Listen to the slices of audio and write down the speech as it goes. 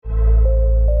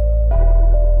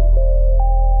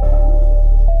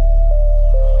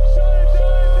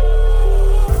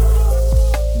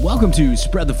Welcome to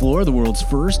Spread the Floor, the world's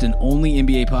first and only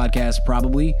NBA podcast,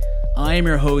 probably. I am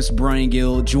your host, Brian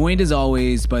Gill, joined as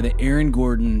always by the Aaron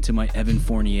Gordon to my Evan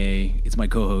Fournier. It's my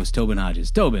co-host, Tobin Hodges.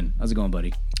 Tobin, how's it going,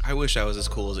 buddy? I wish I was as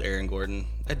cool as Aaron Gordon.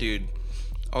 That dude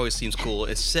always seems cool,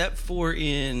 except for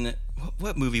in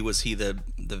what movie was he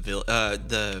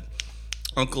the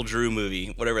Uncle Drew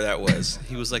movie, whatever that was.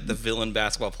 He was like the villain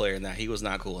basketball player in that. He was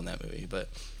not cool in that movie, but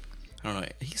I don't know.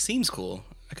 He seems cool.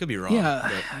 I could be wrong. Yeah,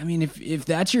 but. I mean, if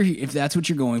that's what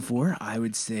you're going for, I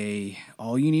would say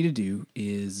all you need to do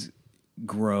is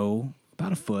grow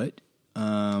about a foot,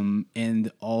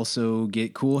 and also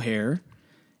get cool hair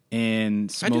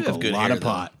and smoke a lot of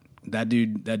pot. That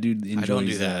dude enjoys. I don't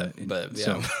do that, but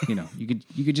yeah. So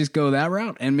you could just go that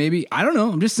route, and maybe, I don't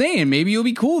know. I'm just saying, maybe you'll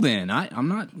be cool then. I'm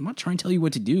not trying to tell you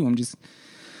what to do. I'm just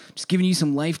giving you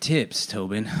some life tips,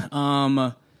 Tobin.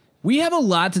 We have a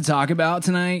lot to talk about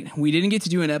tonight. We didn't get to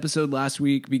do an episode last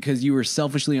week because you were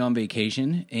selfishly on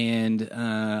vacation, and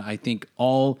I think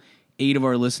all 8 of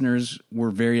our listeners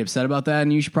were very upset about that,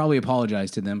 and you should probably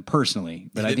apologize to them personally.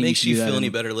 But If I think it makes you feel any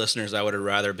better. better, listeners, I would have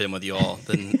rather been with y'all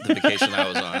than the vacation I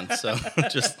was on. So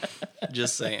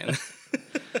just saying.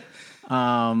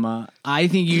 I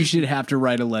think you should have to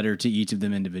write a letter to each of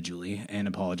them individually and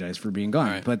apologize for being gone.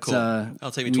 All right, but cool. I'll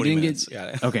take me 20 minutes. Got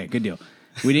it. Okay, good deal.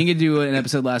 We didn't get to do an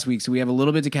episode last week, so we have a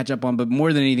little bit to catch up on. But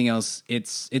more than anything else,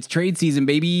 it's trade season,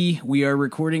 baby. We are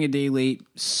recording a day late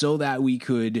so that we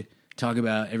could talk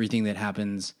about everything that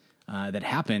happened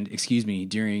during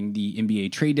the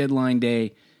NBA trade deadline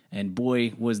day. And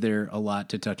boy, was there a lot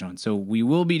to touch on. So we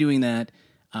will be doing that.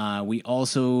 We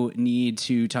also need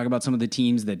to talk about some of the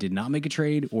teams that did not make a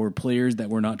trade or players that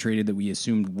were not traded that we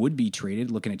assumed would be traded.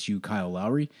 Looking at you, Kyle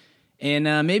Lowry. And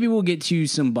maybe we'll get to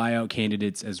some buyout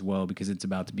candidates as well, because it's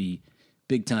about to be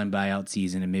big-time buyout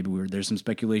season, and maybe there's some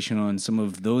speculation on some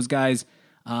of those guys.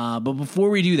 But before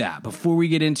we do that, before we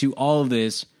get into all of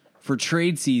this, for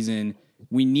trade season,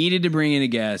 we needed to bring in a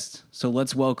guest. So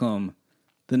let's welcome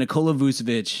the Nikola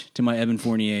Vucevic to my Evan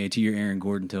Fournier, to your Aaron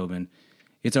Gordon Tobin.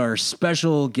 It's our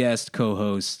special guest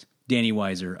co-host, Danny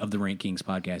Weiser of the Rankings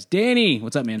podcast. Danny,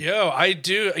 what's up, man? Yo, I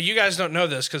do. You guys don't know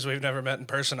this because we've never met in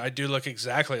person. I do look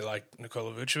exactly like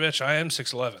Nikola Vucevic. I am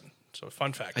 6'11". So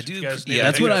fun fact. I do. You guys Yeah,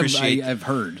 That's what appreciate- I've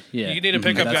heard. Yeah, You need a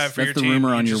pickup guy for your That's the team.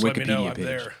 rumor on You your just let me know Wikipedia I'm page.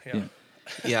 there. Yeah.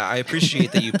 Yeah, I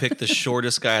appreciate that you picked the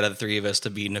shortest guy out of the 3 of us to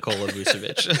be Nikola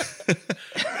Vucevic.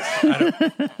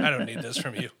 I don't need this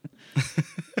from you.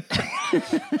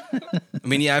 I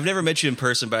mean, yeah, I've never met you in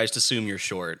person, but I just assume you're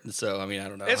short. So, I mean, I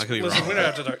don't know. I could be Listen, wrong. we don't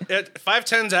have to talk.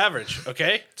 5'10's average,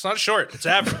 okay? It's not short. It's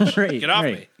average. Get off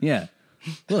me. Yeah.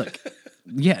 Look.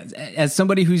 Yeah, as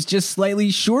somebody who's just slightly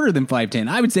shorter than 5'10",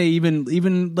 I would say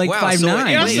even like Wow, 5'9". so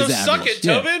Yeah, is so average. suck it,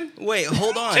 Yeah. Tobin. Wait,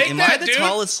 hold on. Take Am that, I the dude.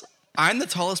 tallest? I'm the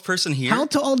tallest person here. How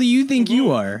tall do you think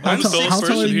you are? How I'm the tall tallest are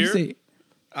person you here. say?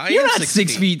 I You're am not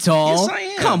 6 feet tall. Yes, I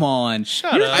am. Come on.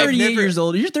 You're up. 38 years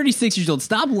old. You're 36 years old.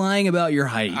 Stop lying about your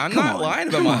height. I'm Come not on. lying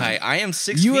about my height. I am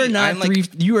 6 You feet. are not I'm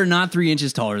like, You are not 3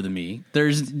 inches taller than me.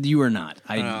 You are not.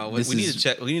 we need to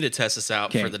check. We need to test this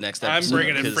out Okay. for the next I'm episode.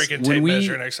 bringing a 'cause, freaking when tape we-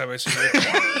 measure next time I see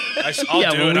you. I'll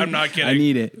Yeah, do when it. we- I'm not kidding. I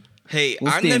need it. Hey,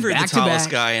 We'll I'm stand never the back to tallest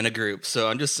back. guy in a group, so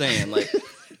I'm just saying, like,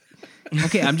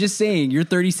 Okay, I'm just saying, you're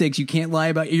 36. You can't lie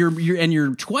about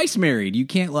you're twice married. You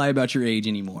can't lie about your age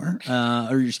anymore.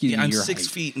 Or excuse me, I'm your 6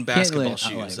 height. feet in Can't lie- basketball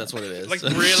lie shoes. That's what it is. Like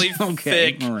really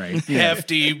Okay, thick, all right, yeah.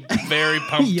 hefty, very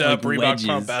pumped Yeah, up like Reebok wedges.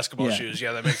 pump basketball Yeah. shoes.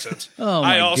 Yeah, that makes sense. Oh,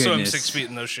 my I also goodness. am 6 feet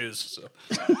in those shoes.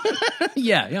 So.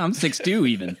 Yeah, I'm 6'2",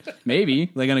 even maybe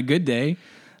like on a good day.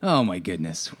 Oh my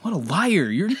goodness, what a liar!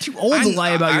 You're too old to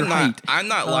lie about your height. I'm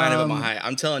not lying about my height.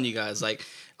 I'm telling you guys, like,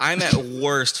 I'm at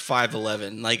worst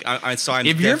 5'11". Like, I'm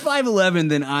If you're 5'11",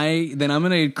 then I'm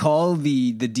gonna call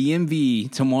the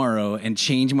DMV tomorrow and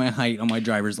change my height on my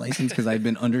driver's license because I've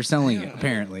been underselling it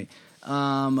apparently.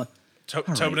 Tobin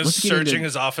is let's get searching into-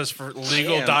 his office for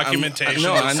legal Damn, documentation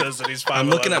no, that says that he's 5'11". I'm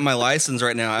looking at my license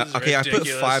right now. is Okay, I put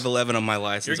ridiculous. 5'11" on my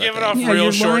license. You're I giving think. off Yeah, real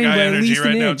you're short lying guy by at energy least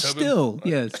right an now, inch. Tobin. Still,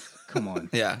 yes. Come on.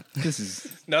 Yeah. This is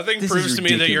Nothing This proves is to me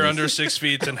that you're ridiculous. under 6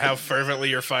 feet than how fervently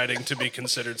you're fighting to be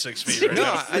considered 6 feet right No,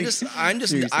 now.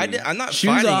 I'm not shoes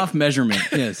fighting. off measurement.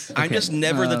 Yes, I'm okay. just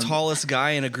never the tallest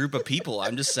guy in a group of people.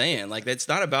 I'm just saying, like, it's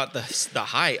not about the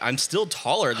height. I'm still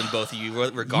taller than both of you,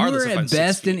 regardless You're if I'm at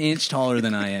best 6 feet. an inch taller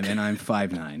than I am, and I'm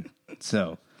 5'9".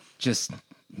 So, just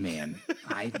man,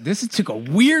 this took a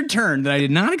weird turn that I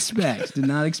did not expect.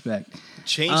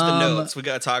 Change the notes. We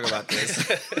got to talk about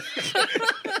this.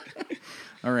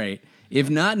 All right. If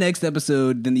not next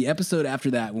episode, then the episode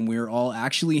after that, when we're all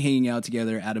actually hanging out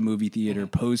together at a movie theater,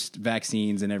 post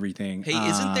vaccines and everything. Hey,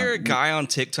 isn't there a guy on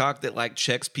TikTok that like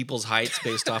checks people's heights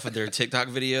based off of their TikTok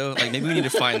video? Like maybe we need to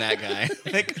find that guy.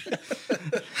 Like,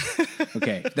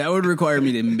 Okay, that would require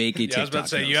me to make a TikTok. I was about to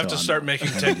say, though, you have so to I'm start not. making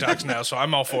TikToks now, so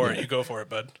I'm all for it. You go for it,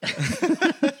 bud.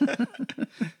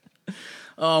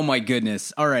 Oh my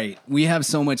goodness. All right. We have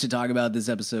so much to talk about this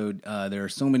episode. There are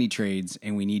so many trades,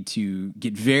 and we need to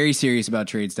get very serious about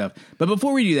trade stuff. But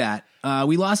before we do that,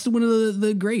 we lost one of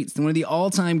the greats, one of the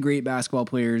all-time great basketball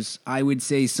players. I would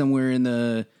say somewhere in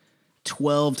the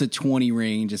 12 to 20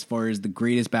 range as far as the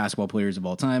greatest basketball players of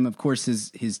all time. Of course,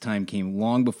 his time came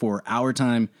long before our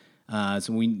time.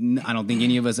 So I don't think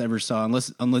any of us ever saw,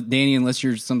 unless Danny, unless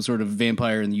you're some sort of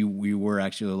vampire and you were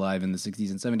actually alive in the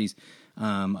 60s and 70s.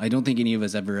 I don't think any of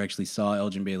us ever actually saw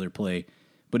Elgin Baylor play,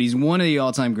 but he's one of the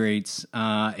all-time greats,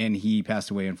 and he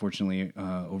passed away, unfortunately,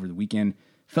 over the weekend.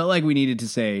 Felt like we needed to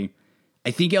say,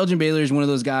 I think Elgin Baylor is one of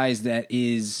those guys that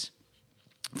is,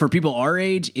 for people our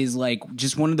age, is like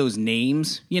just one of those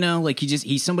names, you know, like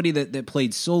he's somebody that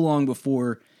played so long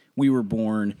before we were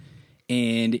born,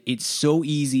 and it's so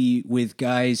easy with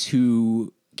guys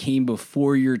who came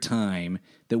before your time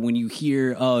that when you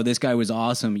hear, oh, this guy was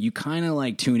awesome, you kind of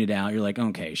like tune it out. You're like,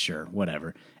 okay, sure,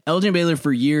 whatever. Elgin Baylor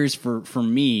for years, for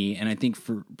me, and I think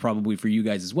for probably for you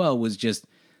guys as well, was just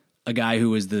a guy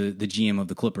who was the GM of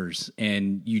the Clippers,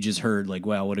 and you just heard like,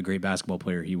 wow, what a great basketball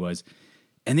player he was.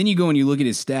 And then you go and you look at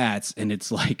his stats, and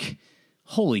it's like,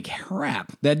 holy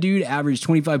crap, that dude averaged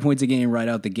 25 points a game right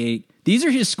out the gate. These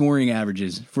are his scoring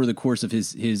averages for the course of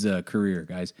his career,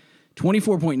 guys.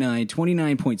 24.9,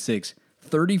 29.6,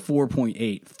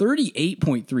 34.8,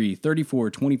 38.3,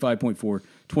 34, 25.4,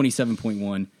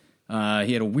 27.1.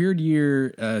 He had a weird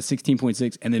year,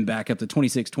 16.6, and then back up to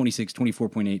 26, 26,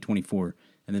 24.8, 24,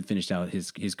 and then finished out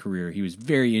his career. He was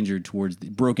very injured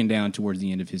broken down towards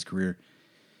the end of his career.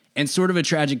 And sort of a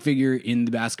tragic figure in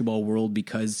the basketball world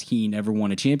because he never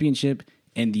won a championship.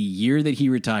 And the year that he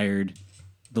retired,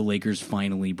 the Lakers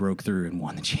finally broke through and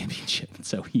won the championship.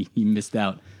 So he missed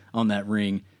out on that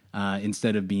ring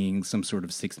instead of being some sort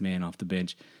of sixth man off the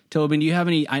bench. Tobin, do you have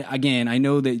any? I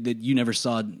know that you never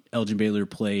saw Elgin Baylor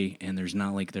play, and there's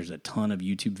a ton of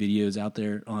YouTube videos out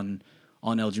there on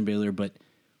Elgin Baylor, but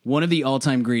one of the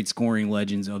all-time great scoring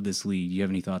legends of this league. Do you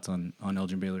have any thoughts on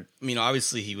Elgin Baylor? I mean,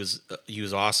 obviously he was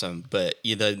awesome, but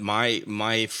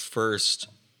my first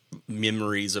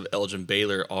memories of Elgin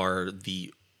Baylor are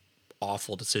the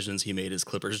awful decisions he made as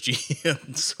Clippers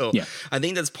GM. So yeah. I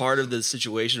think that's part of the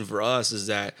situation for us is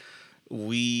that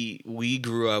we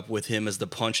grew up with him as the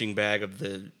punching bag of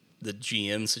the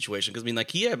GM situation. Because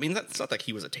that's not like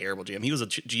he was a terrible GM. He was a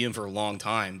GM for a long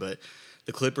time, but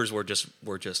the Clippers were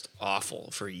just awful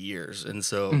for years, and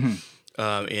so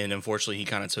and unfortunately he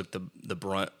kind of took the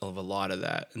brunt of a lot of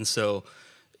that. And so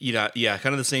kind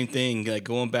of the same thing. Like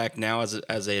going back now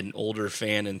as an older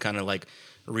fan and kind of like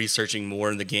researching more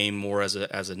in the game more as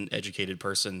an educated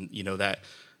person, that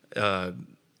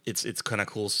it's kind of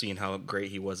cool seeing how great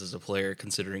he was as a player.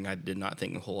 Considering I did not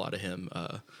think a whole lot of him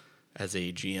as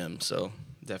a GM, so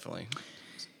definitely.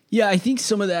 Yeah, I think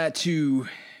some of that too.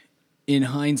 In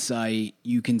hindsight,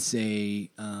 you can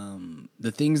say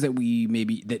the things that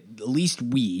at least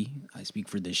I speak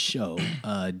for this show,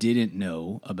 didn't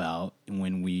know about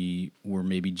when we were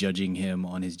maybe judging him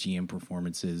on his GM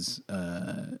performances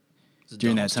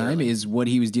during that time is what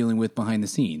he was dealing with behind the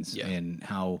scenes and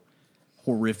how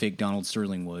horrific Donald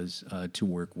Sterling was to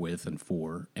work with and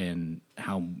for, and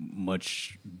how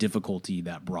much difficulty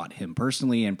that brought him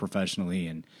personally and professionally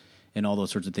and all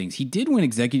those sorts of things. He did win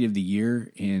Executive of the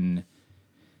Year in,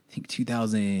 I think,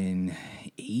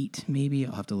 2008, maybe.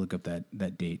 I'll have to look up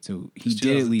that date. So he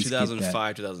did at least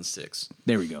 2005, 2006.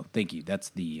 There we go. Thank you. That's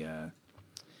the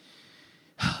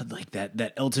like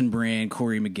that Elton Brand,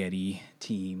 Corey Maggette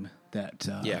team. That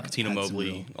Cuttino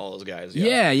Mobley, all those guys.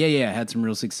 Yeah. Had some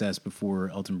real success before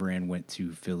Elton Brand went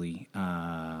to Philly.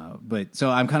 But so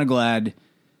I'm kind of glad.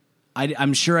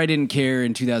 I'm sure I didn't care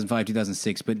in 2005,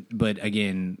 2006, but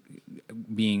again,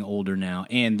 being older now,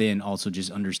 and then also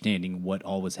just understanding what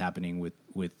all was happening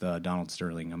with Donald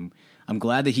Sterling, I'm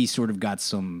glad that he sort of got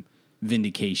some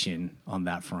vindication on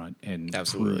that front and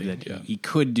absolutely proved that he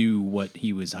could do what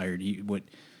he was hired. He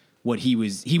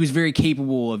was very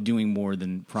capable of doing more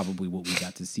than probably what we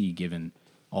got to see given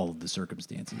all of the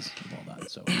circumstances of all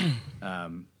that. So,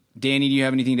 Danny, do you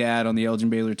have anything to add on the Elgin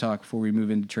Baylor talk before we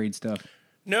move into trade stuff?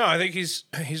 No, I think he's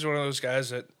one of those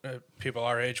guys that people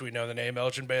our age, we know the name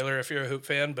Elgin Baylor if you're a hoop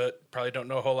fan, but probably don't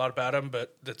know a whole lot about him.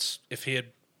 But if he had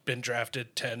been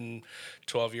drafted 10,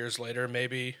 12 years later,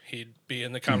 maybe he'd be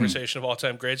in the conversation of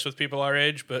all-time greats with people our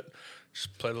age, but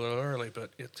just played a little early,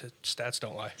 but stats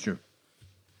don't lie. Sure.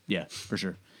 Yeah, for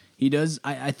sure. He does.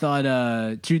 I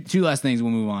thought two last things.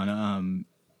 We'll move on.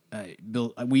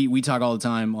 Bill, we talk all the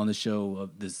time on the show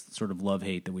of this sort of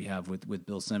love-hate that we have with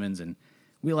Bill Simmons, and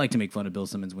we like to make fun of Bill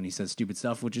Simmons when he says stupid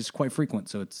stuff, which is quite frequent.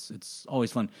 So it's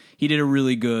always fun. He did a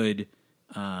really good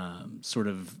sort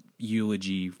of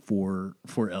eulogy for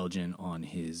Elgin on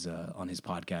his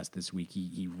podcast this week.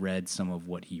 He read some of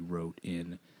what he wrote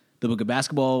in the Book of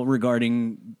Basketball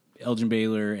regarding Elgin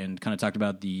Baylor and kind of talked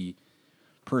about the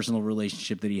personal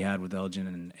relationship that he had with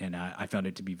Elgin, and I found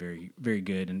it to be very, very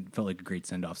good and felt like a great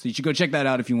send-off. So you should go check that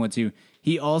out if you want to.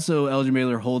 He also, Elgin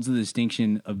Baylor, holds the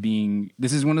distinction of being,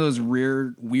 this is one of those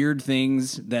rare, weird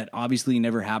things that obviously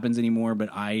never happens anymore, but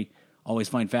I always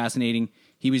find fascinating.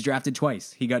 He was drafted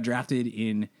twice. He got drafted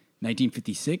in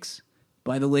 1956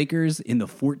 by the Lakers in the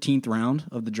 14th round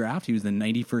of the draft. He was the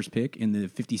 91st pick in the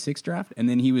 56 draft, and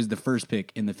then he was the first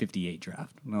pick in the 58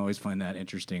 draft. And I always find that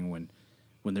interesting when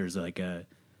there's like a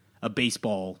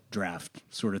baseball draft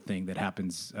sort of thing that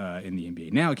happens in the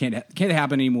NBA. Now it can't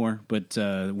happen anymore, but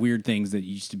weird things that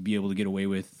you used to be able to get away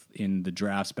with in the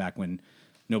drafts back when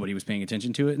nobody was paying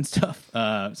attention to it and stuff.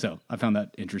 So I found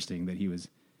that interesting that he was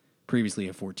previously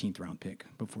a 14th round pick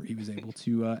before he was able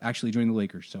to actually join the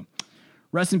Lakers. So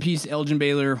rest in peace, Elgin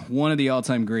Baylor, one of the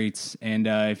all-time greats. And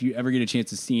if you ever get a chance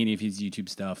to see any of his YouTube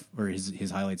stuff or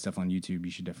his highlight stuff on YouTube,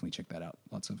 you should definitely check that out.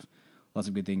 Lots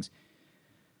of good things.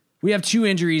 We have two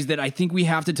injuries that I think we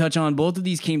have to touch on. Both of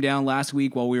these came down last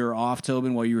week while we were off,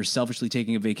 Tobin, while you were selfishly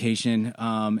taking a vacation.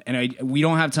 We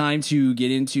don't have time to get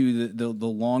into the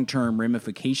long-term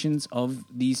ramifications of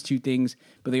these two things,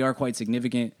 but they are quite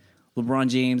significant. LeBron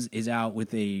James is out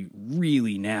with a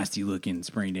really nasty-looking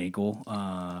sprained ankle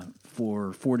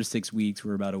for 4 to 6 weeks.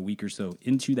 We're about a week or so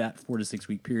into that 4 to 6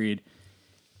 week period.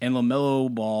 And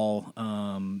LaMelo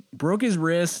Ball broke his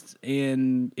wrist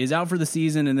and is out for the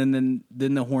season. And then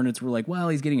the Hornets were like, well,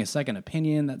 he's getting a second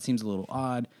opinion. That seems a little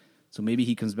odd. So maybe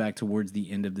he comes back towards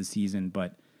the end of the season.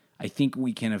 But I think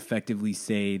we can effectively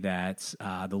say that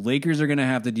the Lakers are going to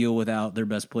have to deal without their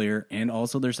best player and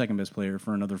also their second best player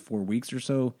for another 4 weeks or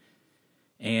so.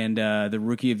 And the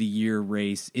Rookie of the Year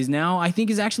race is now, I think,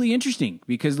 is actually interesting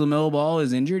because LaMelo Ball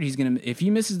is injured. He's gonna, if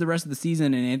he misses the rest of the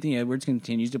season and Anthony Edwards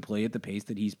continues to play at the pace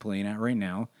that he's playing at right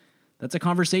now, that's a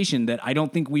conversation that I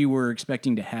don't think we were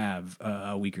expecting to have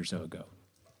a week or so ago.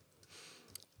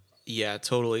 Yeah,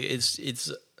 totally.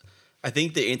 It's. I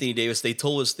think that Anthony Davis. They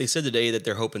said today that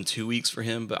they're hoping 2 weeks for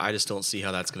him, but I just don't see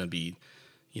how that's going to be,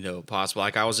 possible.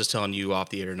 Like I was just telling you off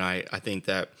the air tonight, I think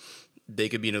that they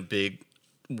could be in a big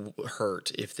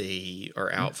hurt if they are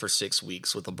out for 6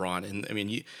 weeks with LeBron. And I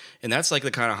mean, and that's like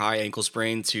the kind of high ankle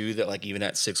sprain too, that like even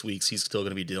at 6 weeks, he's still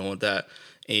going to be dealing with that.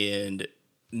 And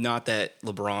not that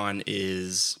LeBron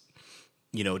is,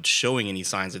 showing any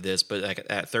signs of this, but like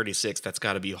at 36, that's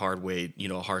got to be a hard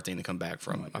thing to come back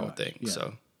from, I would think. Yeah.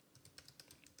 So.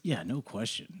 Yeah, no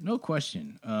question.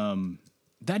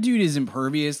 That dude is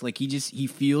impervious. Like he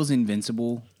feels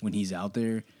invincible when he's out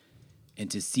there. And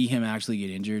to see him actually get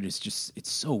injured is it's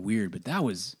so weird. But that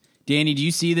was Danny. Do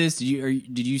you see this? Did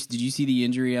you see the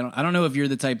injury? I don't know if you're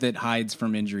the type that hides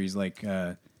from injuries like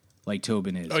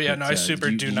Tobin is. Oh yeah, but, no,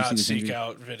 I do not seek injury?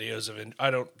 out videos of it.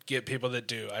 I don't get people that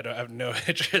do. I have no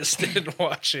interest in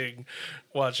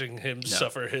watching him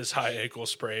suffer his high ankle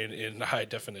sprain in high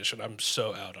definition. I'm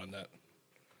so out on that.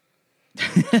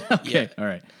 Okay, all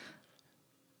right.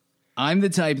 I'm the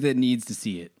type that needs to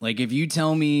see it. Like if you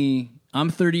tell me. I'm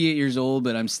 38 years old,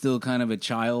 but I'm still kind of a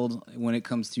child when it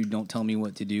comes to don't tell me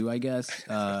what to do, I guess.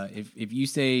 If you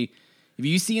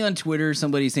see on Twitter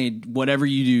somebody saying, whatever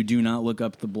you do not look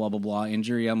up the blah, blah, blah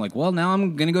injury, I'm like, well, now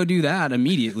I'm going to go do that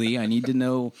immediately. I need to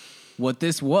know what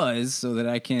this was so that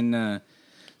I can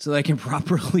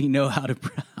properly know how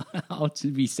to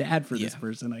be sad for this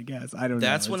person, I guess. I don't know.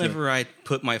 That's whenever I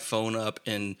put my phone up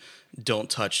and don't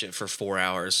touch it for 4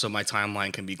 hours so my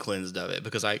timeline can be cleansed of it,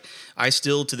 because I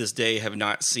still to this day have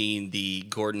not seen the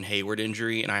Gordon Hayward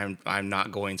injury, and I'm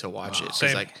not going to watch it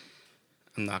because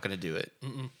I'm not going to do it.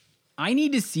 Mm-mm. I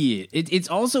need to see it. It's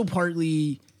also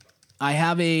partly I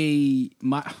have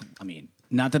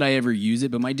not that I ever use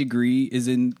it, but my degree is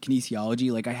in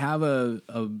kinesiology. Like I have a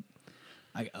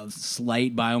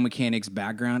slight biomechanics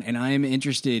background, and I am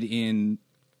interested in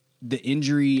the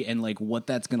injury and like what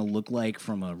that's going to look like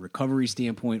from a recovery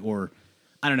standpoint. Or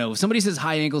I don't know, if somebody says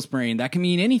high ankle sprain, that can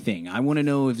mean anything. I want to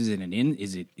know if is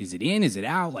it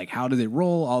out, like how does it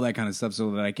roll, all that kind of stuff,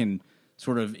 so that I can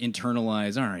sort of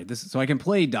internalize. All right, so I can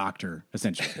play doctor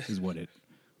essentially is what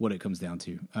it comes down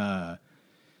to.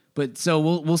 But so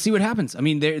we'll see what happens. I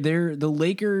mean, they're the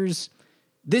Lakers.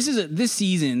 This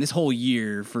season, this whole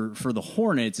year for the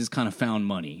Hornets is kind of found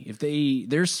money. If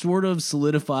they're sort of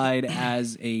solidified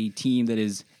as a team that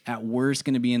is at worst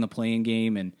going to be in the play-in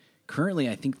game, and currently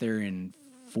I think they're in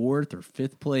 4th or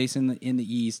 5th place in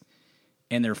the East,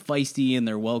 and they're feisty and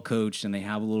they're well coached and they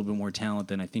have a little bit more talent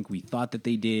than I think we thought that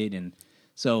they did. And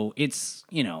so it's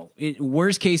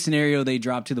worst case scenario, they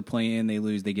drop to the play-in, they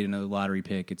lose, they get another lottery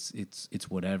pick. It's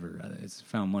whatever. It's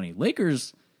found money.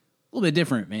 Lakers. A little bit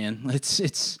different, man.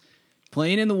 It's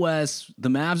playing in the West. The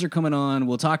Mavs are coming on.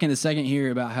 We'll talk in a second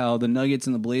here about how the Nuggets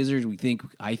and the Blazers.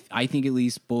 I think at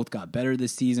least both got better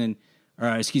this season, or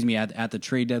excuse me, at the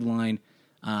trade deadline.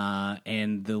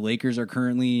 And the Lakers are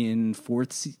currently in the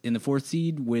 4th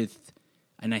seed with,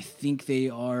 and I think they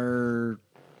are.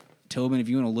 Tobin, if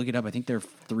you want to look it up, I think they're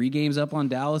 3 games up on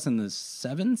Dallas in the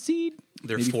 7th seed.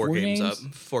 They're 4 games up.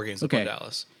 4 games up on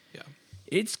Dallas. Yeah.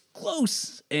 It's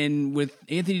close, and with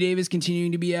Anthony Davis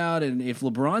continuing to be out, and if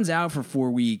LeBron's out for 4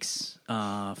 weeks,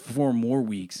 4 more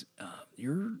weeks,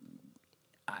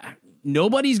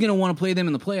 nobody's going to want to play them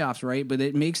in the playoffs, right? But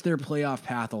it makes their playoff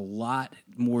path a lot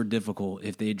more difficult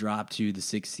if they drop to the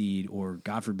 6th seed or,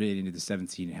 God forbid, into the 7th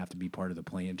seed and have to be part of the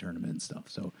play-in tournament and stuff.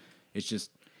 So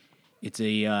it's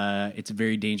a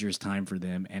very dangerous time for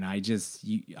them, and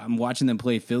I'm watching them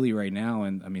play Philly right now,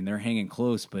 and I mean they're hanging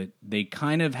close, but they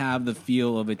kind of have the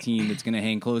feel of a team that's going to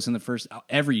hang close in the first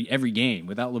every game.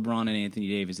 Without LeBron and Anthony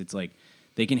Davis, it's like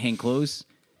they can hang close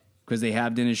because they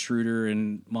have Dennis Schroeder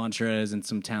and Montrez and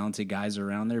some talented guys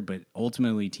around there, but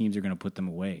ultimately teams are going to put them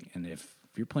away. And if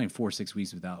you're playing 4-6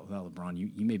 weeks without LeBron, you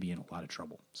may be in a lot of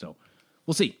trouble. So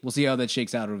we'll see how that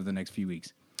shakes out over the next few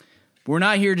weeks. We're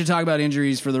not here to talk about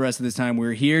injuries for the rest of this time.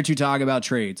 We're here to talk about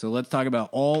trades. So let's talk about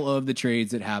all of the trades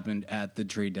that happened at the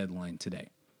trade deadline today.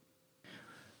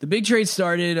 The big trade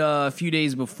started a few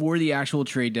days before the actual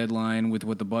trade deadline with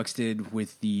what the Bucks did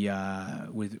with the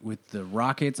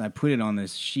Rockets. I put it on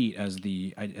this sheet as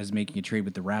making a trade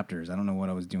with the Raptors. I don't know what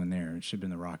I was doing there. It should have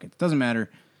been the Rockets. Doesn't matter.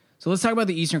 So let's talk about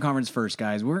the Eastern Conference first,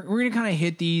 guys. We're going to kind of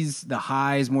hit the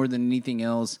highs more than anything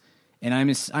else. And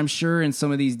I'm sure in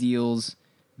some of these deals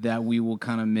that we will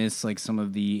kind of miss like some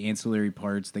of the ancillary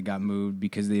parts that got moved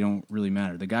because they don't really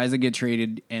matter. The guys that get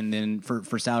traded and then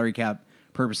for salary cap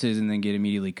purposes and then get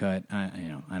immediately cut. I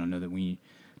don't know that we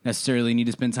necessarily need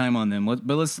to spend time on them.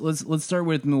 But let's start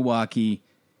with Milwaukee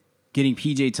getting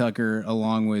PJ Tucker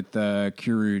along with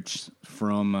Kuruc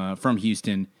from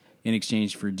Houston in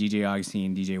exchange for DJ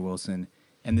Augustine, DJ Wilson,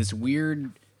 and this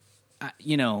weird.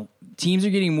 Teams are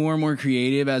getting more and more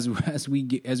creative as we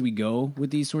go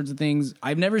with these sorts of things.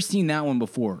 I've never seen that one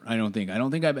before. I don't think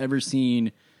I've ever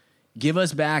seen give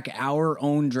us back our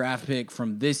own draft pick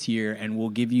from this year and we'll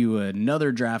give you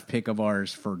another draft pick of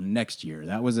ours for next year.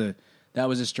 That was a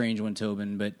strange one,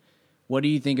 Tobin. But what do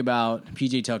you think about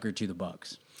PJ Tucker to the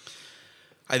Bucks?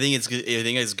 I think it's good. I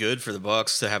think it's good for the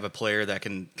Bucks to have a player that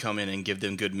can come in and give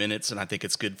them good minutes, and I think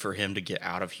it's good for him to get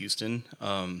out of Houston.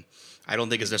 I don't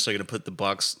think it's necessarily going to put the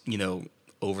Bucks,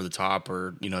 over the top,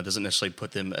 or it doesn't necessarily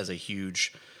put them as a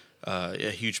huge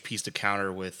piece to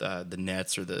counter with the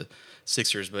Nets or the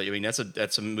Sixers. But I mean,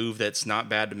 that's a move that's not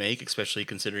bad to make, especially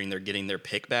considering they're getting their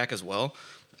pick back as well.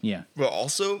 Yeah, but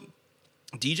also,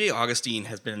 DJ Augustine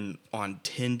has been on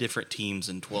 10 different teams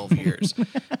in 12 years.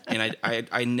 And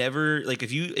I never, like,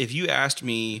 if you asked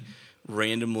me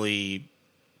randomly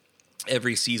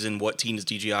every season what team does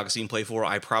DJ Augustine play for,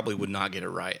 I probably would not get it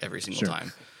right every single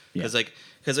time. Because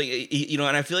and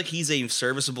I feel like he's a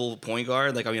serviceable point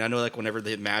guard. Like, I mean, I know like whenever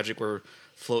the Magic were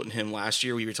floating him last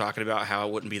year, we were talking about how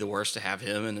it wouldn't be the worst to have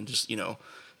him and then just,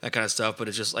 that kind of stuff. But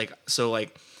it's just like, so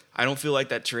like, I don't feel like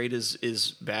that trade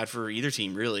is bad for either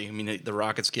team, really. I mean, the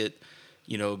Rockets get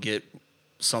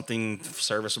something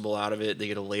serviceable out of it. They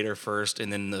get a later first,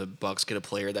 and then the Bucks get a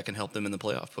player that can help them in the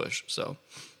playoff push. So,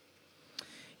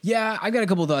 yeah, I got a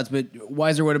couple of thoughts, but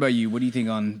Weiser, what about you? What do you think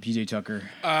on PJ Tucker?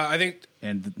 I think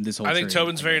this whole. I think trade,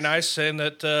 Tobin's very nice saying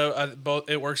that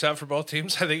it works out for both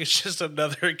teams. I think it's just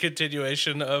another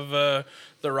continuation of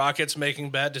the Rockets making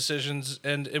bad decisions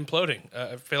and imploding.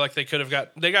 I feel like they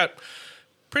got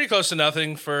pretty close to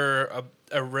nothing for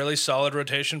a really solid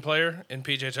rotation player in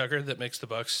PJ Tucker that makes the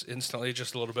Bucks instantly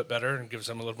just a little bit better and gives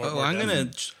them a little more.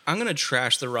 I'm gonna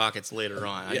trash the Rockets later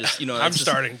on. Yeah. I'm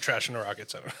starting trashing the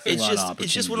Rockets.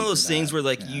 It's just one of those things where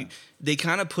they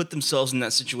kind of put themselves in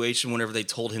that situation whenever they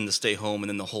told him to stay home, and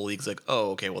then the whole league's like,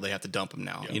 oh, okay, well they have to dump him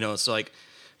now. Yeah. It's like.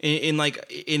 In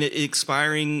an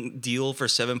expiring deal for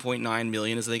 $7.9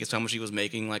 million, I think it's how much he was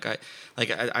making. I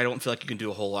don't feel like you can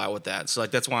do a whole lot with that. So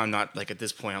that's why I'm not at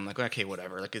this point. I'm like, okay,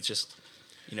 whatever. It's just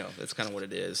that's kind of what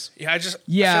it is. Yeah, I feel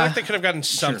like they could have gotten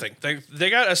something. Sure. They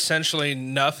got essentially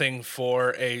nothing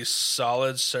for a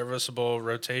solid, serviceable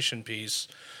rotation piece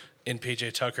in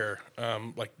PJ Tucker.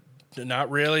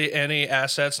 Not really any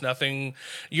assets, nothing.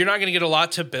 You're not going to get a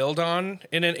lot to build on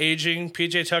in an aging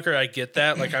PJ Tucker. I get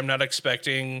that. Like, I'm not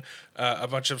expecting a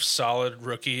bunch of solid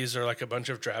rookies or like a bunch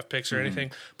of draft picks or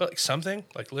anything, but like something,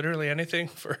 like literally anything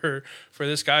for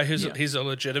this guy he's a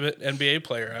legitimate NBA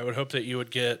player. I would hope that you would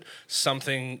get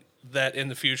something that in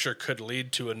the future could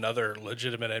lead to another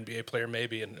legitimate NBA player,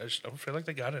 maybe. And I just don't feel like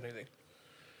they got anything.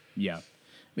 Yeah.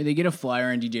 I mean, they get a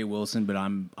flyer on DJ Wilson, but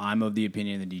I'm of the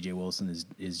opinion that DJ Wilson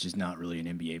is just not really an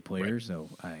NBA player. Right. So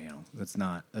that's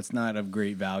not of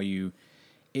great value.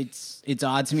 It's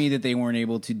odd to me that they weren't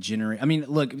able to generate. I mean,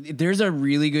 look, there's a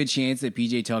really good chance that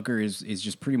PJ Tucker is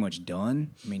just pretty much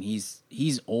done. I mean,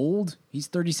 he's old. He's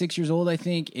 36 years old, I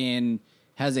think, and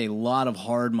has a lot of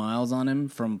hard miles on him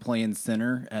from playing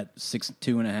center at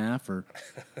 6'2.5", or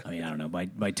I mean, I don't know,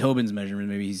 by Tobin's measurement,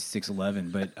 maybe he's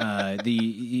 6'11", but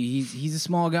he's a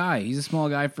small guy. He's a small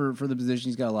guy for the position.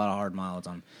 He's got a lot of hard miles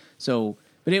on him. So,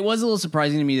 but it was a little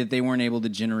surprising to me that they weren't able to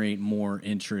generate more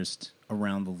interest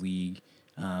around the league.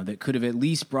 That could have at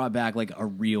least brought back like a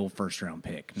real first round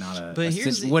pick, not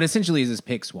what essentially is this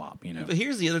pick swap, But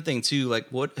here's the other thing too, like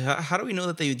how do we know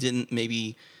that they didn't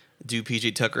maybe do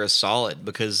PJ Tucker a solid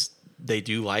because they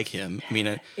do like him? I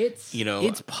mean,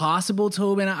 it's possible,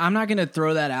 Tobin. I'm not going to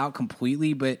throw that out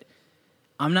completely, but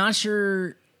I'm not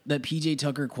sure that PJ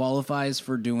Tucker qualifies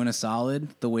for doing a solid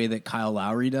the way that Kyle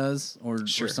Lowry does, or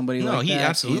somebody like that. No, he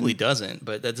absolutely doesn't.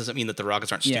 But that doesn't mean that the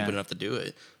Rockets aren't stupid enough to do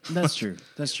it. That's true.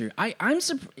 That's true. I'm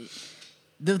surprised.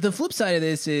 The flip side of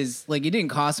this is like it didn't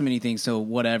cost him anything, so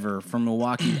whatever. From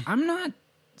Milwaukee, I'm not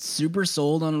super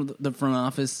sold on the front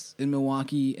office in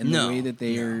Milwaukee and the way that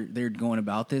they're going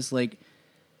about this. Like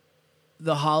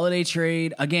the Holiday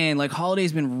trade, again, like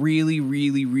Holiday's been really,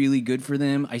 really, really good for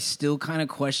them. I still kind of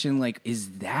question, like, is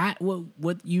that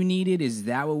what you needed? Is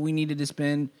that what we needed to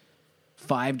spend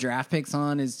 5 draft picks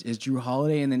on? Is Drew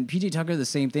Holiday? And then PJ Tucker, the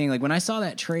same thing. Like when I saw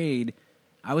that trade,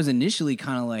 I was initially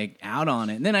kind of like out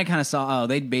on it, and then I kind of saw,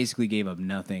 they basically gave up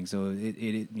nothing, so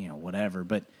it whatever.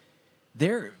 But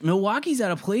Milwaukee's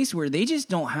at a place where they just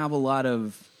don't have a lot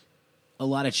of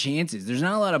chances. There's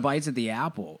not a lot of bites at the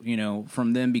apple,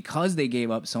 from them because they gave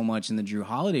up so much in the Drew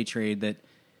Holiday trade that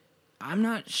I'm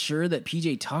not sure that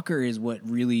PJ Tucker is what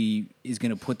really is going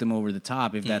to put them over the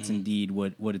top if that's indeed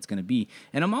what it's going to be.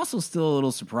 And I'm also still a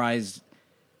little surprised.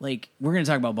 Like, we're going to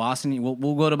talk about Boston.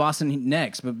 We'll go to Boston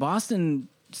next, but Boston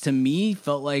to me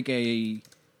felt like a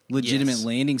legitimate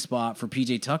landing spot for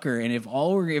PJ Tucker. And if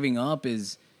all we're giving up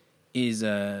is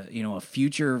a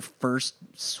future first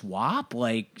swap,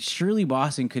 like surely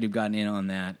Boston could have gotten in on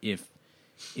that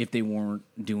if they weren't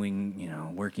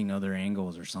doing working other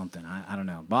angles or something. I don't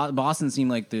know. Boston seemed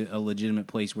like a legitimate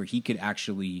place where he could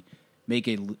actually make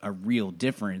a real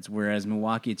difference, whereas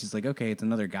Milwaukee, it's just like, okay, it's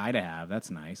another guy to have.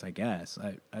 That's nice, I guess.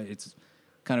 It's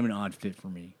kind of an odd fit for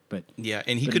me, but yeah,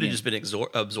 and he could have just been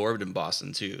absorbed in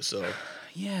Boston too. So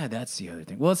yeah, that's the other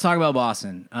thing. Well, let's talk about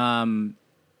Boston.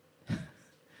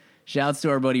 Shouts to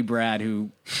our buddy Brad, who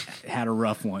had a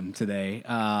rough one today. It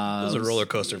was a roller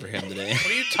coaster for him today. What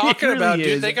are you talking about, dude?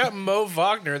 Is. They got Mo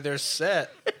Wagner. They're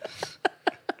set.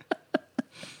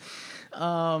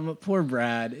 Poor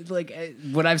Brad. Like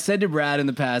what I've said to Brad in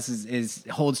the past is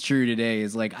holds true today.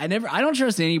 Is like I don't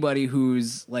trust anybody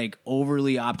who's like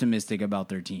overly optimistic about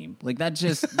their team. Like that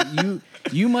just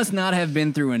you must not have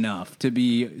been through enough to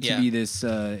be this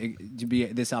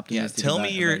optimistic. Yeah,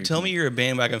 tell me you're a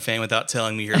bandwagon fan without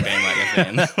telling me you're a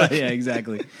bandwagon fan. Yeah,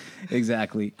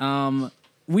 exactly.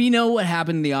 We know what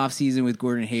happened in the offseason with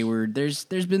Gordon Hayward. There's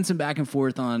been some back and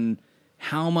forth on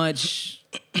how much.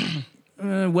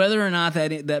 Whether or not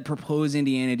that proposed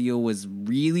Indiana deal was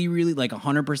really, really like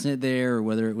 100% there, or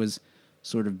whether it was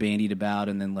sort of bandied about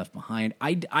and then left behind,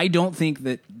 I don't think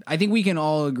that. I think we can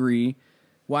all agree.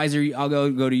 Weiser, I'll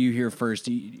go to you here first.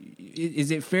 Is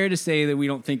it fair to say that we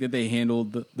don't think that they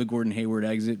handled the Gordon Hayward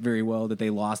exit very well? That they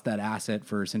lost that asset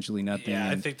for essentially nothing? Yeah,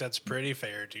 I think that's pretty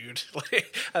fair, dude. Okay.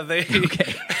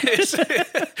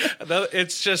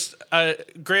 It's just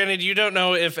granted, you don't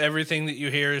know if everything that you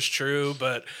hear is true,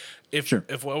 but.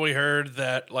 If what we heard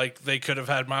that like they could have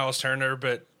had Miles Turner,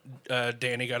 but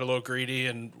Danny got a little greedy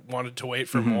and wanted to wait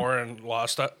for more and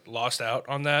lost out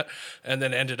on that, and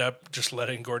then ended up just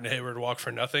letting Gordon Hayward walk for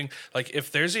nothing. Like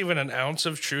if there's even an ounce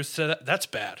of truth to that, that's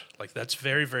bad. Like that's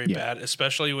very, very bad,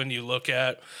 especially when you look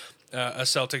at a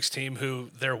Celtics team who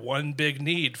their one big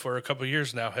need for a couple of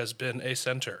years now has been a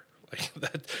center. Like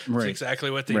that's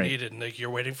exactly what they needed. And like you're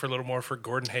waiting for a little more for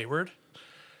Gordon Hayward.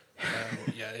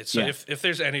 So if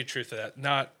there's any truth to that,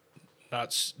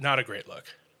 not a great look.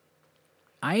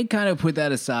 I kind of put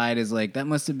that aside as like that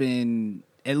must have been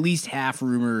at least half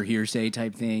rumor hearsay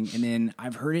type thing, and then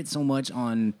I've heard it so much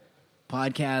on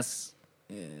podcasts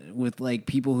with like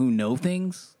people who know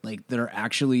things like that are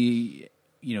actually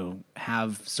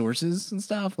have sources and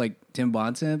stuff like Tim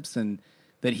Bontemps, and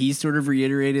that he sort of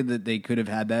reiterated that they could have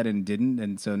had that and didn't,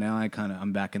 and so now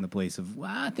I'm back in the place of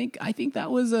I think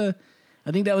that was a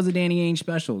Danny Ainge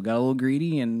special. Got a little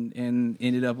greedy and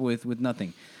ended up with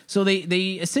nothing. So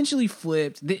they essentially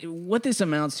flipped. What this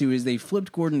amounts to is they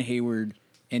flipped Gordon Hayward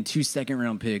and 2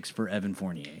 second-round picks for Evan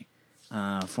Fournier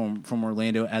from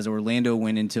Orlando, as Orlando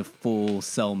went into full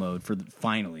sell mode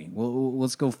finally.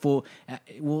 Let's go full.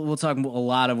 We'll talk a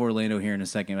lot of Orlando here in a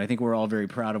second. I think we're all very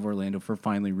proud of Orlando for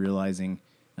finally realizing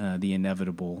the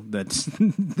inevitable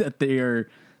that they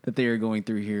are going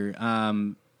through here.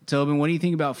 Tobin, what do you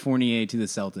think about Fournier to the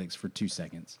Celtics for 2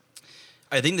 seconds?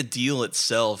 I think the deal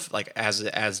itself, like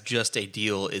as just a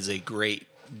deal, is a great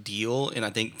deal, and I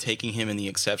think taking him in the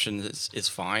exception is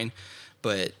fine.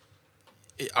 But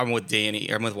I'm with Danny.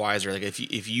 I'm with Weiser. Like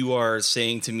if you are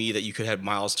saying to me that you could have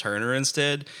Miles Turner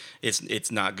instead,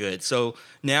 it's not good. So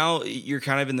now you're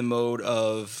kind of in the mode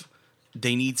of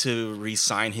they need to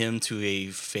re-sign him to a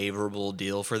favorable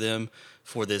deal for them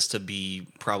for this to be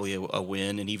probably a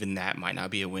win, and even that might not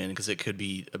be a win because it could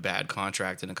be a bad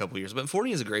contract in a couple of years. But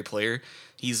Fournier is a great player.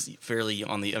 He's fairly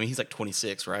on the. I mean, he's like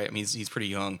 26, right? I mean, he's pretty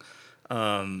young.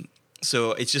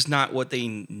 So it's just not what they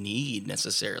need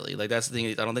necessarily. Like that's the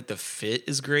thing. I don't think the fit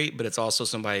is great, but it's also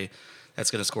somebody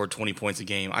that's going to score 20 points a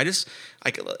game.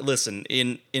 Listen.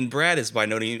 In Brad is by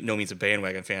no means a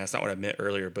bandwagon fan. That's not what I meant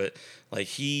earlier. But like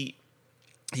he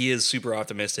is super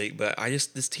optimistic. But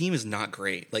this team is not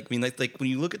great. Like I mean, like when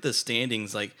you look at the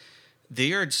standings, like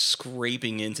they are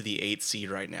scraping into the 8th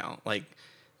seed right now. Like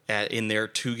in their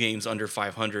 2 games under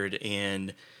 500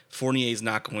 and. Fournier is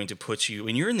not going to put you,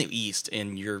 and you're in the East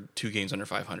and you're 2 games under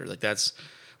 500. Like that's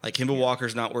like Kemba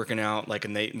Walker's not working out. Like,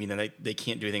 and they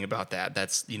can't do anything about that.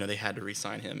 That's, they had to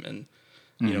re-sign him,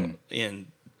 and and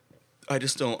I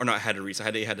just don't, or not had to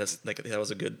re-sign. They had to, like, that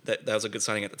was a good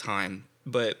signing at the time.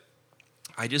 But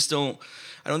I don't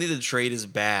think the trade is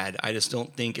bad. I just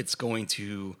don't think it's going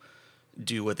to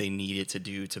do what they need it to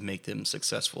do to make them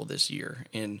successful this year.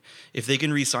 And if they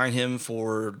can re-sign him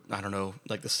for, I don't know,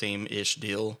 like the same-ish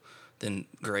deal, then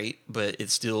great. But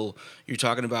it's still, you're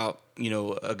talking about,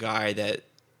 a guy that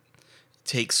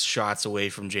takes shots away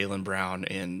from Jaylen Brown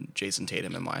and Jason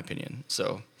Tatum, in my opinion.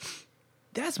 So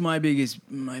that's my biggest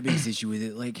issue with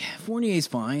it. Like Fournier's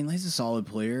fine. He's a solid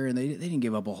player, and they didn't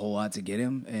give up a whole lot to get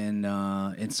him.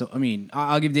 And so, I mean,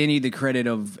 I'll give Danny the credit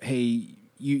of, hey,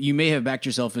 You may have backed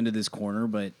yourself into this corner,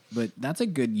 but that's a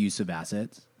good use of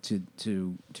assets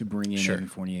to bring in Evan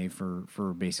Fournier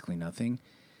for basically nothing.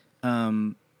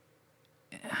 The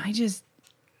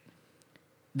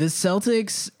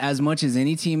Celtics, as much as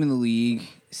any team in the league,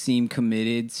 seem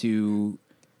committed to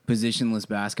positionless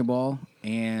basketball,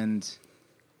 and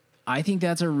I think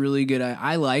that's a really good.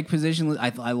 I like positionless.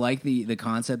 I like the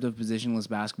concept of positionless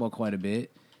basketball quite a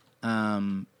bit,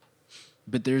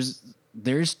 but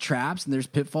there's traps and there's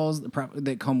pitfalls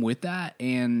that come with that.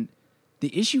 And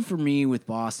the issue for me with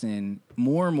Boston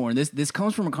more and more, and this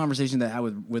comes from a conversation that I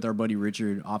had with our buddy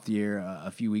Richard off the air a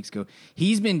few weeks ago.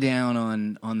 He's been down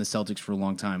on the Celtics for a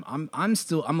long time. I'm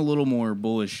a little more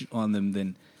bullish on them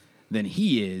than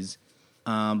he is.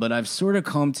 But I've sort of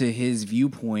come to his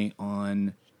viewpoint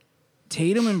on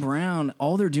Tatum and Brown.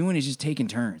 All they're doing is just taking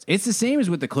turns. It's the same as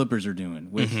what the Clippers are doing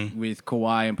with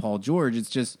Kawhi and Paul George. It's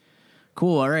just,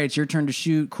 cool, all right, it's your turn to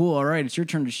shoot. Cool, all right, it's your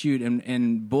turn to shoot.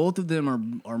 And both of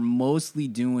them are mostly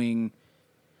doing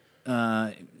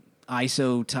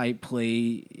ISO type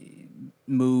play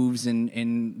moves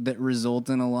and that result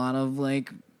in a lot of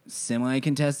like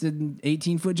semi-contested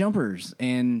 18-foot jumpers.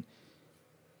 And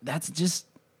that's just,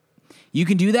 you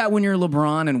can do that when you're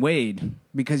LeBron and Wade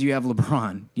because you have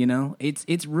LeBron,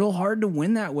 It's real hard to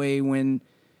win that way when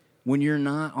you're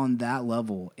not on that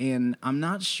level. And I'm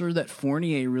not sure that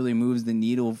Fournier really moves the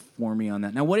needle for me on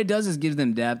that. Now, what it does is gives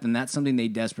them depth, and that's something they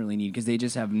desperately need because they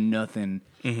just have nothing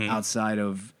outside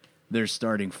of their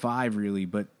starting 5, really.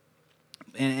 But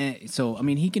and so, I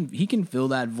mean, he can fill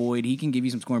that void. He can give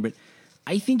you some scoring, but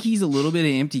I think he's a little bit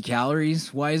of empty calories.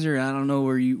 Weiser, I don't know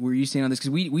where you stand on this because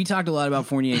we talked a lot about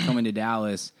Fournier coming to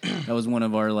Dallas. That was one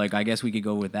of our, like, I guess we could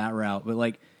go with that route. But,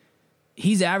 like,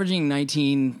 he's averaging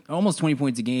 19, almost 20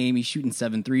 points a game. He's shooting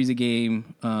 7 threes a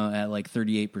game at like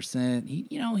 38%.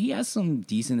 He has some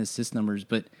decent assist numbers,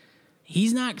 but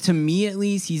he's not, to me at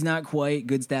least, he's not quite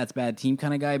good stats, bad team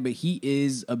kind of guy, but he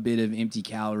is a bit of empty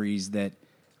calories that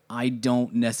I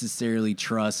don't necessarily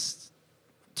trust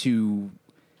to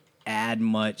add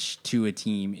much to a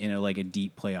team in a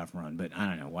deep playoff run. But I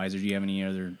don't know. Weiser, do you have any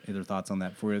other thoughts on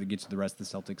that before we get to the rest of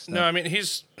the Celtics stuff? No, I mean,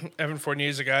 Evan Fournier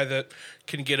is a guy that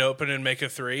can get open and make a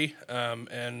three,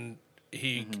 and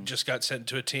he just got sent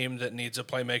to a team that needs a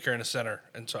playmaker and a center,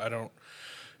 and so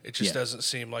it just doesn't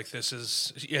seem like this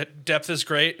is depth is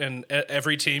great, and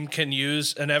every team can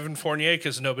use an Evan Fournier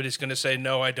because nobody's going to say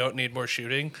no, I don't need more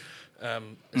shooting.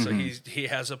 So he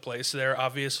has a place there,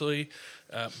 obviously,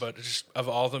 but just of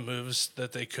all the moves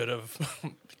that they could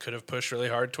have pushed really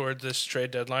hard toward this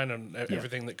trade deadline and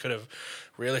everything that could have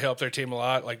really helped their team a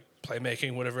lot, like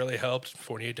playmaking would have really helped.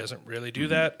 Fournier doesn't really do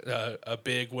that. A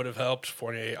big would have helped.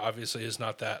 Fournier obviously is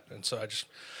not that, and so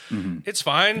it's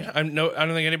fine. Yeah. I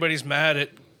don't think anybody's mad at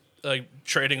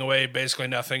trading away basically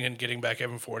nothing and getting back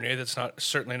Evan Fournier. That's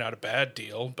certainly not a bad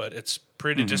deal, but it's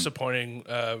pretty disappointing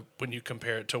when you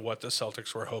compare it to what the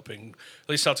Celtics were hoping, at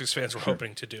least Celtics fans were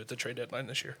hoping to do at the trade deadline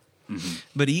this year.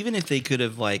 But even if they could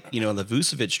have, the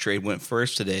Vucevic trade went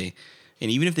first today, and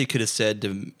even if they could have said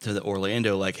to the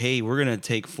Orlando, hey, we're going to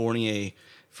take Fournier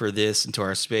for this into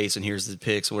our space, and here's the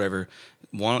picks, whatever.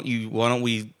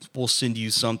 We'll send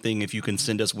you something if you can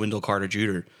send us Wendell Carter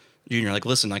Jr.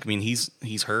 Listen,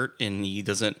 he's hurt and he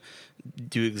doesn't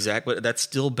do exactly. That's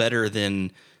still better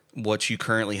than what you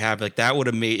currently have. That would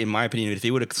have made, in my opinion, if they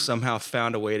would have somehow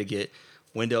found a way to get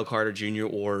Wendell Carter Jr.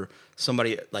 or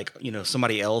somebody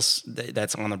somebody else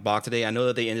that's on the block today. I know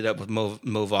that they ended up with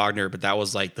Mo Wagner, but that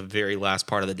was the very last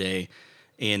part of the day,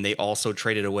 and they also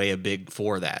traded away a big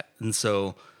for that, and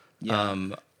so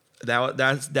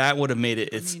that would have made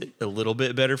it a little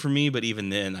bit better for me. But even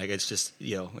then, it's just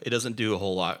it doesn't do a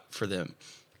whole lot for them.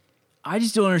 I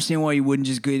just don't understand why you wouldn't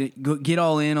just get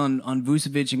all in on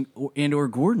Vucevic and or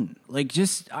Gordon.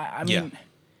 I mean,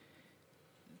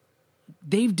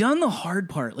 they've done the hard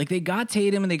part. They got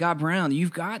Tatum and they got Brown.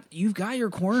 You've got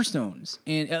your cornerstones,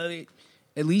 and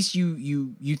at least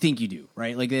you think you do,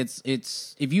 right?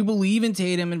 It's if you believe in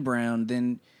Tatum and Brown,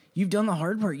 then you've done the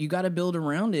hard part. You got to build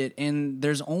around it, and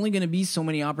there's only going to be so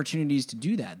many opportunities to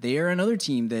do that. They are another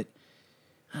team that,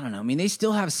 I don't know. I mean, they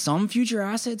still have some future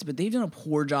assets, but they've done a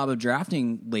poor job of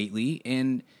drafting lately,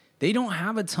 and they don't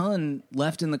have a ton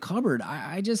left in the cupboard.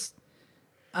 I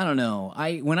don't know.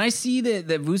 When I see that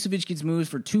Vucevic gets moved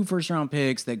for 2 first-round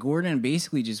picks, that Gordon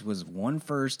basically just was 1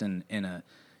 first and a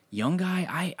young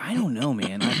guy, I don't know,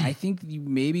 man. I think you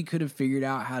maybe could have figured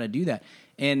out how to do that.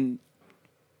 And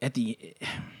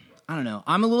I don't know.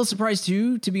 I'm a little surprised,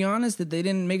 too, to be honest, that they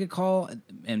didn't make a call.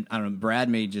 And I don't know, Brad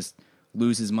may just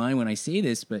lose his mind when I say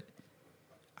this, but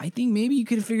I think maybe you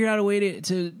could have figured out a way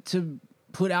to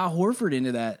put Al Horford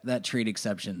into that trade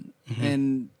exception.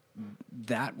 And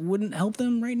that wouldn't help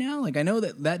them right now. I know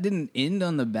that didn't end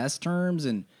on the best terms,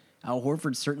 and Al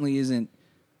Horford certainly isn't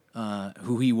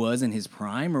who he was in his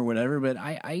prime or whatever, but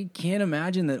I can't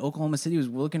imagine that Oklahoma City was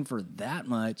looking for that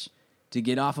much to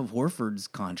get off of Horford's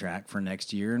contract for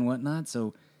next year and whatnot.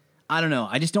 So I don't know.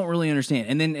 I just don't really understand.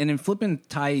 And then flipping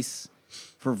Tice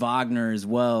for Wagner as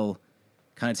well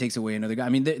kind of takes away another guy. I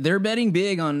mean, they're betting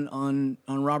big on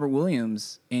Robert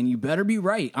Williams, and you better be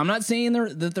right. I'm not saying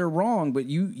that they're wrong, but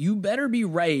you better be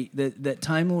right that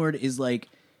Time Lord is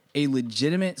a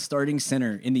legitimate starting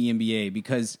center in the NBA,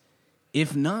 because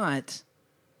if not,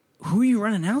 who are you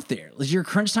running out there? Is your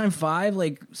crunch time 5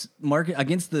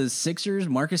 against the Sixers,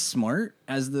 Marcus Smart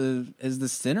as the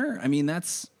center? I mean,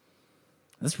 that's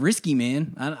risky,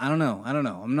 man. I don't know.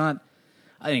 I'm not.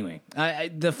 Anyway,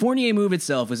 the Fournier move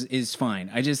itself is fine.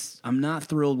 I'm not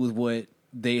thrilled with what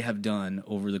they have done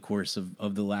over the course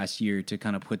of the last year to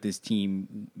kind of put this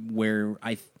team where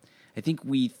I think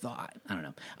we thought, I don't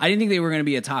know. I didn't think they were going to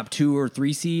be a top 2 or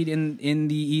 3 seed in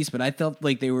the East, but I felt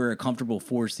like they were a comfortable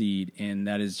 4 seed, and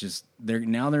that is just they're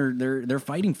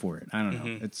fighting for it. I don't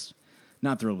know. It's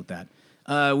not thrilled with that.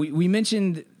 We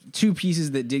mentioned 2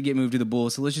 pieces that did get moved to the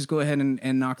Bulls, so let's just go ahead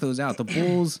and knock those out. The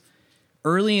Bulls,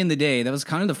 early in the day, that was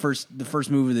kind of the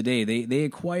first move of the day. They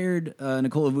acquired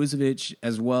Nikola Vucevic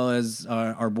as well as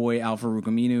our boy Al-Farouq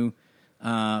Aminu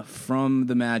from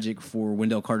the Magic for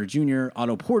Wendell Carter Jr.,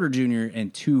 Otto Porter Jr.,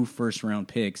 and 2 first-round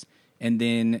picks. And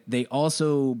then they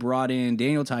also brought in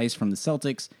Daniel Tice from the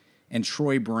Celtics and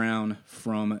Troy Brown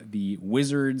from the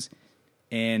Wizards,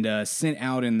 and sent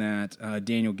out in that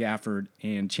Daniel Gafford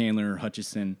and Chandler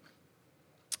Hutchison.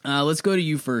 Let's go to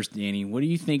you first, Danny. What do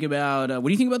you think about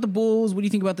the Bulls? What do you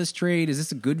think about this trade? Is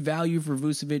this a good value for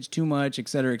Vucevic? Too much, et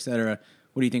cetera, et cetera?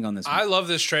 What do you think on this one? I love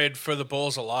this trade for the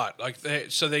Bulls a lot.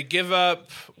 They give up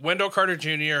Wendell Carter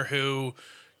Jr., who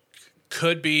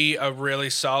could be a really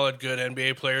solid, good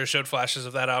NBA player. Showed flashes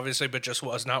of that, obviously, but just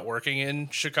was not working in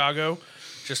Chicago.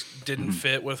 just didn't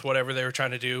fit with whatever they were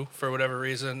trying to do for whatever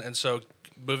reason. And so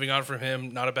moving on from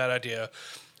him, not a bad idea.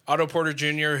 Otto Porter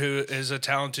Jr., who is a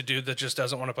talented dude that just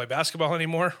doesn't want to play basketball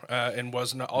anymore, and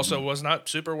was not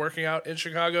super working out in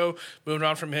Chicago. Moving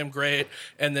on from him, great.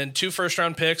 And then 2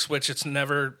 first-round picks, which it's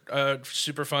never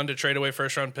super fun to trade away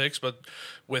first-round picks, but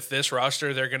with this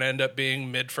roster, they're going to end up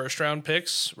being mid-first-round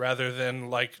picks rather than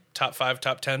like top 5,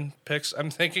 top 10 picks, I'm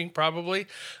thinking, probably.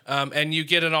 And you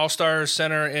get an all-star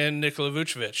center in Nikola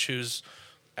Vucevic, who's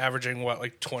averaging,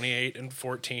 like 28 and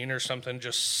 14 or something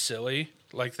just silly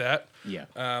like that. Yeah.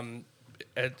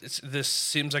 This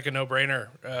seems like a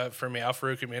no-brainer for me.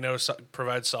 Al-Farouq Aminu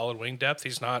provides solid wing depth.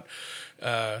 He's not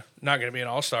going to be an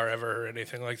all-star ever or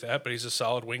anything like that, but he's a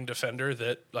solid wing defender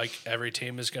that like every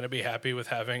team is going to be happy with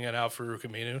having an Al-Farouq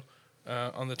Aminu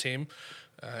on the team.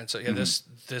 And so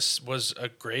this was a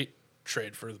great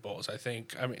trade for the Bulls. I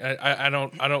think. I mean, I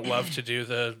don't love to do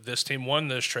this team won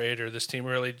this trade or this team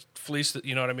really fleeced.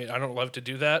 You know what I mean? I don't love to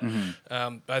do that.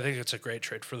 But I think it's a great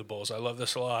trade for the Bulls. I love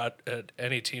this a lot.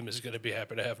 Any team is going to be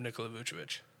happy to have Nikola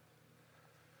Vucevic.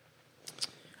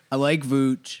 I like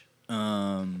Vooch.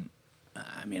 I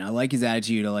mean, I like his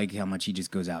attitude. I like how much he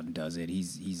just goes out and does it.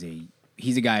 He's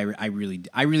a guy I really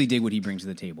dig what he brings to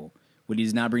the table. What he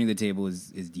does not bring to the table is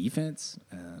defense.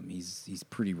 He's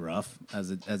pretty rough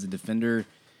as a defender,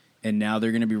 and now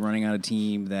they're going to be running out a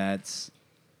team that's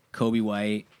Kobe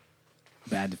White,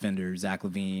 bad defender, Zach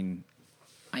LaVine.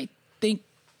 I think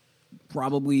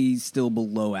probably still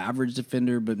below average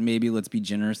defender, but maybe let's be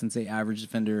generous and say average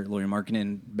defender. Lauri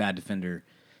Markkanen, bad defender,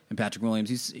 and Patrick Williams.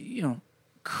 He's he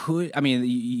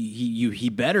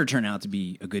better turn out to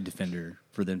be a good defender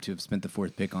for them to have spent the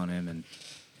 4th pick on him and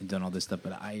done all this stuff,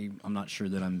 but I'm not sure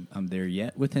that I'm there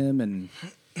yet with him, and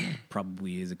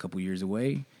probably is a couple years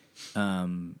away.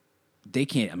 They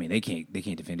can't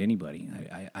defend anybody.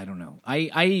 I don't know.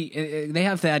 They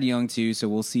have Thad Young too, so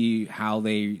we'll see how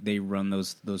they run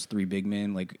those 3 big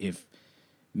men. Like if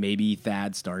maybe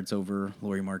Thad starts over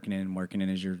Lauri Markkanen.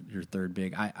 Markkanen is your 3rd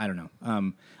big. I don't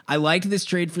know. I liked this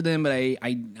trade for them, but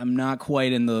I'm not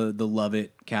quite in the love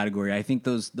it category. I think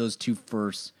those 2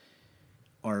 firsts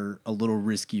are a little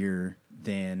riskier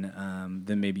than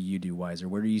maybe you do, Weiser.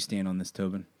 Where do you stand on this,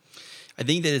 Tobin? I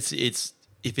think that it's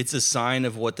if it's a sign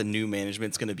of what the new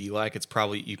management's going to be like, you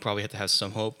probably have to have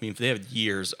some hope. I mean, if they have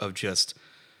years of just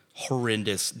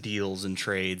horrendous deals and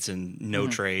trades and no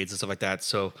trades and stuff like that,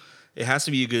 so it has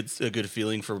to be a good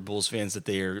feeling for Bulls fans that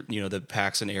they're the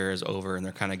Paxson era is over and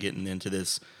they're kind of getting into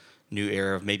this new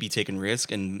era of maybe taking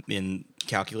risk and in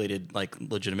calculated like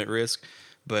legitimate risk,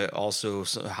 but also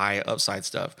some high upside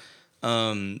stuff.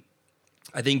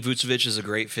 I think Vucevic is a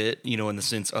great fit, in the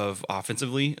sense of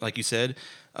offensively, like you said.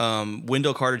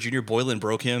 Wendell Carter Jr., Boylan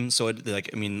broke him, so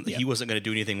he wasn't going to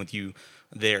do anything with you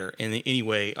there. And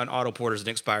anyway, an Otto Porter is an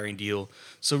expiring deal,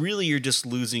 so really you're just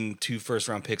losing 2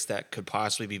 first-round picks that could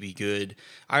possibly be good.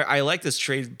 I like this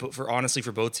trade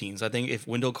for both teams. I think if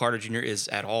Wendell Carter Jr. is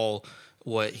at all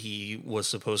what he was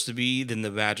supposed to be, then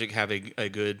the Magic have a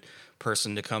good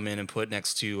person to come in and put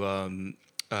next to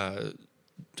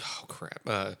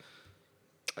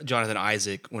Jonathan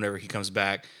Isaac whenever he comes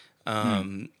back,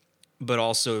 but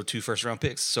also 2 first-round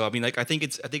picks. So I think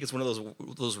it's one of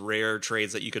those rare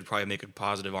trades that you could probably make a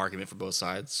positive argument for both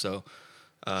sides. So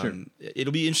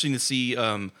it'll be interesting to see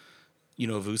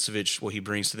Vucevic, what he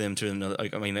brings to them. To another,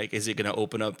 is it going to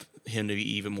open up him to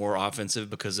be even more offensive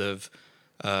because of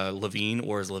LaVine,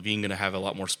 or is LaVine going to have a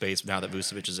lot more space now that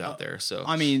Vucevic is out there? So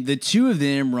the 2 of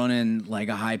them running like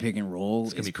a high pick and roll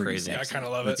is be crazy. I kind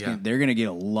of love it. They're going to get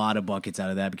a lot of buckets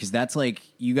out of that, because that's like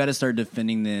you got to start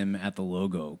defending them at the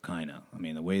logo, kind of.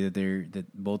 The way that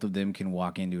both of them can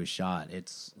walk into a shot,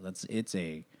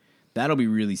 that'll be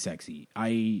really sexy.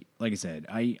 I'm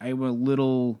a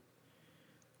little.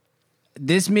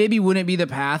 This maybe wouldn't be the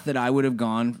path that I would have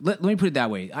gone. Let me put it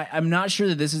that way. I'm not sure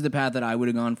that this is the path that I would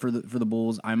have gone for the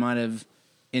Bulls. I might have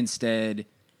instead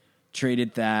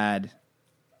traded Thad,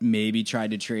 maybe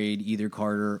tried to trade either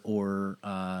Carter or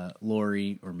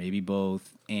Lauri, or maybe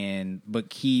both, but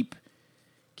keep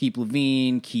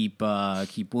LaVine, keep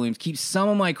Williams, keep some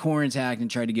of my core intact,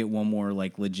 and try to get one more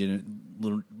like legit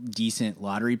little decent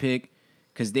lottery pick.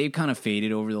 Because they've kind of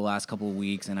faded over the last couple of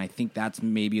weeks, and I think that's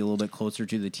maybe a little bit closer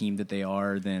to the team that they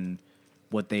are than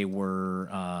what they were,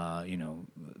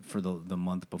 for the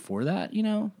month before that,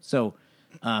 So,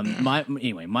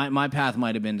 my path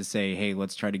might have been to say, hey,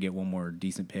 let's try to get one more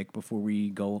decent pick before we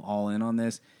go all in on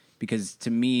this. Because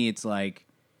to me, it's like,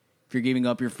 if you're giving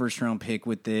up your first-round pick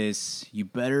with this, you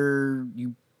better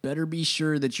be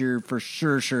sure that you're for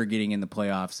sure getting in the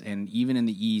playoffs. And even in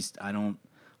the East, I'm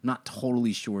not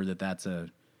totally sure that that's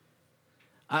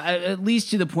at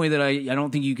least to the point that I don't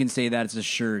think you can say that it's a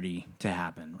surety to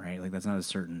happen, right? Like that's not a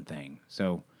certain thing.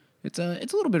 So it's a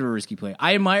little bit of a risky play.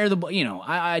 I admire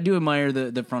I do admire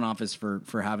the front office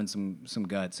for having some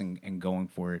guts and going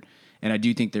for it. And I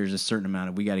do think there's a certain amount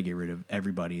of we got to get rid of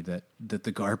everybody that the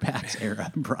Garpax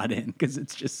era brought in because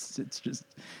it's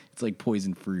like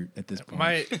poison fruit at this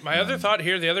point. My other thought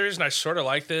here, the other reason I sort of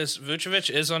like this, Vucevic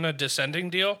is on a descending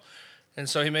deal. And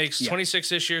so he makes 26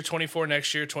 this year, 24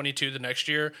 next year, 22 the next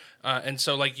year. And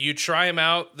so, like, you try him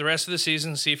out the rest of the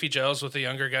season, see if he gels with the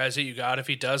younger guys that you got. If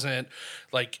he doesn't,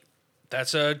 like,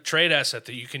 that's a trade asset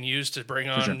that you can use to bring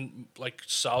on, like,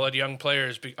 solid young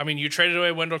players. I mean, you traded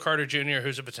away Wendell Carter Jr.,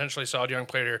 who's a potentially solid young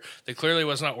player that clearly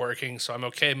was not working, so I'm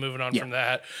okay moving on from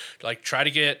that. Like, try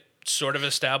to get sort of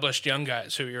established young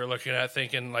guys who you're looking at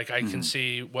thinking like I can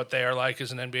see what they are like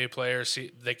as an NBA player,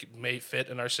 see they may fit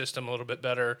in our system a little bit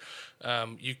better.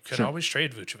 You can always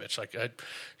trade Vucevic. Like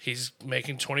he's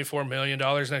making $24 million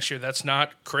next year. That's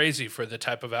not crazy for the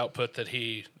type of output that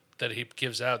he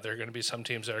gives out. There are going to be some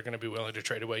teams that are going to be willing to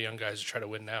trade away young guys to try to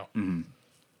win now.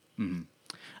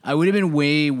 I would have been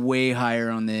way, way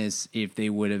higher on this if they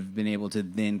would have been able to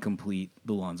then complete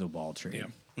the Lonzo Ball trade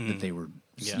that they were,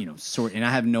 sort. And I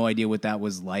have no idea what that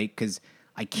was like because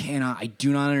I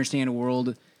do not understand a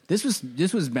world. This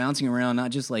was bouncing around, not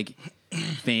just like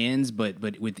fans, but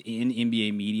within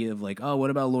NBA media of like, oh, what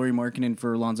about Lauri Markkanen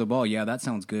for Lonzo Ball? Yeah, that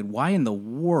sounds good. Why in the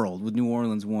world would New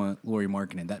Orleans want Lauri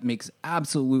Markkanen? That makes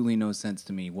absolutely no sense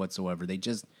to me whatsoever. They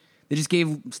just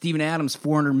gave Steven Adams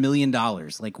 $400 million.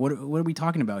 Like, what are we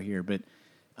talking about here? But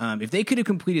if they could have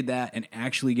completed that and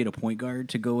actually get a point guard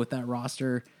to go with that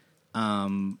roster,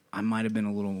 I might have been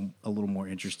a little more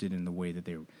interested in the way that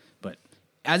they were. But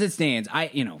as it stands,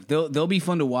 they'll be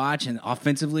fun to watch, and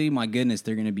offensively, my goodness,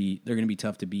 they're gonna be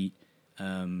tough to beat.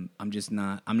 I'm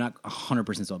not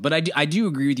 100% sold, but I do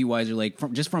agree with you, Weiser. Like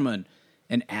from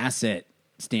an asset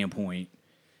standpoint,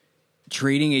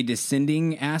 trading a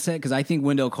descending asset, because I think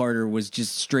Wendell Carter was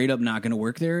just straight up not going to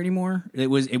work there anymore. It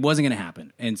wasn't going to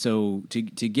happen, and so to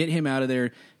get him out of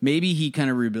there, maybe he kind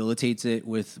of rehabilitates it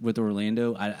with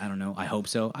Orlando. I don't know. I hope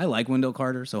so. I like Wendell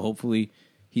Carter, so hopefully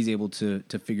he's able to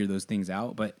figure those things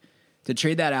out. But to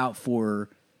trade that out for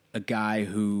a guy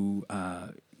who,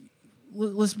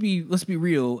 let's be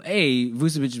real. A,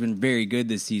 Vucevic has been very good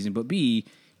this season, but B,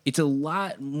 it's a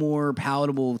lot more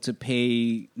palatable to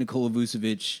pay Nikola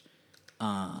Vucevic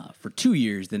for 2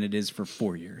 years than it is for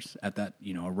 4 years at that,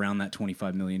 around that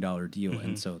 $25 million deal.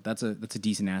 And so that's a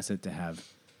decent asset to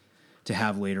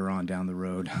have later on down the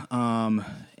road.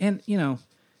 And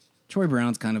Troy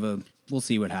Brown's kind of we'll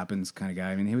see what happens kind of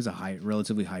guy. I mean, he was a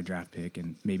relatively high draft pick,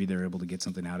 and maybe they're able to get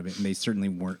something out of it. And they certainly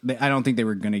weren't. I don't think they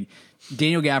were going to.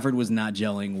 Daniel Gafford was not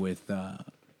gelling with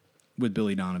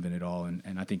Billy Donovan at all,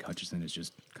 and I think Hutchison is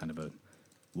just kind of a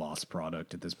lost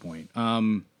product at this point.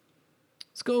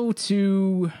 Let's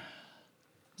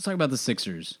talk about the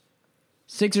Sixers.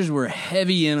 Sixers were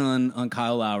heavy in on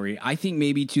Kyle Lowry. I think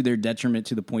maybe to their detriment,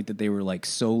 to the point that they were like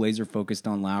so laser focused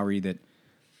on Lowry that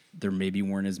there maybe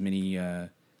weren't as many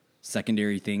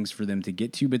secondary things for them to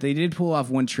get to. But they did pull off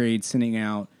one trade, sending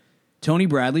out Tony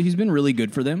Bradley, who's been really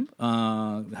good for them.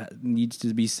 Needs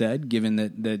to be said, given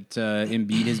that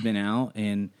Embiid has been out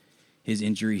and his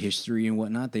injury history and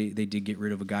whatnot. They did get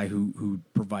rid of a guy who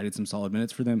provided some solid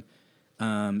minutes for them.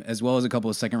 As well as a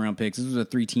couple of second-round picks. This was a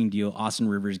 3-team deal. Austin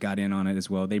Rivers got in on it as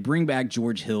well. They bring back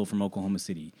George Hill from Oklahoma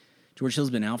City. George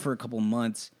Hill's been out for a couple of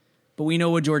months, but we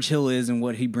know what George Hill is and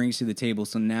what he brings to the table.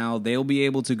 So now they'll be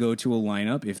able to go to a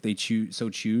lineup, if they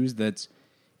choose, that's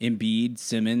Embiid,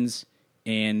 Simmons,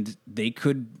 and they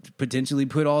could potentially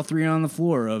put all three on the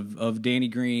floor of Danny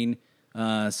Green,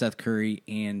 Seth Curry,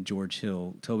 and George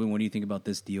Hill. Tobin, what do you think about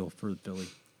this deal for Philly?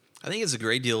 I think it's a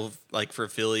great deal, like for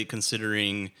Philly,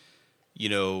 considering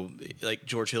like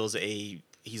George Hill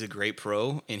he's a great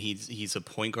pro, and he's a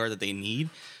point guard that they need.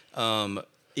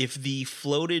 If the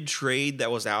floated trade that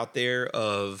was out there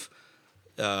of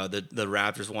the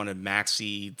Raptors wanted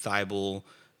Maxey, Thibault,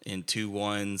 and 2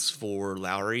 1s for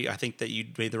Lowry, I think that you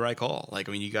made the right call. Like,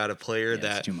 I mean, you got a player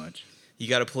that's too much. You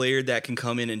got a player that can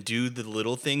come in and do the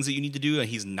little things that you need to do, and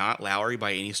he's not Lowry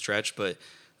by any stretch, but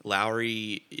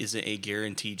Lowry isn't a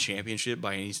guaranteed championship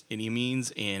by any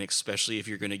means, and especially if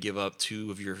you're going to give up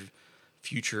 2 of your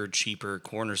future cheaper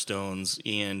cornerstones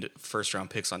and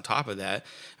first-round picks on top of that.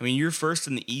 I mean, you're first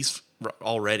in the East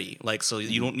already, like, so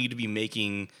you don't need to be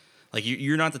making, like,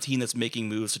 you're not the team that's making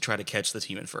moves to try to catch the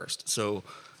team in first. So,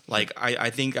 like,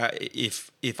 I think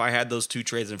if I had those 2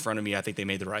 trades in front of me, I think they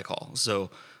made the right call. So,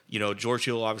 George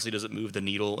Hill obviously doesn't move the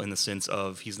needle in the sense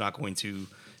of he's not going to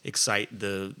excite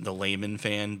the layman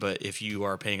fan, but if you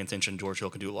are paying attention, George Hill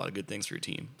can do a lot of good things for your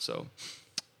team. So,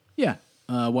 Yeah.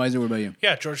 Weiser, what about you?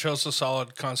 Yeah, George Hill's a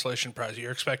solid consolation prize.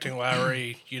 You're expecting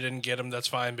Lowry. You didn't get him. That's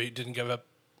fine, but you didn't give up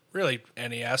really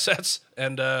any assets.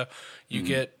 And you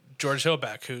get George Hill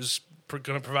back, who's going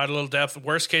to provide a little depth.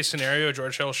 Worst case scenario,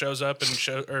 George Hill shows up and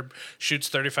shoots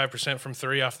 35% from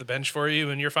three off the bench for you,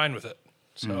 and you're fine with it.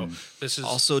 So this is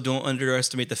also don't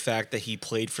underestimate the fact that he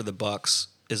played for the Bucks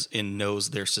and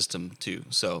knows their system too.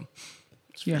 So,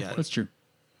 Yeah, that's true.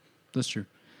 That's true.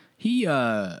 He,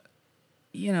 there's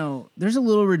a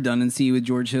little redundancy with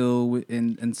George Hill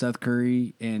and Seth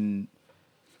Curry, and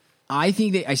I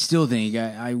still think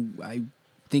I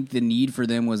think the need for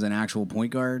them was an actual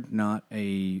point guard, not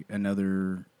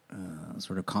another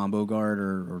sort of combo guard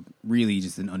or really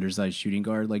just an undersized shooting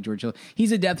guard like George Hill.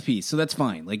 He's a depth piece, so that's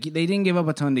fine. Like they didn't give up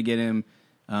a ton to get him.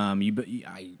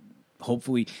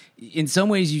 Hopefully, in some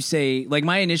ways, you say like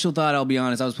my initial thought. I'll be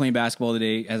honest. I was playing basketball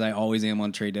today, as I always am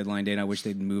on trade deadline day, and I wish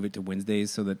they'd move it to Wednesdays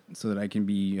so that I can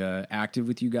be active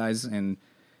with you guys and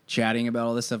chatting about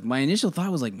all this stuff. My initial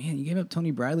thought was like, man, you gave up Tony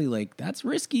Bradley. Like that's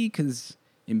risky because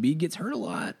Embiid gets hurt a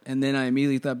lot. And then I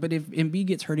immediately thought, but if Embiid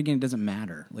gets hurt again, it doesn't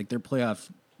matter. Like their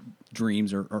playoff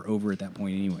dreams are over at that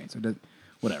point anyway. So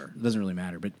whatever, it doesn't really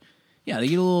matter. But yeah, they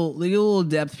get a little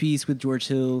depth piece with George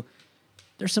Hill.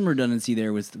 There's some redundancy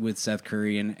there with Seth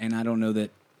Curry, and I don't know that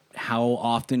how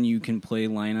often you can play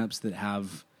lineups that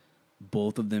have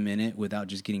both of them in it without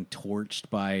just getting torched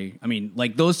by. I mean,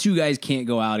 like those two guys can't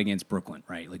go out against Brooklyn,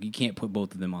 right? Like you can't put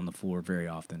both of them on the floor very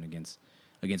often against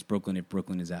Brooklyn if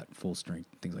Brooklyn is at full strength,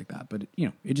 things like that. But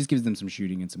it just gives them some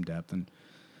shooting and some depth, and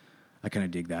I kind of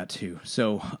dig that too.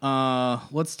 So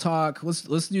let's talk.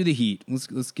 Let's do the Heat.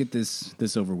 Let's get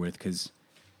this over with because.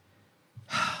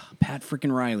 Pat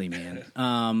freaking Riley, man.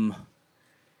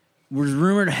 Was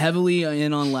rumored heavily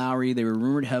in on Lowry. They were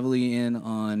rumored heavily in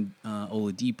on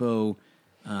Oladipo.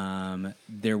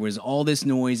 There was all this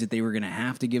noise that they were going to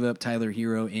have to give up Tyler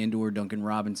Hero and or Duncan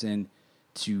Robinson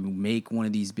to make one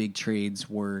of these big trades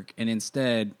work. And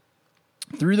instead,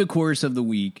 through the course of the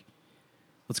week,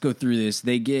 let's go through this.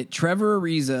 They get Trevor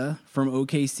Ariza from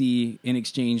OKC in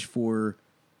exchange for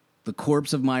the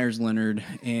corpse of Myers Leonard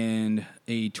and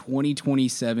a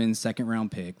 2027 second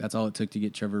round pick. That's all it took to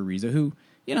get Trevor Ariza, who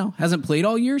hasn't played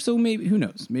all year. So maybe who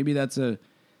knows? Maybe that's a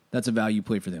value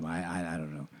play for them. I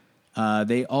don't know.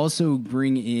 They also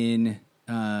bring in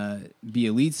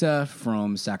Bielitsa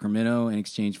from Sacramento in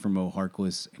exchange for Mo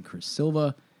Harkless and Chris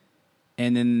Silva.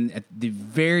 And then at the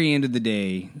very end of the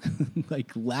day,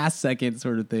 like last second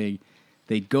sort of thing,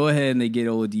 they go ahead and they get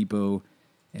Oladipo.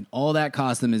 And all that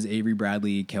cost them is Avery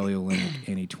Bradley, Kelly Olynyk,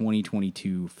 and a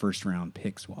 2022 first-round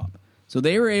pick swap. So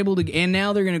they were able to, and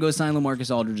now they're going to go sign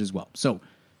LaMarcus Aldridge as well. So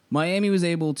Miami was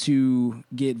able to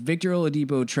get Victor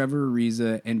Oladipo, Trevor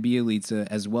Ariza, and Bielitsa,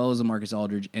 as well as LaMarcus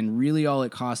Aldridge. And really all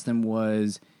it cost them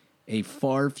was a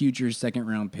far future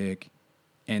second-round pick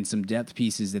and some depth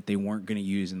pieces that they weren't going to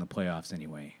use in the playoffs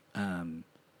anyway.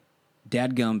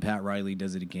 Dadgum, Pat Riley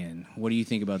does it again. What do you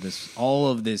think about this? All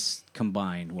of this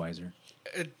combined, Weiser?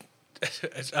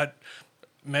 I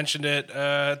mentioned it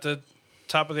at the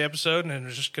top of the episode, and I'm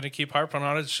just going to keep harping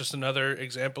on it. It's just another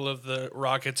example of the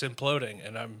Rockets imploding,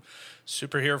 and I'm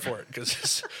super here for it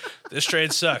because this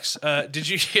trade sucks. Did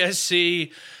you guys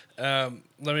see? Let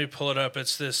me pull it up.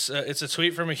 It's this. It's a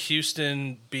tweet from a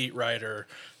Houston beat writer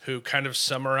who kind of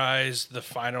summarized the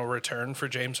final return for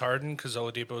James Harden because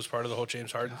Oladipo was part of the whole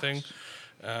James Harden thing.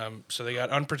 So they got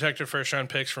unprotected first-round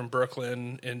picks from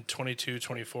Brooklyn in 22,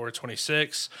 24,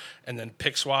 26, and then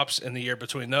pick swaps in the year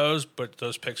between those, but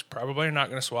those picks probably are not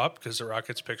going to swap because the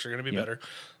Rockets' picks are going to be better.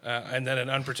 And then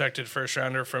an unprotected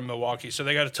first-rounder from Milwaukee. So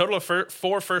they got a total of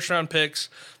 4 first-round picks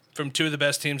from 2 of the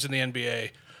best teams in the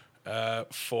NBA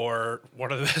for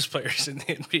one of the best players in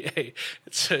the NBA.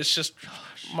 It's just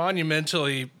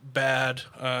monumentally bad,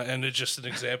 and it's just an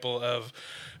example of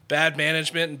bad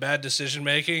management and bad decision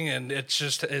making, and it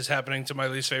just is happening to my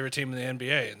least favorite team in the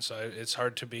NBA, and so it's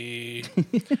hard to be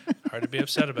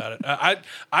upset about it.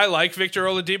 I like Victor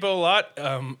Oladipo a lot.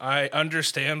 I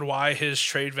understand why his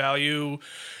trade value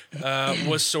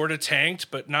was sort of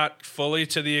tanked, but not fully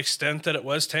to the extent that it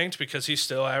was tanked because he's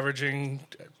still averaging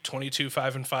 22,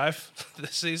 5, and 5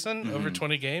 this season over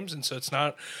 20 games, and so it's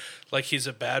not like he's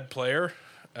a bad player.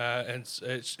 And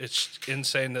it's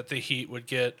insane that the Heat would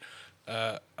get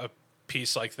a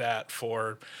piece like that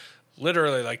for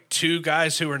literally like 2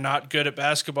 guys who are not good at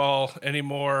basketball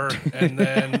anymore, and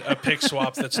then a pick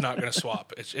swap that's not going to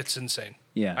swap. It's insane.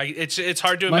 Yeah, it's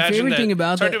hard to My imagine. favorite thing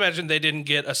about it's hard to imagine they didn't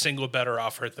get a single better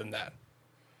offer than that.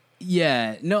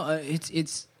 Yeah, no,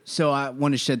 it's So I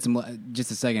want to shed some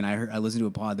just a second. I listened to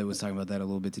a pod that was talking about that a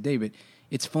little bit today, but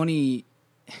it's funny,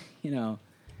 you know.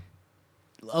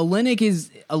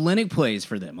 Olynyk plays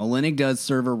for them. Olynyk does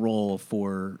serve a role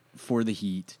for the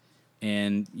Heat,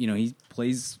 and you know he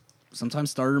plays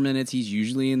sometimes starter minutes. He's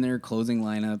usually in their closing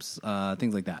lineups,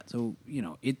 things like that. So you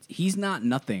know he's not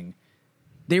nothing.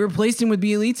 They replaced him with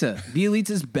Bielitsa.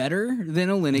 Bielitsa's better than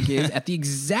Olynyk is at the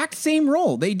exact same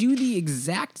role. They do the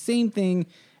exact same thing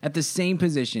at the same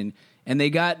position, and they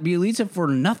got Bielitsa for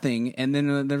nothing. And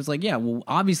then there's like, yeah, well,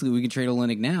 obviously we can trade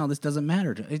Olynyk now. This doesn't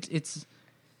matter. It's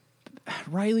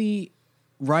Riley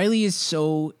is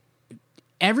so.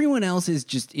 Everyone else is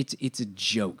just it's a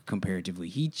joke comparatively.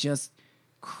 He just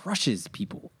crushes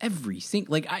people every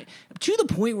single to the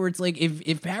point where it's like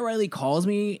if Pat Riley calls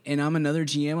me and I'm another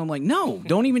GM, I'm like, no,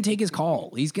 don't even take his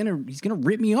call. He's gonna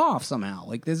rip me off somehow.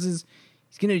 Like he's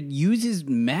gonna use his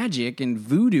magic and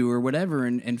voodoo or whatever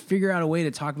and figure out a way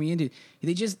to talk me into.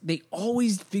 They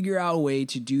always figure out a way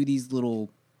to do these little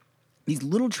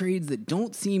trades that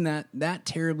don't seem that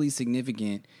terribly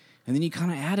significant, and then you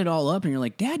kind of add it all up and you're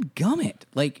like, dadgummit,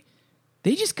 like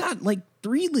they just got like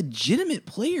 3 legitimate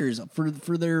players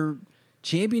for their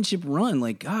championship run.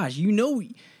 Like, gosh, you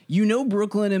know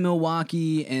Brooklyn and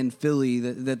Milwaukee and Philly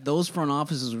that those front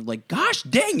offices were like, gosh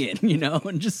dang it, you know,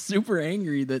 and just super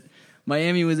angry that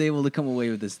Miami was able to come away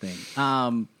with this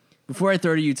thing. Before I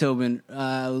throw to you, Tobin,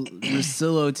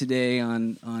 Russillo today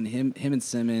on him and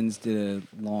Simmons did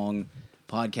a long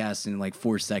podcast in like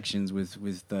 4 sections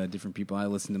with different people. I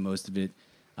listened to most of it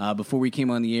before we came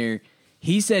on the air.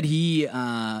 He said he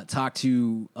talked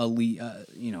to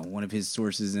one of his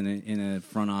sources in a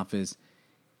front office,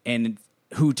 and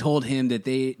who told him that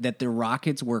the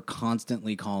Rockets were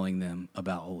constantly calling them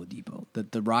about Oladipo.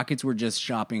 That the Rockets were just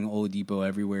shopping Oladipo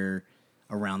everywhere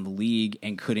around the league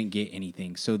and couldn't get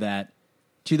anything. So that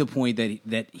to the point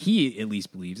that he at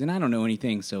least believes, and I don't know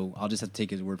anything, so I'll just have to take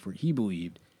his word for it. He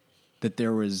believed that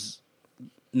there was.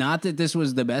 Not that this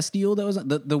was the best deal that was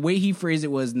the way he phrased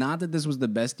it was not that this was the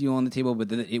best deal on the table, but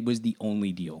that it was the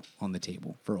only deal on the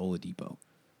table for Oladipo,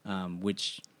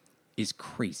 which is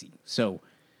crazy. So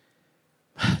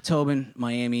Tobin,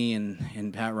 Miami,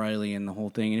 and Pat Riley and the whole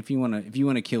thing. And if you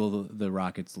want to kill the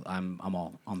Rockets, I'm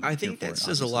all. I think that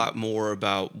says a lot more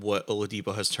about what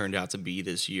Oladipo has turned out to be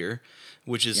this year,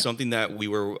 which is something that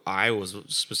I was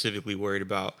specifically worried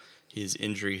about. His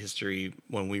injury history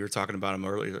when we were talking about him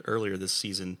earlier this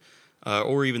season,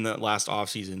 or even that last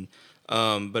offseason.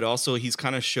 But also he's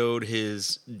kind of showed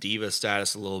his diva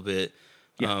status a little bit,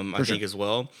 I think as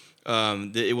well.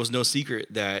 It was no secret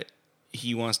that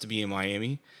he wants to be in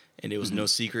Miami, and it was no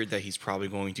secret that he's probably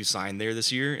going to sign there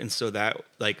this year. And so that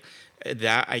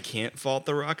I can't fault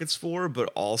the Rockets for,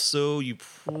 but also you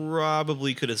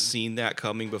probably could have seen that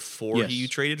coming before you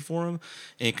traded for him.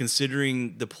 And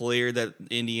considering the player that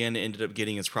Indiana ended up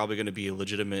getting is probably going to be a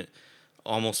legitimate,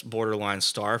 almost borderline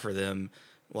star for them.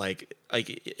 The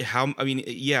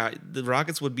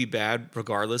Rockets would be bad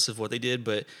regardless of what they did,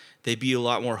 but they'd be a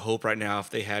lot more hope right now if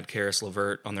they had Karis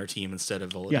LeVert on their team instead of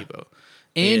Oladipo.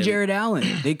 Yeah. And Jared Allen.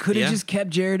 They could have just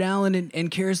kept Jared Allen and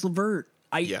Karis LeVert.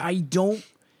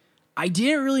 I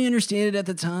didn't really understand it at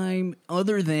the time,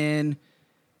 other than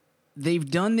they've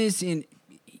done this in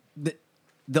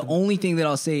the only thing that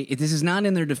I'll say, this is not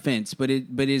in their defense, but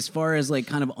as far as like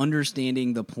kind of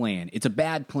understanding the plan, it's a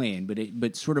bad plan,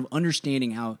 but sort of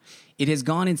understanding how it has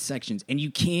gone in sections, and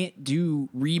you can't do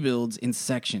rebuilds in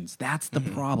sections. That's the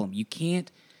problem. You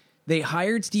can't. They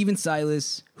hired Steven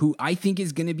Silas, who I think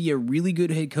is going to be a really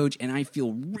good head coach, and I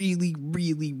feel really,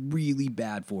 really, really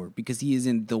bad for it because he is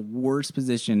in the worst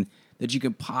position that you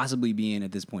could possibly be in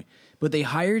at this point. But they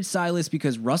hired Silas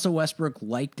because Russell Westbrook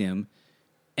liked him,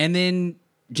 and then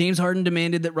James Harden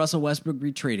demanded that Russell Westbrook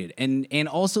be traded, and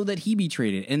also that he be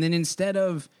traded. And then instead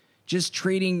of just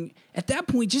trading, at that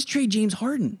point, just trade James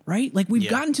Harden, right? Like we've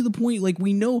gotten to the point, like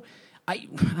we know, I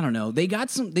don't know.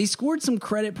 They scored some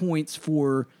credit points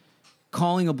for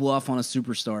calling a bluff on a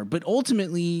superstar, but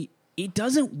ultimately it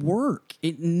doesn't work.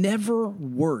 It never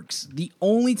works. The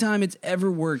only time it's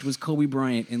ever worked was Kobe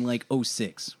Bryant in like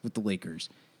 2006 with the Lakers.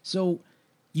 So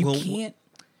you can't,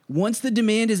 once the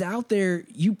demand is out there,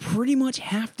 you pretty much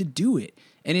have to do it.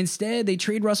 And instead they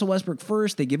trade Russell Westbrook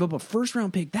first. They give up a first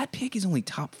round pick. That pick is only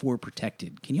top 4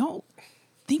 protected. Can y'all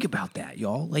think about that,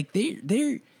 y'all? Like they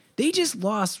just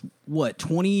lost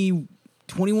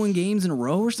 21 games in a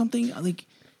row or something. Like,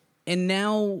 and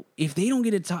now, if they don't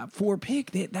get a top 4 pick,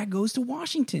 that goes to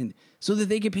Washington so that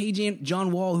they could pay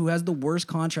John Wall, who has the worst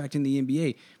contract in the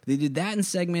NBA. They did that in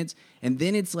segments, and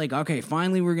then it's like, okay,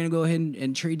 finally we're going to go ahead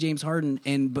and trade James Harden.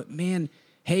 But man,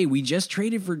 hey, we just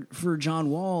traded for John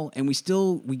Wall, and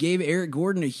we gave Eric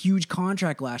Gordon a huge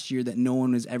contract last year that no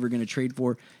one was ever going to trade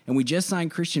for, and we just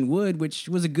signed Christian Wood, which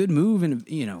was a good move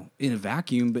in a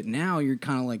vacuum. But now you're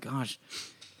kind of like, gosh,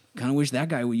 kind of wish that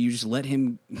guy would you just let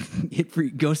him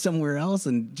go somewhere else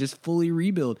and just fully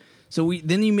rebuild. So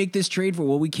then you make this trade for,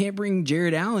 well, we can't bring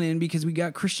Jared Allen in because we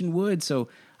got Christian Wood. So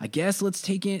I guess let's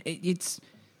take it. It's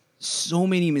so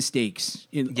many mistakes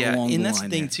along the line. And that's the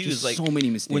thing too, is like so many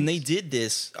mistakes. When they did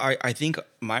this, I think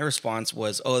my response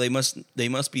was, oh, they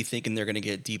must be thinking they're going to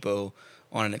get Depot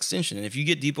on an extension. And if you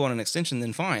get Depot on an extension,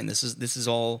 then fine. This is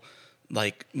all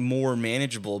like more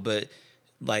manageable. But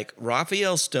like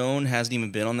Raphael Stone hasn't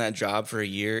even been on that job for a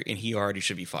year, and he already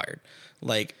should be fired.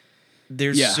 Like,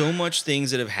 there's so much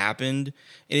things that have happened,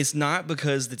 and it's not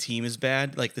because the team is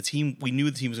bad. Like we knew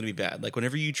the team was going to be bad. Like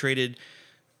whenever you traded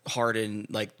Harden,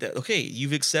 like that, okay,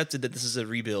 you've accepted that this is a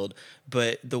rebuild,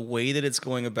 but the way that it's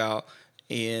going about,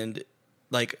 and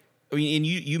like, I mean, and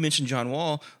you mentioned John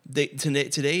Wall.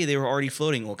 Today they were already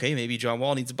floating. Okay, maybe John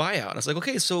Wall needs a buyout. And I was like,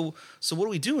 okay, so what are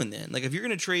we doing then? Like, if you're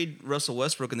going to trade Russell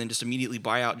Westbrook and then just immediately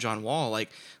buy out John Wall, like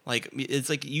it's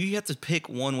like you have to pick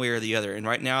one way or the other. And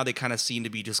right now they kind of seem to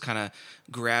be just kind of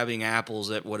grabbing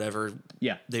apples at whatever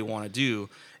they want to do.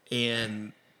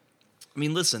 And I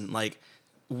mean, listen, like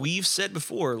we've said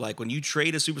before, like when you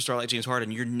trade a superstar like James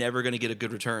Harden, you're never going to get a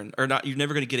good return, or not. You're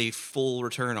never going to get a full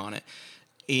return on it.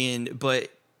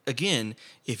 But again,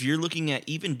 if you're looking at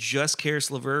even just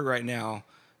Karis LeVert right now,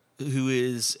 who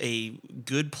is a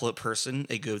good person,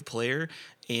 a good player,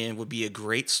 and would be a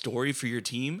great story for your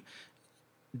team,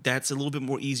 that's a little bit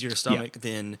more easier to stomach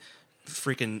than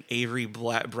freaking Avery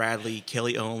Bradley,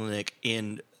 Kelly Olynyk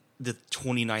in the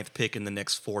 29th pick in the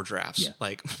next 4 drafts. Yeah.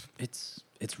 Like it's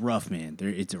rough, man.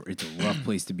 It's a rough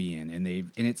place to be in, and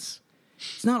it's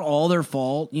not all their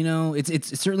fault,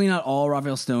 It's certainly not all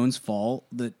Raphael Stone's fault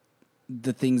that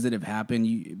the things that have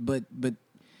happened, but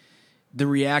the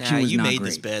reaction was you not made great.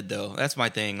 This bed though. That's my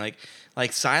thing. Like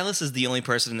Silas is the only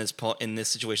person in this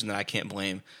situation that I can't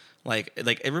blame. Like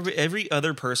every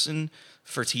other person,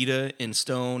 Fertitta and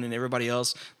Stone and everybody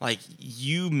else, like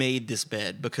you made this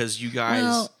bed because you guys.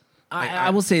 Well,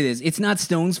 I will say this: it's not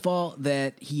Stone's fault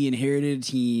that he inherited a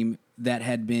team that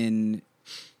had been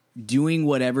doing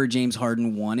whatever James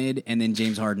Harden wanted, and then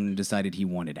James Harden decided he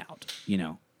wanted out.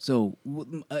 So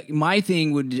my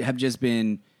thing would have just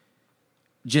been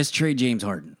just trade James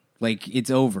Harden. Like, it's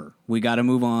over. We got to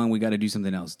move on. We got to do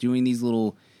something else. Doing these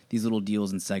little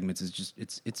deals and segments is just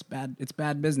it's bad. It's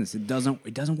bad business. It doesn't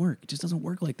work. It just doesn't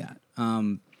work like that.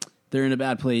 They're in a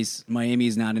bad place. Miami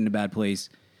is not in a bad place.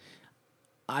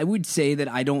 I would say that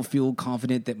I don't feel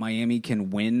confident that Miami can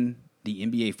win the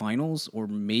NBA Finals or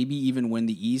maybe even win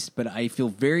the East, but I feel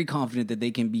very confident that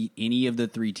they can beat any of the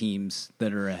 3 teams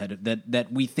that are ahead of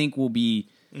that we think will be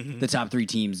the top 3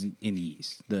 teams in the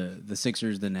East: the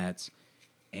Sixers, the Nets,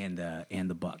 and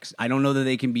the Bucks. I don't know that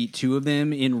they can beat 2 of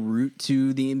them en route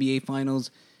to the NBA Finals,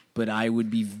 but I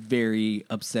would be very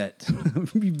upset,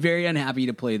 be very unhappy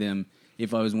to play them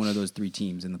if I was one of those 3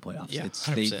 teams in the playoffs. Yeah,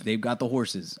 they've got the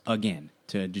horses again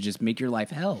to just make your life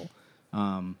hell.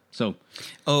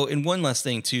 And one last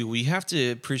thing too, we have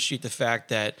to appreciate the fact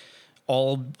that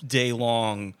all day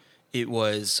long it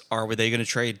was, are they going to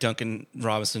trade Duncan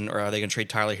Robinson or are they going to trade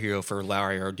Tyler Hero for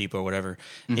Lowry or Depot or whatever?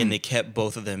 And they kept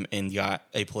both of them and got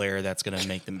a player that's going to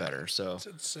make them better. So it's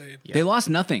insane. Yeah. They lost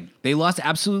nothing. They lost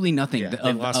absolutely nothing. Yeah,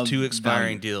 they lost 2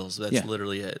 expiring deals. That's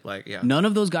literally it. None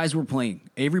of those guys were playing.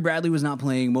 Avery Bradley was not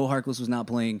playing. Mo Harkless was not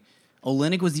playing.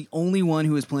 Olynyk was the only one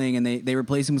who was playing, and they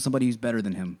replaced him with somebody who's better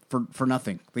than him for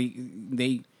nothing.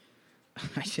 It's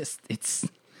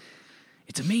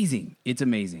amazing. It's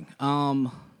amazing.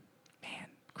 Man,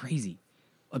 crazy.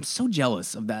 I'm so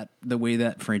jealous of the way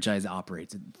that franchise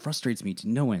operates. It frustrates me to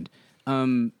no end.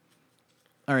 All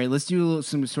right, let's do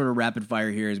some sort of rapid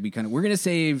fire here as we're gonna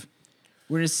save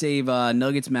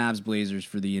Nuggets, Mavs, Blazers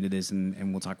for the end of this,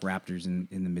 and we'll talk Raptors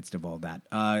in the midst of all that.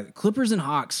 Clippers and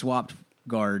Hawks swapped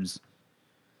guards.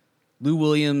 Lou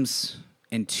Williams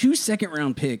and 2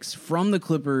 second-round picks from the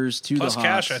Clippers to plus the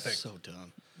Hawks. Cash, I think. So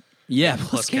dumb. Yeah,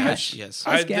 plus cash. Yes.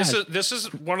 This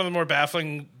is one of the more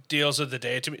baffling deals of the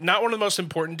day to me. Not one of the most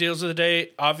important deals of the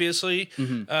day, obviously,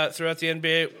 throughout the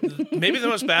NBA. Maybe the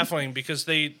most baffling because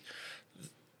they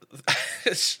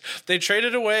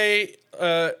traded away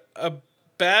a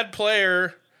bad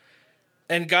player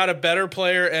and got a better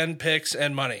player and picks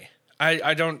and money.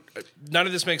 I don't. None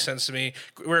of this makes sense to me.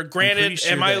 Granted,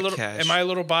 sure am I a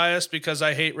little biased because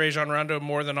I hate Rajon Rondo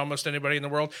more than almost anybody in the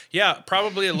world? Yeah,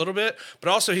 probably a little bit. But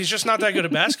also, he's just not that good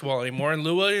at basketball anymore. And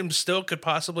Lou Williams still could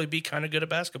possibly be kind of good at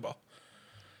basketball.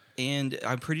 And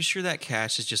I'm pretty sure that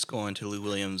cash is just going to Lou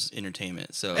Williams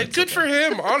Entertainment. So And good for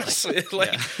him, honestly.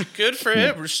 Good for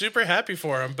him. We're super happy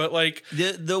for him. But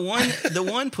the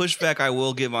one pushback I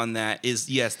will give on that is,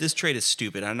 yes, this trade is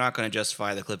stupid. I'm not going to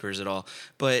justify the Clippers at all,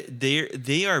 but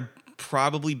they are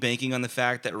probably banking on the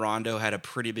fact that Rondo had a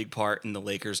pretty big part in the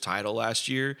Lakers title last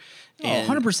year. And,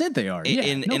 100% they are. Yeah,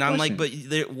 and I'm like, but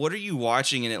what are you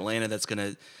watching in Atlanta that's going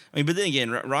to, I mean, but then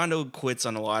again, Rondo quits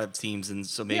on a lot of teams, and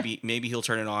so maybe he'll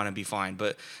turn it on and be fine.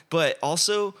 But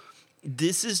also,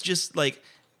 this is just like,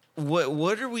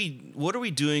 what are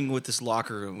we doing with this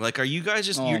locker room? Like, are you guys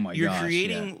just you're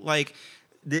creating like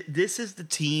this is the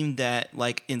team that,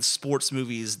 like, in sports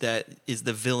movies, that is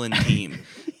the villain team.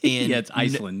 And it's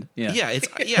Iceland. There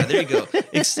you go.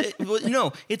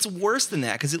 No, it's worse than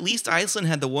that, because at least Iceland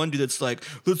had the one dude that's like,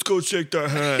 let's go shake their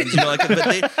hands. But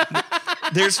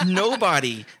there's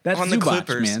nobody on the Zubac,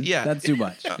 Clippers. Man. Yeah, that's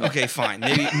Zubac. Okay, fine,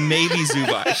 maybe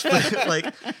Zubac. But,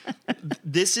 like,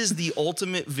 this is the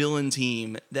ultimate villain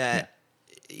team that.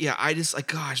 Yeah, I just, like,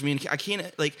 gosh, man, I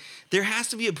can't, like, there has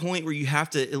to be a point where you have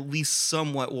to at least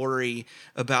somewhat worry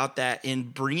about that,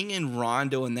 and bringing in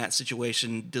Rondo in that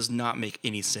situation does not make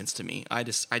any sense to me. I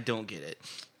don't get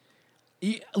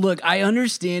it. Look, I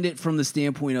understand it from the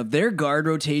standpoint of their guard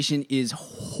rotation is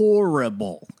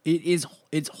horrible. It's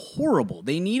horrible.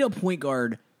 They need a point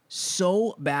guard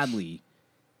so badly.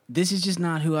 This is just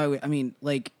not who I mean,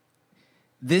 like,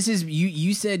 this is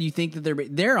you said you think that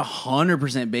they're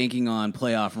 100% banking on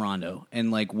playoff Rondo and,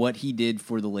 like, what he did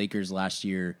for the Lakers last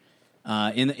year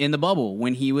in the bubble,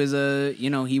 when he was a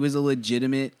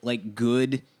legitimate, like,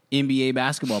 good NBA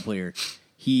basketball player.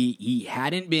 He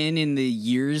hadn't been in the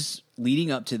years leading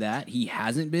up to that. He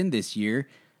hasn't been this year.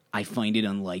 I find it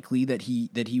unlikely that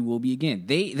he will be again.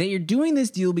 They are doing this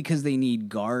deal because they need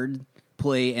guard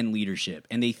play and leadership,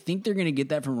 and they think they're going to get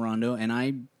that from Rondo, and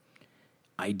I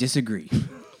disagree.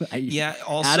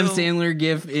 Also, Adam Sandler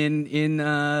gif in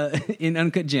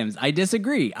Uncut Gems. I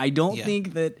disagree. I don't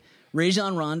think that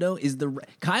Rajon Rondo is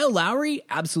Kyle Lowry.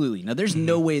 Absolutely. Now, there's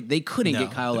no way they couldn't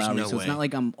get Kyle Lowry, so it's not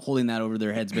like I'm holding that over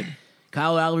their heads. But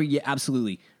Kyle Lowry, yeah,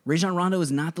 absolutely. Rajon Rondo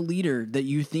is not the leader that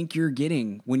you think you're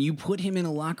getting when you put him in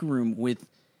a locker room with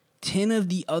 10 of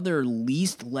the other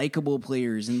least likable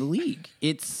players in the league.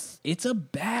 It's a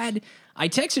bad. I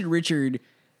texted Richard.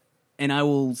 And I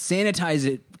will sanitize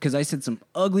it because I said some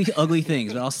ugly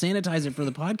things, but I'll sanitize it for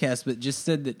the podcast. But just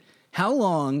said that, how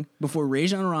long before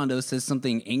Rajon Rondo says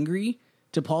something angry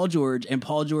to Paul George, and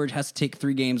Paul George has to take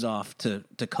 3 games off to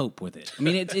cope with it? I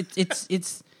mean,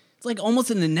 it's like almost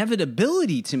an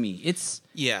inevitability to me. Because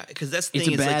that's the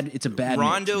thing. It's a bad.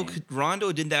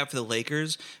 Rondo did that for the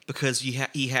Lakers because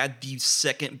he had the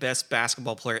second best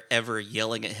basketball player ever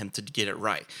yelling at him to get it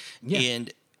right. Yeah.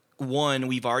 And one,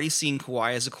 we've already seen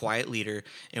Kawhi as a quiet leader,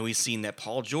 and we've seen that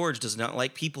Paul George does not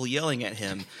like people yelling at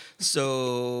him.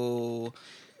 So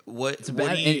he's a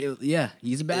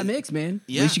bad mix, man.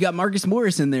 Yeah. At least you got Marcus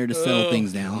Morris in there to settle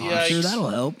things down. I'm sure that'll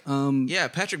help.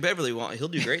 Patrick Beverley, he'll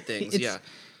do great things.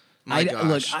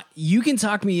 Look, you can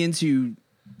talk me into,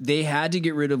 they had to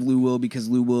get rid of Lou Will because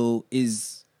Lou Will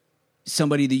is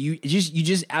somebody that you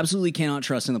just absolutely cannot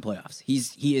trust in the playoffs.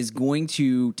 He is going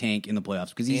to tank in the playoffs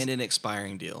because he's an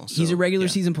expiring deal. So, he's a regular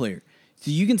season player.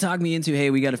 So you can talk me into, hey,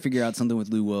 we got to figure out something with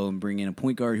Lou Will and bring in a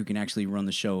point guard who can actually run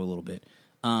the show a little bit.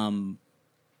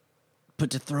 But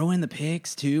to throw in the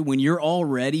picks too, when you're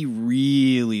already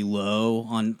really low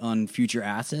on future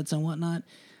assets and whatnot,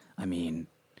 I mean,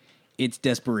 it's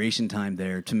desperation time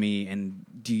there to me. And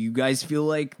do you guys feel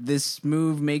like this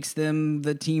move makes them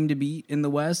the team to beat in the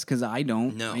West? Because I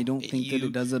don't. No, I don't think that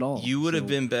it does at all. You would have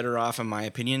been better off, in my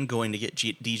opinion, going to get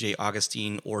DJ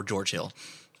Augustine or George Hill.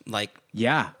 Like,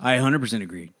 yeah, I 100%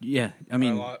 agree. Yeah, I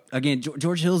mean, again,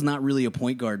 George Hill's not really a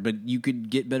point guard, but you could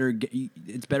get better.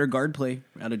 It's better guard play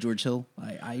out of George Hill.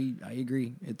 I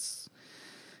agree. It's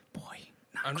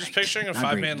I'm just picturing a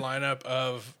 5-man lineup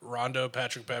of Rondo,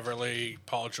 Patrick Beverley,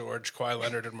 Paul George, Kawhi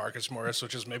Leonard, and Marcus Morris,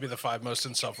 which is maybe the 5 most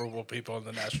insufferable people in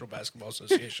the National Basketball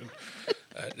Association.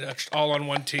 All on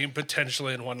one team,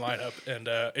 potentially in one lineup. And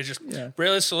it just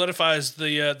really solidifies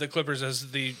the Clippers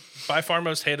as the by far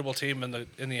most hateable team in the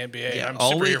NBA. Yeah, I'm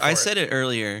super here for I said it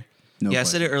earlier. I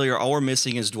said it earlier. All we're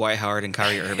missing is Dwight Howard and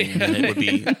Kyrie Irving, and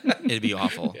it'd be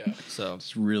awful. Yeah. So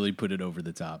just really put it over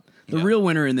the top. The real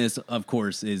winner in this, of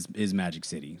course, is Magic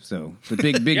City. So the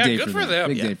big day for them.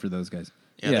 Big day for those guys.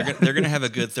 Yeah. They're gonna have a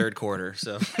good third quarter.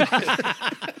 So.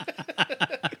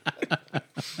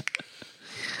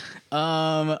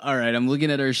 All right, I'm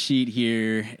looking at our sheet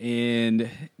here, and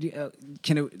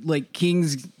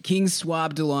Kings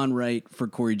swap DeLon Wright for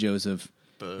Corey Joseph.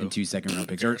 and 2 second-round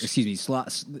picks. Or, excuse me,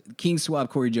 Kings swap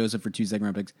Corey Joseph for 2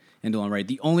 second-round picks and DeLon Wright.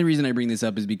 The only reason I bring this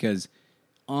up is because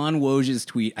on Woj's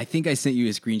tweet, I think I sent you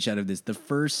a screenshot of this. The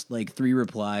first, 3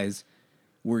 replies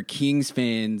were Kings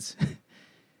fans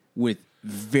with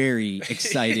very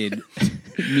excited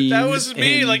memes. That was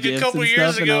me a couple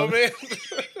years ago, man.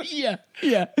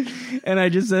 Yeah. And I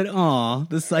just said, aw,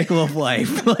 the cycle of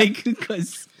life.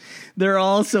 Because they're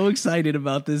all so excited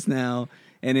about this now.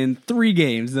 And in 3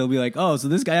 games, they'll be like, oh, so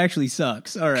this guy actually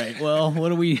sucks. All right, well, what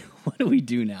do we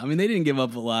do now? I mean, they didn't give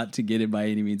up a lot to get it by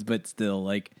any means, but still,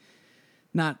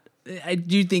 not. I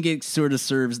do think it sort of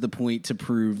serves the point to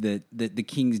prove that the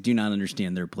Kings do not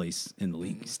understand their place in the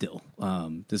league still.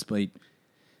 Despite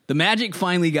the Magic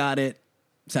finally got it,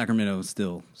 Sacramento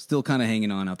still kind of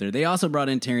hanging on out there. They also brought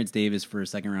in Terrence Davis for a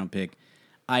 2nd-round pick.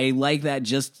 I like that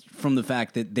just from the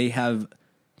fact that they have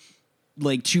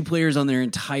 2 players on their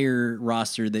entire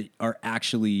roster that are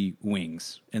actually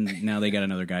wings, and now they got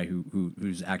another guy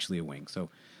who's actually a wing. So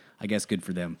I guess good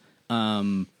for them.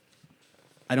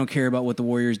 I don't care about what the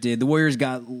Warriors did. The Warriors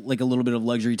got a little bit of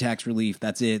luxury tax relief.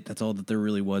 That's it. That's all that there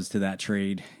really was to that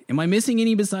trade. Am I missing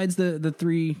any besides the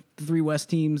three West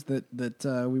teams that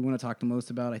we want to talk the most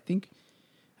about? I think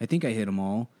I hit them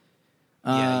all.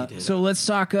 Yeah, you did. So let's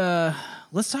talk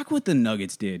what the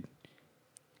Nuggets did.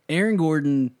 Aaron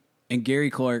Gordon and Gary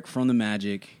Clark from the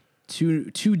Magic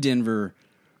to Denver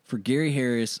for Gary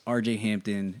Harris, RJ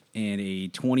Hampton, and a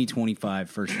 2025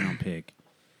 first-round pick.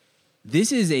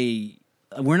 This is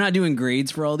we're not doing grades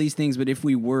for all these things, but if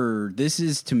we were, this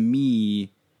is, to me,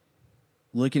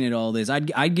 looking at all this,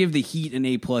 I'd give the Heat an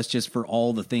A+ just for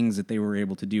all the things that they were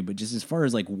able to do. But just as far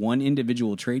as one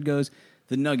individual trade goes,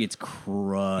 the Nuggets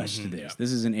crushed this. Yeah.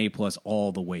 This is an A+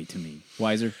 all the way to me.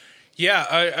 Weiser? Yeah,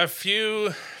 a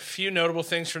few notable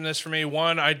things from this for me.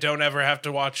 One, I don't ever have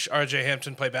to watch RJ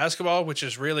Hampton play basketball, which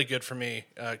is really good for me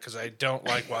because I don't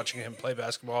like watching him play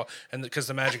basketball, and because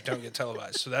the Magic don't get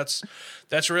televised. So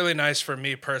that's really nice for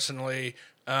me personally.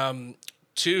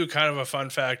 2, kind of a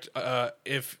fun fact: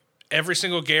 if every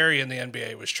single Gary in the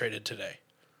NBA was traded today.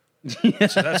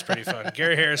 So that's pretty fun.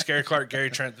 Gary Harris, Gary Clark, Gary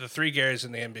Trent, the 3 Garys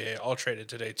in the NBA all traded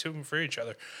today, 2 of them for each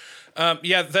other.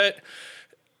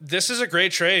 This is a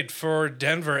great trade for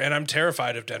Denver, and I'm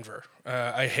terrified of Denver.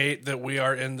 I hate that we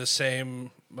are in the same,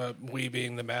 we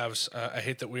being the Mavs, I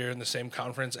hate that we are in the same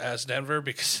conference as Denver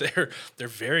because they're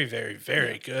very, very,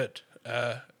 very good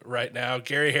right now.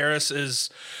 Gary Harris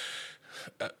is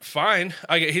fine.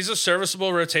 He's a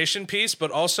serviceable rotation piece,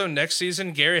 but also next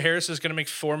season, Gary Harris is going to make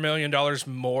 $4 million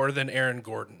more than Aaron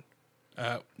Gordon.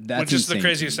 Which is the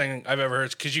craziest thing I've ever heard,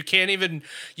 because you can't even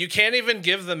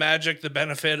give the Magic the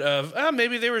benefit of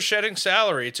maybe they were shedding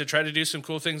salary to try to do some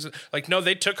cool things. No,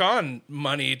 they took on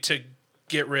money to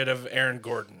get rid of Aaron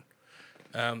Gordon,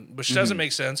 which doesn't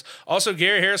make sense. Also,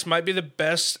 Gary Harris might be the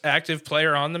best active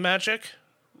player on the Magic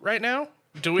right now.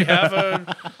 Do we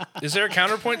have is there a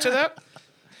counterpoint to that?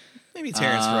 Maybe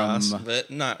Terrence Ross, but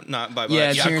not by much.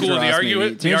 Yeah, cool. The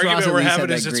argument we're having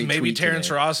is it's maybe Terrence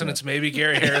Ross and it's maybe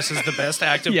Gary Harris is the best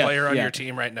active player on your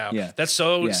team right now. Yeah. That's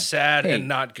so sad and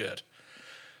not good.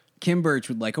 Kim Birch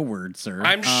would like a word, sir.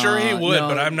 I'm sure he would,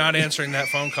 but I'm not answering that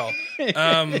phone call.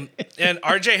 And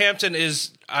RJ Hampton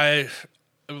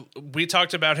we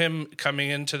talked about him coming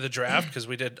into the draft because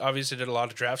we obviously did a lot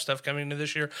of draft stuff coming into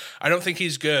this year. I don't think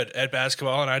he's good at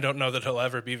basketball, and I don't know that he'll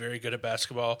ever be very good at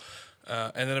basketball.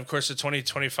 And then, of course, the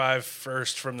 2025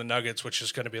 first from the Nuggets, which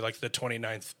is going to be the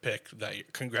 29th pick that year.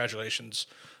 Congratulations,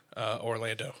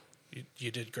 Orlando.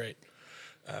 You did great.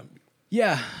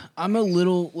 Yeah, I'm a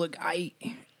little... Look, I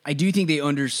do think they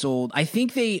undersold. I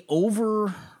think they what's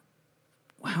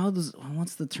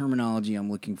the terminology I'm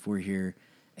looking for here?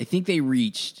 I think they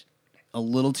reached a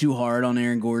little too hard on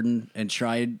Aaron Gordon and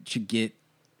tried to get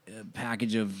a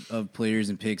package of players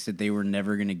and picks that they were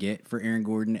never going to get for Aaron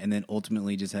Gordon, and then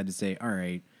ultimately just had to say, all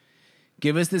right,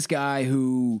 give us this guy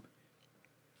who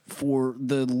for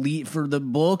the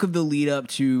bulk of the lead up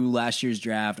to last year's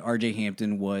draft, RJ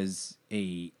Hampton was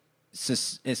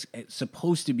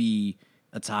supposed to be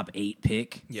a top 8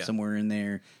 pick somewhere in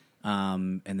there.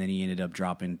 And then he ended up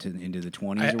dropping into the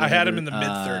 20s. I had him in the mid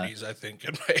 30s, I think.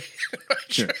 In my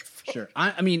Sure.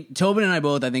 I mean, Tobin and I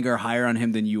both, I think, are higher on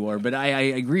him than you are. But I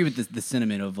agree with the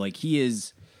sentiment of he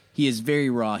is very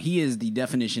raw. He is the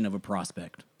definition of a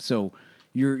prospect. So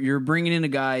you're bringing in a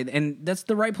guy, and that's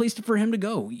the right place for him to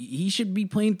go. He should be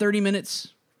playing 30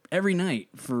 minutes every night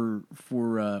for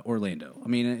Orlando. I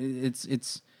mean,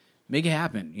 it's make it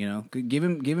happen. Give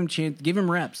him chance, give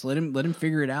him reps, let him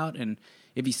figure it out. And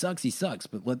if he sucks, he sucks.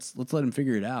 But let's let him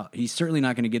figure it out. He's certainly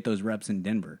not going to get those reps in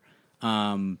Denver.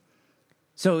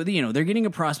 So they're getting a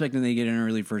prospect and they get an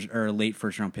early first or a late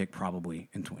first round pick probably,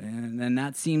 and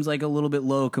that seems like a little bit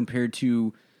low compared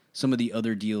to some of the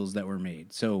other deals that were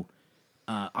made. So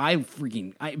I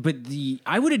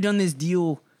would have done this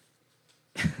deal.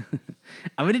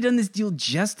 I would have done this deal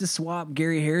just to swap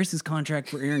Gary Harris's contract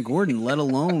for Aaron Gordon, let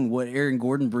alone what Aaron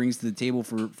Gordon brings to the table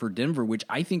for Denver, which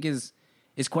I think is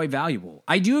quite valuable.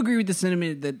 I do agree with the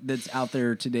sentiment that's out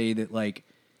there today that like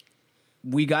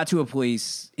we got to a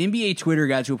place, NBA Twitter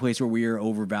got to a place where we are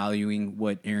overvaluing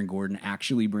what Aaron Gordon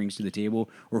actually brings to the table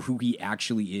or who he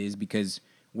actually is because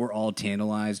we're all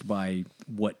tantalized by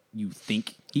what you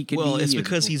think he could be. Well, it's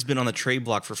because he's been on the trade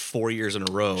block for 4 years in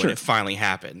a row and it finally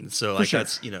happened. So like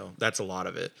that's a lot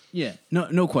of it. Yeah.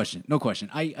 No question. No question.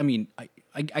 I mean,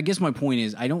 I guess my point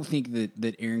is I don't think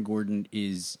that Aaron Gordon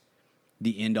is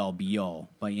the end all be all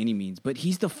by any means, but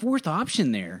he's the fourth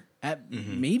option there at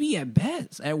maybe at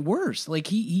best, at worst. Like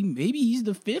he maybe he's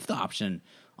the fifth option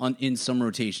in some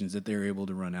rotations that they're able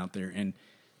to run out there. And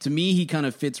to me, he kind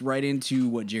of fits right into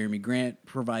what Jeremy Grant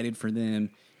provided for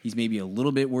them. He's maybe a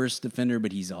little bit worse defender,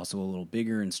 but he's also a little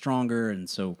bigger and stronger. And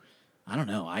so, I don't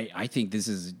know. I think this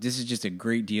is just a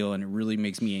great deal, and it really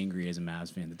makes me angry as a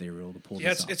Mavs fan that they were able to pull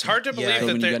this off. It's hard to believe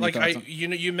that they like.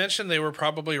 You mentioned they were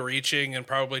probably reaching and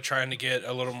probably trying to get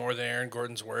a little more than Aaron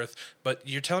Gordon's worth, but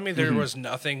you're telling me there was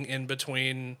nothing in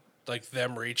between like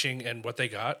them reaching and what they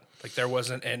got. Like there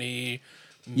wasn't any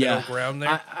middle ground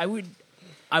there.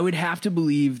 I would have to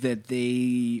believe that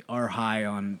they are high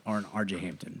on RJ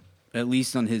Hampton, at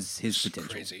least on his potential.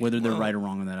 Crazy. Whether they're right or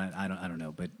wrong on that, I don't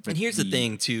know. But and here's the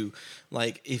thing too,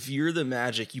 like if you're the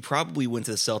Magic, you probably went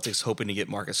to the Celtics hoping to get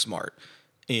Marcus Smart,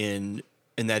 and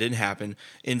that didn't happen.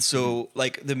 And so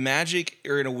like the Magic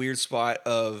are in a weird spot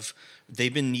of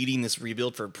they've been needing this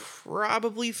rebuild for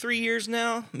probably 3 years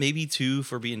now, maybe 2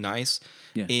 for being nice.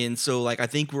 Yeah. And so like I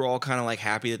think we're all kind of like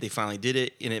happy that they finally did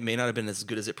it, and it may not have been as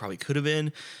good as it probably could have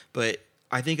been, but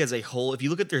I think as a whole, if you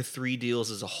look at their 3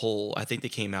 deals as a whole, I think they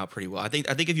came out pretty well. I think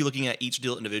if you're looking at each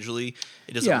deal individually,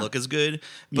 it doesn't look as good.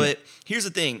 But here's the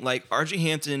thing: like RJ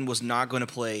Hampton was not going to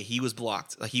play; he was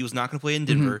blocked. Like he was not going to play in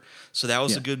Denver, so that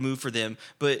was a good move for them.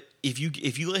 But if you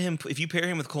pair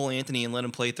him with Cole Anthony and let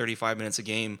him play 35 minutes a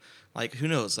game, like who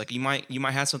knows? Like you might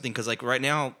have something because like right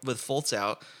now with Fultz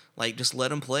out. Like, just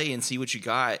let him play and see what you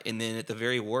got. And then at the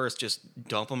very worst, just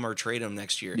dump him or trade him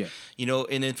next year. Yeah.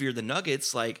 And if you're the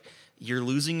Nuggets, like, you're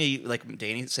losing like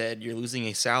Danny said, you're losing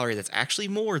a salary that's actually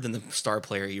more than the star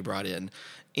player you brought in.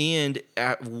 And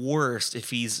at worst, if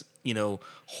he's,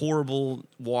 horrible,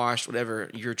 washed,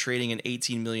 whatever, you're trading an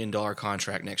 $18 million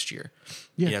contract next year.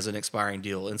 Yeah. He has an expiring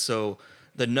deal. And so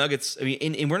the Nuggets, I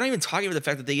mean, and we're not even talking about the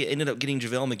fact that they ended up getting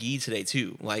JaVale McGee today,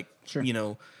 too. Like,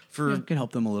 could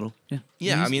help them a little.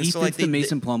 Yeah. He fits the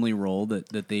Mason Plumlee role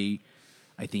that they,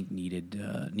 I think, needed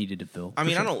to fill. I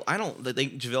mean, sure. I don't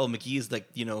think JaVale McGee is like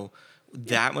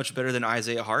that much better than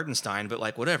Isaiah Hartenstein, but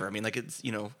like whatever. I mean, like it's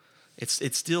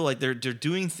it's still like they're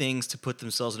doing things to put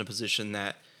themselves in a position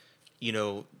that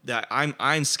that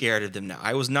I'm scared of them now.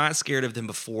 I was not scared of them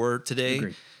before today.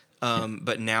 Agreed.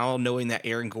 But now knowing that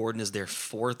Aaron Gordon is their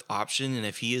fourth option, and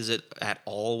if he is at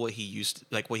all what he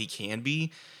what he can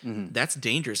be, that's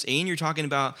dangerous. And you're talking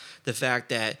about the fact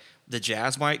that the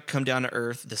Jazz might come down to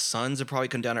earth, the Suns are probably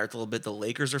come down to earth a little bit, the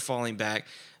Lakers are falling back.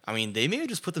 I mean, they may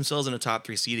just put themselves in a top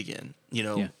 3 seed again.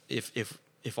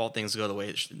 If all things go the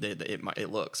way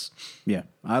it looks. Yeah,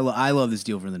 I love this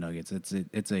deal for the Nuggets.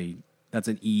 That's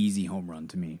an easy home run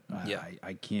to me.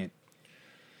 I can't.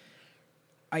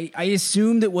 I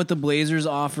assume that what the Blazers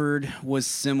offered was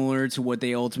similar to what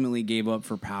they ultimately gave up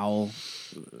for Powell.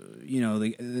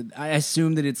 I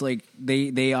assume that it's like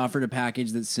they offered a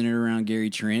package that's centered around Gary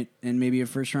Trent and maybe a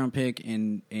first round pick,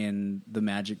 and the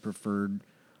Magic preferred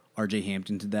RJ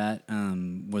Hampton to that.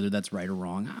 Whether that's right or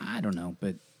wrong, I don't know,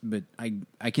 but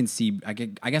I can see. I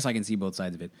guess I can see both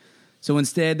sides of it. So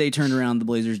instead, they turned around. The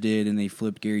Blazers did, and they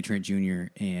flipped Gary Trent Jr.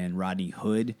 and Rodney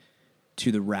Hood to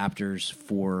the Raptors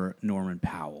for Norman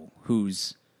Powell,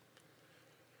 who's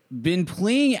been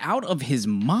playing out of his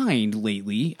mind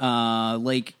lately.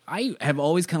 Like I have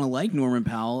always kind of liked Norman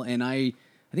Powell, and I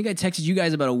think I texted you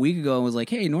guys about a week ago and was like,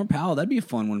 "Hey, Norman Powell, that'd be a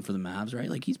fun one for the Mavs, right?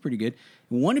 Like he's pretty good."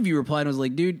 And one of you replied and was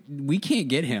like, "Dude, we can't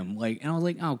get him." Like, and I was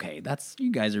like, "Okay, that's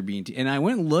you guys are being." And I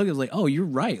went and looked. I was like, "Oh, you're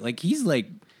right. Like he's like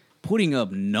putting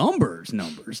up numbers.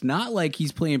 Not like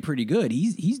he's playing pretty good.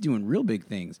 He's doing real big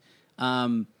things."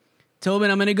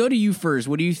 Tobin, I'm going to go to you first.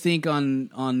 What do you think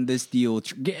on this deal?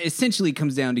 Essentially, it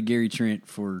comes down to Gary Trent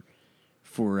for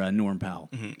for Norm Powell.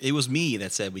 It was me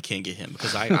that said we can't get him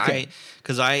because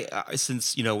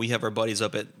since we have our buddies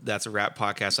up at That's a Wrap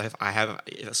podcast.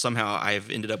 I've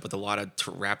ended up with a lot of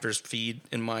Raptors feed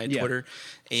in my Twitter,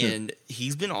 and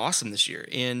he's been awesome this year.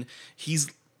 And he's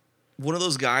one of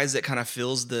those guys that kind of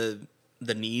fills the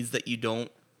needs that you don't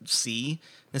see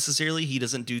necessarily. He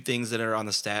doesn't do things that are on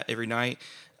the stat every night,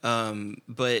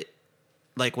 but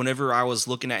like whenever I was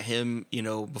looking at him,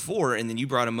 before, and then you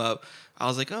brought him up, I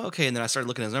was like, oh, okay. And then I started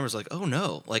looking at his numbers, like, oh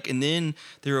no. Like, and then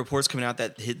there were reports coming out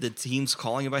that the teams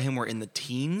calling about him were in the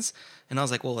teens. And I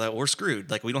was like, well, we're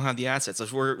screwed. Like, we don't have the assets. So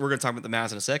we're going to talk about the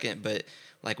Mavs in a second, but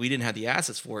like, we didn't have the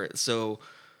assets for it. So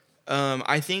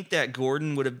I think that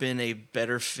Gordon would have been a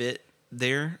better fit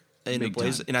there in the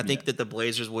Blazers. And I think that the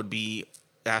Blazers would be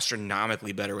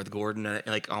astronomically better with Gordon,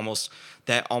 like almost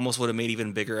would have made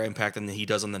even bigger impact than he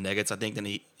does on the Nuggets. I think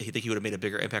he would have made a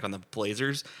bigger impact on the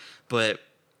Blazers, but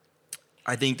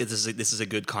I think that this is a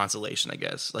good consolation, I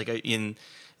guess. Like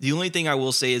the only thing I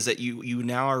will say is that you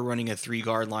now are running a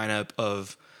 3-guard lineup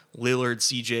of Lillard,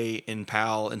 CJ, and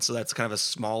Powell, and so that's kind of a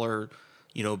smaller,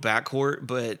 backcourt.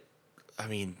 But I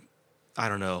mean, I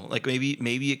don't know. Like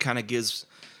maybe it kind of gives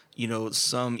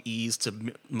some ease to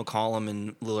McCollum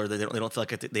and Lillard. They don't feel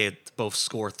like they both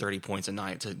score 30 points a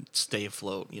night to stay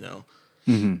afloat.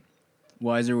 Mm-hmm.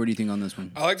 Weiser, what do you think on this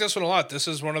one? I like this one a lot. This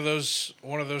is one of those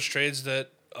trades that,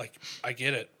 like, I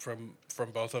get it from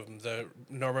both of them. The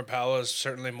Norman Powell is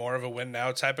certainly more of a win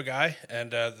now type of guy, and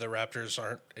the Raptors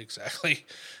aren't exactly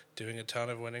doing a ton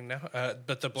of winning now.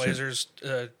 But the Blazers,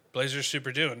 Blazers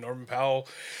super do, and Norman Powell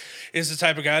is the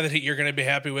type of guy that you're going to be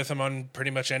happy with him on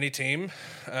pretty much any team.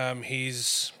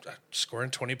 He's scoring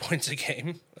 20 points a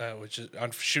game, which is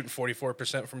on shooting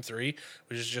 44% from three,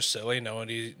 which is just silly.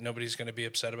 Nobody's going to be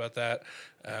upset about that.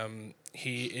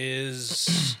 He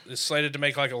is slated to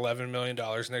make like $11 million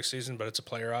next season, but it's a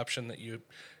player option that you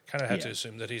kind of have to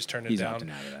assume that he's turning down.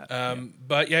 Opting out of that.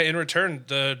 But yeah, in return,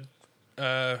 the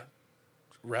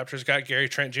Raptors got Gary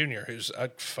Trent Jr., who's a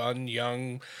fun,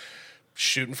 young,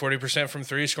 shooting 40% from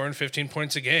three, scoring 15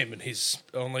 points a game, and he's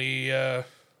only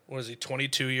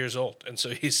 22 years old, and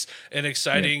so he's an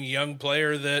exciting young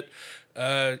player that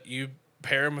you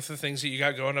pair him with the things that you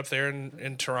got going up there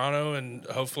in Toronto, and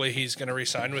hopefully he's going to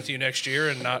re-sign with you next year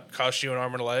and not cost you an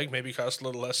arm and a leg, maybe cost a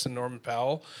little less than Norman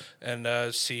Powell, and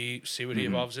see what he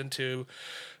evolves into.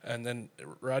 And then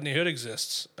Rodney Hood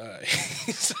exists.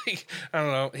 He's like, I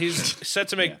don't know. He's set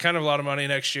to make kind of a lot of money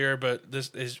next year, but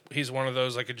he's one of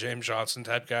those, like a James Johnson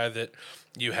type guy that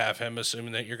you have him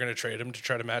assuming that you're going to trade him to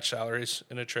try to match salaries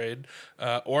in a trade.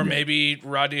 Or maybe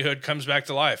Rodney Hood comes back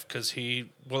to life because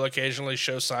he will occasionally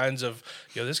show signs of,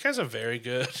 this guy's a very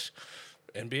good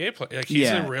NBA player. Like, he's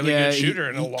a really good shooter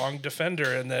and a long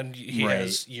defender, and then he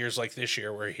has years like this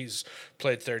year where he's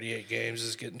played 38 games,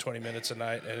 is getting 20 minutes a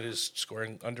night, and is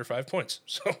scoring under 5 points.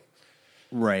 So,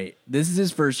 this is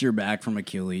his first year back from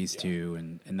Achilles too,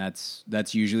 and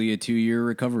that's usually a 2-year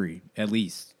recovery at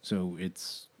least. So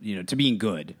it's to being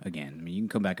good again. I mean, you can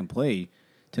come back and play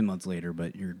 10 months later,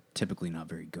 but you're typically not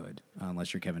very good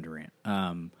unless you're Kevin Durant.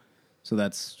 So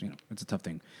that's it's a tough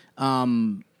thing.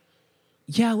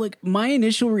 Yeah, like my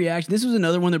initial reaction. This was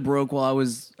another one that broke while I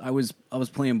was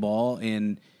playing ball,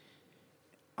 and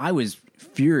I was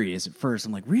furious at first.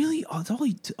 I'm like, really? Oh, that's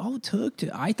all it took.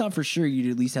 I thought for sure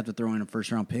you'd at least have to throw in a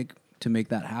first round pick to make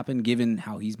that happen, given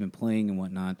how he's been playing and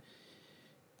whatnot.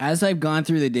 As I've gone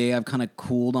through the day, I've kind of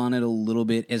cooled on it a little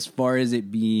bit as far as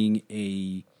it being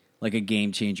a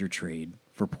game changer trade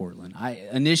for Portland.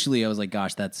 Initially I was like,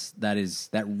 gosh,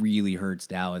 that really hurts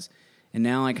Dallas. And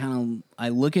now I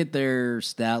look at their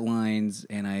stat lines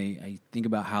and I think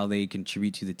about how they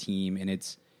contribute to the team, and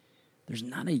there's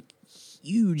not a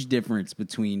huge difference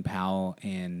between Powell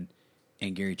and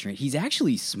Gary Trent. He's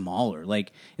actually smaller.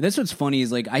 Like, that's what's funny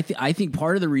is like I think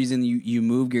part of the reason you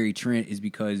move Gary Trent is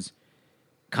because,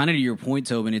 kind of to your point,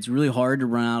 Tobin, it's really hard to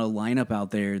run out a lineup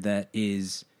out there that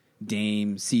is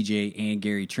Dame, CJ, and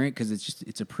Gary Trent, because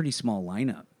it's a pretty small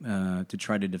lineup to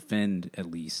try to defend at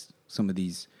least some of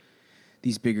these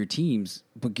bigger teams.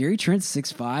 But Gary Trent's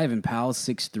 6'5" and Powell's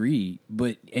 6'3",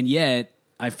 and yet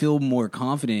I feel more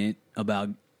confident about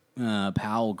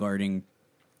Powell guarding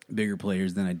bigger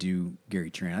players than I do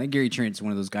Gary Trent. I think Gary Trent's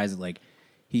one of those guys that, like,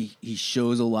 he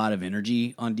shows a lot of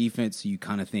energy on defense, so you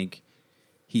kind of think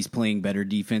he's playing better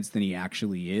defense than he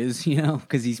actually is,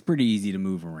 because he's pretty easy to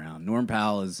move around. Norm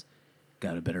Powell has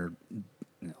got a better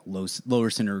lower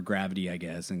center of gravity, I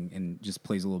guess, and just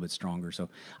plays a little bit stronger. So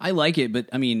I like it, but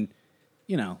I mean,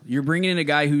 you're bringing in a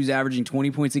guy who's averaging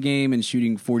 20 points a game and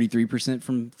shooting 43%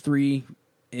 from three,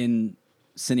 and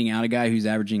sending out a guy who's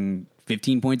averaging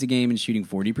 15 points a game and shooting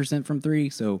 40% from three.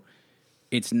 So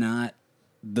it's not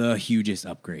the hugest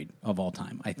upgrade of all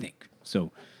time, I think.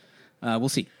 So we'll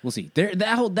see. We'll see.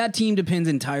 That team depends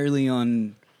entirely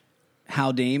on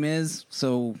how Dame is.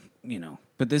 So,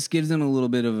 but this gives them a little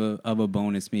bit of a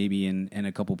bonus maybe and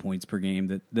a couple points per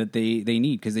game that they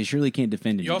need because they surely can't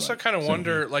defend it. You also kind of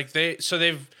wonder, like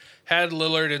they've had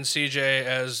Lillard and CJ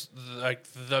as like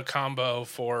the combo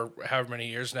for however many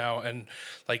years now, and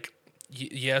like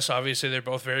yes, obviously they're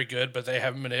both very good, but they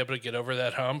haven't been able to get over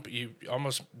that hump. You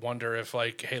almost wonder if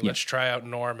like, hey, let's try out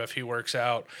Norm. If he works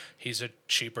out, he's a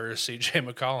cheaper CJ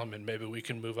McCollum, and maybe we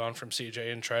can move on from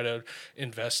CJ and try to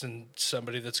invest in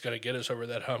somebody that's going to get us over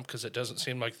that hump because it doesn't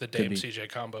seem like the Dame CJ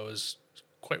combo is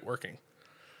quite working.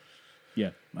 Yeah,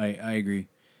 I agree.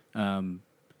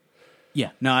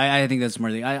 Yeah, no, I think that's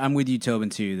smart. I'm with you, Tobin,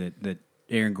 too, that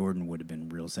Aaron Gordon would have been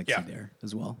real sexy there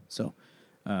as well. So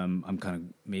I'm kind of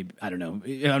maybe I don't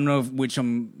know which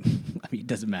I'm. I mean, it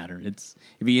doesn't matter. It's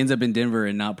if he ends up in Denver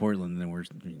and not Portland,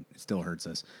 then it still hurts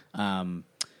us.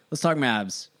 Let's talk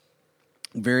Mavs.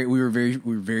 We were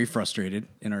very frustrated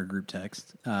in our group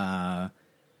text.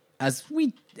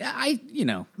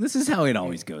 This is how it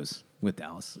always goes with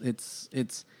Dallas.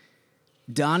 It's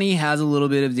Donnie has a little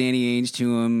bit of Danny Ainge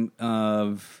to him.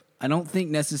 I don't think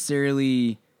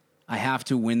necessarily I have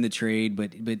to win the trade,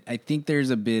 but I think there's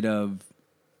a bit of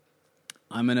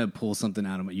I'm gonna pull something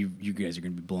out of my. You guys are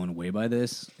gonna be blown away by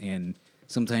this, and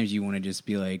sometimes you want to just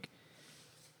be like,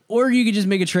 or you could just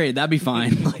make a trade. That'd be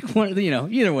fine. Like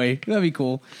either way, that'd be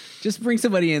cool. Just bring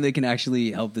somebody in that can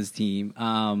actually help this team.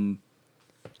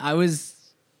 I was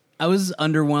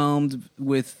underwhelmed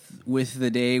with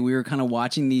the day. We were kind of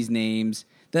watching these names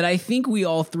that I think we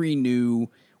all three knew.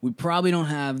 We probably don't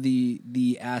have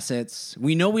the assets.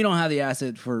 We know we don't have the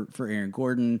asset for Aaron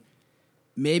Gordon.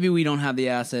 Maybe we don't have the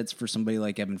assets for somebody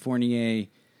like Evan Fournier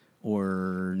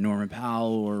or Norman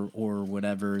Powell or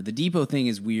whatever. The Depot thing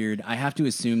is weird. I have to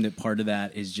assume that part of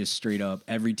that is just straight up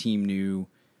every team knew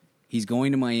he's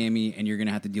going to Miami and you're going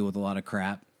to have to deal with a lot of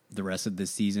crap the rest of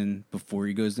this season before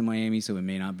he goes to Miami, so it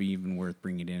may not be even worth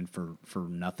bringing it in for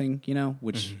nothing,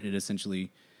 which it essentially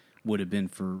would have been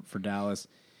for Dallas.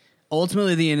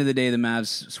 Ultimately, at the end of the day, the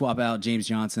Mavs swap out James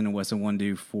Johnson and Wes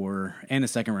Iwundu and a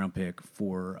second-round pick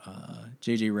for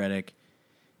J.J. Redick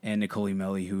and Nicole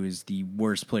Melli, who is the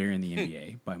worst player in the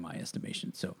NBA by my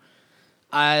estimation. So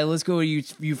let's go to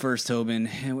you first, Tobin.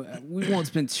 We won't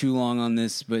spend too long on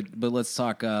this, but let's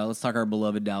talk our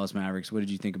beloved Dallas Mavericks. What did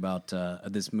you think about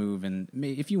this move, and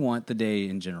if you want, the day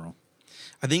in general?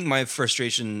 I think my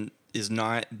frustration is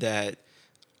not that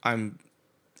I'm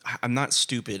not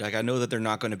stupid. Like I know that they're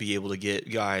not going to be able to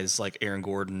get guys like Aaron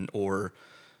Gordon or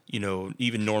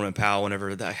even Norman Powell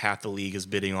whenever that half the league is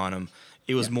bidding on him.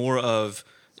 It was more of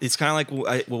it's kind of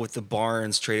like with the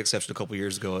Barnes trade exception a couple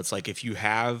years ago. It's like if you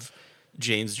have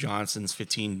James Johnson's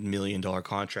 $15 million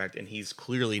contract and he's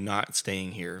clearly not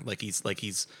staying here,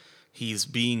 he's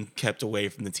being kept away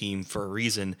from the team for a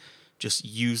reason. Just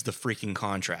use the freaking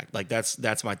contract. Like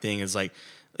that's my thing is like.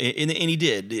 And he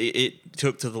did. It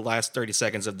took to the last 30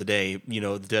 seconds of the day,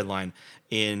 the deadline,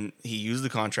 and he used the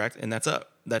contract, and that's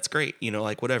up. That's great.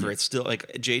 Whatever. It's still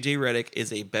like J.J. Redick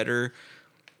is a better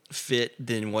fit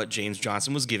than what James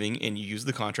Johnson was giving, and you used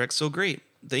the contract. So great.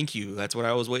 Thank you. That's what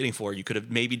I was waiting for. You could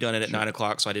have maybe done it at 9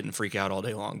 o'clock so I didn't freak out all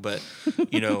day long. But,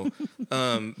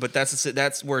 but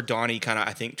that's where Donnie kind of,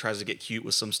 I think, tries to get cute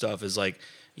with some stuff is like,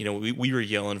 we were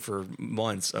yelling for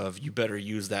months of you better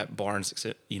use that Barnes,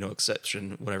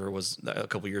 exception, whatever it was a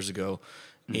couple years ago.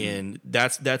 Mm-hmm. And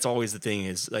that's always the thing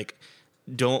is like,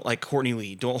 don't like Courtney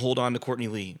Lee. Don't hold on to Courtney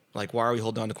Lee. Like, why are we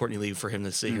holding on to Courtney Lee for him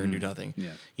to sit here and do nothing?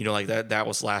 Yeah. Like that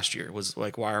was last year was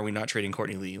like, why are we not trading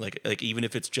Courtney Lee? Like even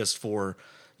if it's just for,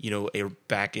 a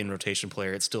back end rotation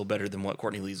player, it's still better than what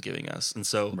Courtney Lee's giving us. And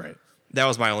so that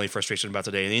was my only frustration about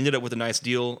today. And they ended up with a nice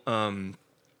deal.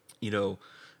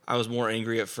 I was more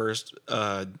angry at first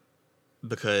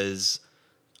because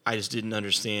I just didn't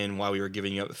understand why we were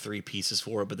giving up 3 pieces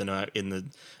for it. But then I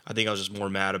think I was just more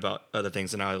mad about other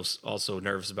things, and I was also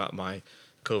nervous about my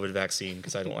COVID vaccine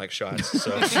because I don't like shots. So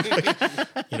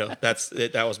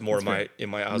that was more I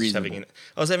was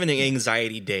having an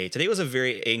anxiety day. Today was a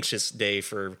very anxious day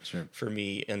for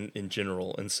me in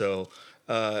general, and so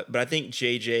but I think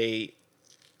JJ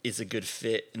is a good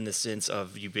fit in the sense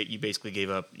of you basically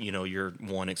gave up, your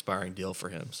one expiring deal for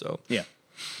him. So yeah,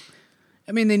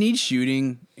 I mean they need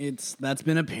shooting. That's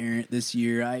been apparent this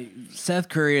year. Seth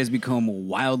Curry has become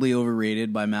wildly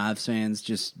overrated by Mavs fans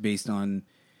just based on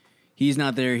he's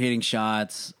not there hitting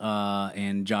shots,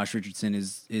 and Josh Richardson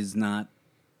has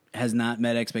not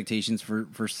met expectations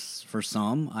for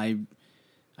some.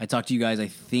 I I talk to you guys, I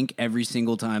think, every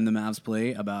single time the Mavs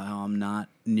play about how I'm not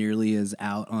nearly as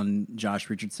out on Josh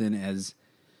Richardson as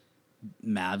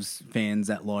Mavs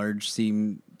fans at large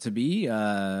seem to be.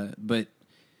 But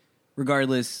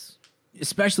regardless,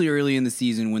 especially early in the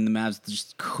season when the Mavs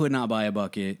just could not buy a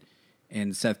bucket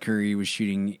and Seth Curry was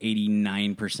shooting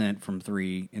 89% from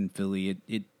three in Philly,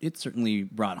 it certainly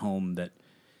brought home that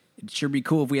it'd sure be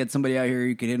cool if we had somebody out here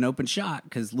who could hit an open shot,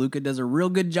 because Luka does a real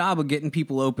good job of getting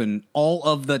people open all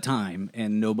of the time,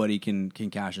 and nobody can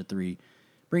cash a three.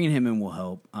 Bringing him in will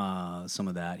help some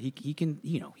of that. He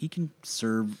can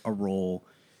serve a role,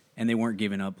 and they weren't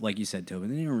giving up, like you said, Tobin.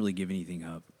 They didn't really give anything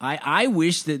up. I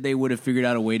wish that they would have figured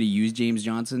out a way to use James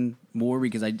Johnson more,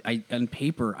 because I on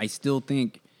paper I still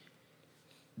think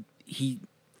he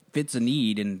fits a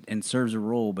need and serves a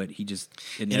role, but he just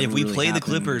and if we play the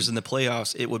Clippers in the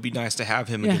playoffs, it would be nice to have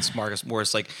him against Marcus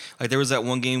Morris. Like there was that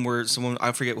one game where someone,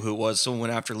 I forget who it was, someone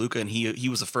went after Luka and he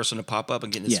was the first one to pop up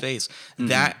and get in his face.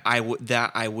 Mm-hmm.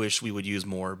 That I wish we would use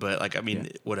more, but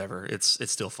whatever, it's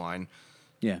still fine.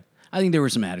 Yeah, I think there were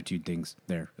some attitude things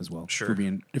there as well. Sure,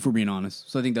 if we're being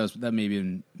honest. So I think that may have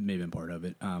been part of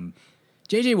it.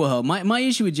 JJ will help. My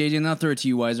issue with JJ, and I'll throw it to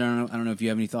you, Weiser. I don't know if you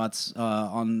have any thoughts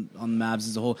on the Mavs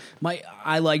as a whole.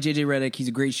 I like JJ Redick. He's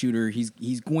a great shooter.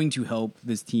 He's going to help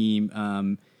this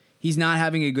team. He's not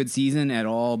having a good season at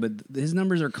all, but his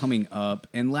numbers are coming up.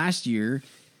 And last year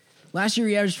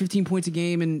he averaged 15 points a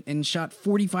game and shot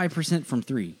 45% from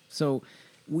three. So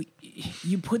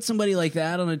you put somebody like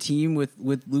that on a team with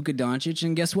Luka Doncic,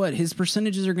 and guess what? His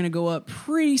percentages are going to go up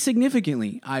pretty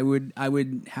significantly. I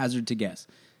would hazard to guess.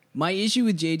 My issue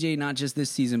with JJ, not just this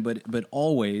season, but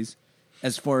always,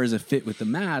 as far as a fit with the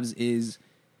Mavs, is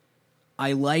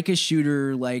I like a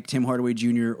shooter like Tim Hardaway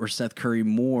Jr. or Seth Curry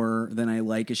more than I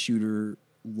like a shooter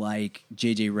like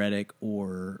JJ Redick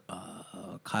or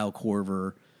Kyle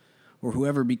Korver or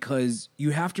whoever, because you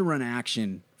have to run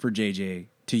action for JJ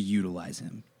to utilize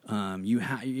him.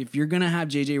 If you're going to have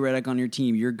JJ Redick on your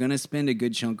team, you're going to spend a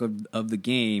good chunk of the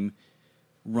game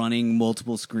running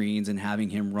multiple screens and having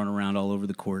him run around all over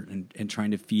the court and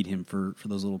trying to feed him for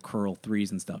those little curl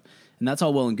threes and stuff. And that's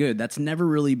all well and good. That's never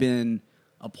really been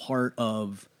a part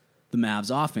of the Mavs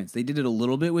offense. They did it a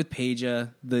little bit with Peja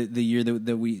the year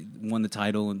that we won the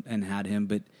title and had him.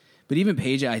 But even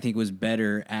Peja, I think, was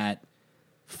better at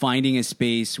finding a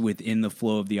space within the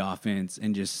flow of the offense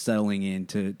and just settling in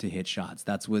to hit shots.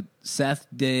 That's what Seth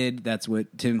did. That's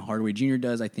what Tim Hardaway Jr.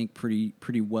 does, I think,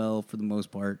 pretty well for the most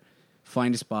part.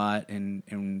 Find a spot,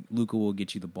 and Luka will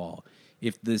get you the ball.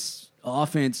 If this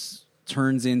offense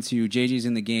turns into JJ's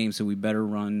in the game, so we better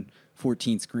run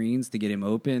 14 screens to get him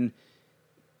open,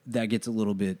 that gets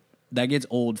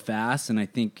old fast, and I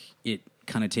think it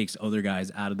kind of takes other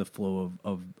guys out of the flow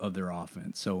of their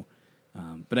offense. So,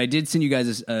 but I did send you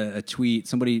guys a tweet.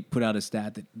 Somebody put out a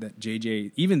stat that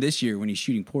JJ, even this year when he's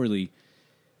shooting poorly,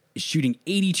 is shooting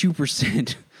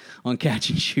 82% on catch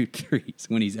and shoot threes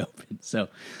when he's open. So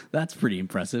that's pretty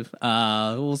impressive.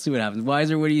 We'll see what happens.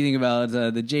 Weiser, what do you think about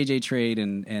the JJ trade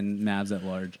and Mavs at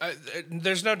large?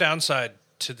 There's no downside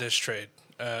to this trade.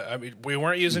 We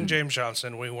weren't using James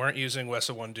Johnson. We weren't using Wes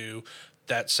Iwundu.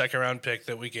 That second-round pick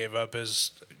that we gave up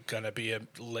is going to be a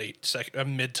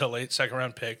mid to late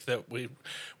second-round pick that we're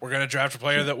going to draft a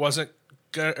player that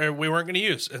we weren't going to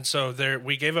use. And so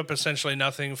we gave up essentially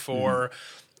nothing for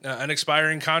an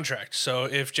expiring contract. So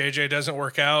if JJ doesn't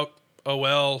work out, oh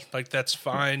well, that's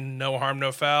fine. No harm,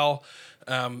 no foul.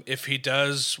 If he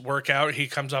does work out, he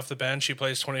comes off the bench. He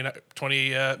plays 20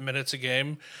 minutes a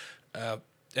game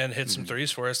and hits some threes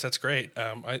for us. That's great.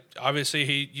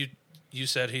 Obviously, you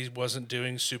said he wasn't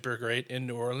doing super great in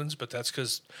New Orleans, but that's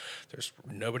because there's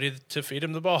nobody to feed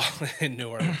him the ball in New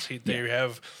Orleans. They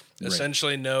have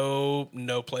essentially no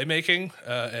playmaking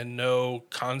and no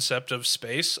concept of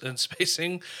space and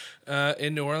spacing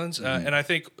in New Orleans. And I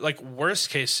think worst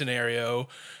case scenario,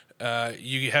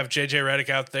 you have JJ Redick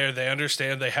out there. They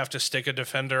understand they have to stick a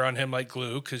defender on him like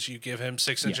glue, because you give him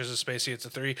 6 inches of space, he hits a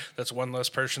three. That's one less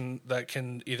person that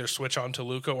can either switch on to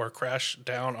Luka or crash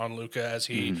down on Luka as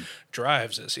he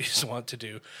drives, as he's wont to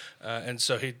do. And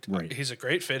so he's a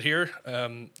great fit here.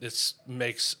 This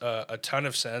makes a ton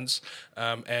of sense.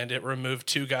 And it removed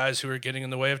 2 guys who were getting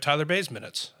in the way of Tyler Bay's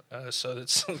minutes. So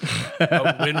it's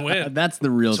a win-win. That's the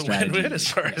real strategy. It's a win-win as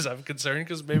far as I'm concerned,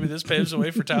 because maybe this paves the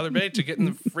way for Tyler Bay to get in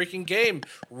the freaking game.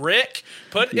 Rick,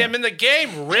 put him in the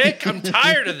game. Rick, I'm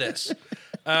tired of this.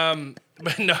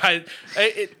 But no,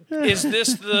 is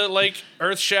this the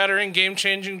earth-shattering,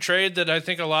 game-changing trade that I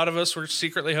think a lot of us were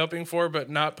secretly hoping for, but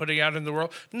not putting out in the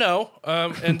world? No,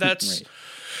 and that's.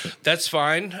 That's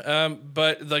fine.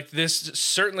 But like this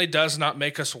certainly does not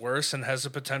make us worse and has the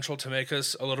potential to make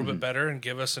us a little bit better and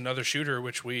give us another shooter,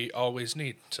 which we always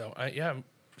need. So I'm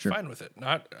fine with it.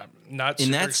 I'm not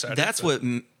super excited. That's what.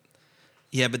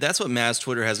 Yeah, but that's what Mavs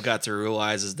Twitter has got to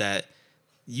realize is that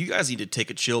you guys need to take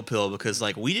a chill pill because,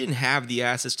 like, we didn't have the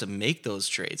assets to make those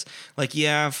trades. Like,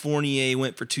 yeah, Fournier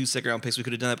went for 2 second-round picks. We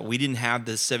could have done that, but we didn't have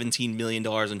the $17 million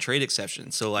in trade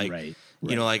exceptions. So, like,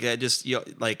 you know, like, that just, you know,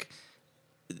 like,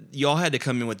 y'all had to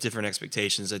come in with different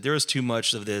expectations. Like, there was too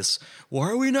much of this, why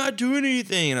are we not doing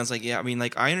anything? And I was like, yeah, I mean,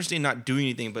 like, I understand not doing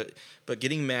anything, but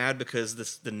getting mad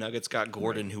because the Nuggets got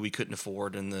Gordon, who we couldn't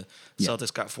afford, and the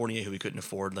Celtics got Fournier, who we couldn't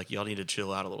afford. Like, y'all need to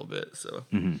chill out a little bit, so...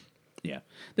 Yeah,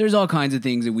 there's all kinds of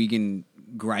things that we can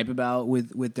gripe about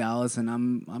with Dallas,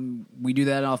 and we do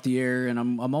that off the air, and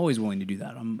I'm always willing to do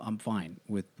that. I'm fine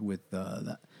with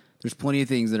that. There's plenty of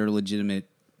things that are legitimate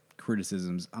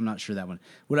criticisms. I'm not sure that one.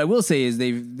 What I will say is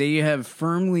they have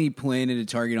firmly planted a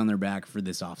target on their back for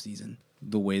this offseason.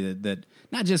 The way that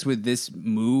not just with this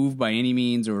move by any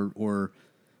means or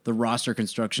the roster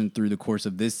construction through the course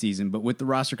of this season, but with the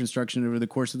roster construction over the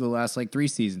course of the last 4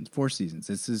 seasons.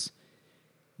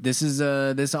 This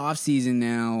offseason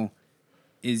now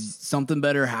is something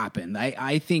better happened.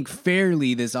 I think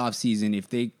fairly this offseason,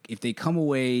 if they come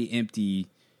away empty,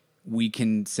 we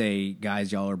can say,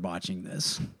 guys, y'all are botching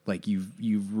this. Like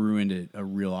you've ruined a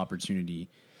real opportunity,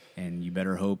 and you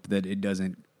better hope that it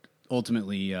doesn't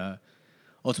ultimately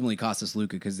cost us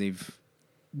Luka, because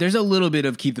there's a little bit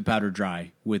of keep the powder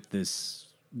dry with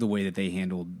the way that they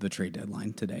handled the trade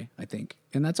deadline today, I think.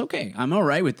 And that's okay. I'm all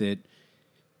right with it,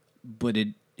 but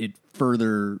it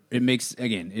makes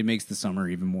the summer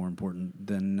even more important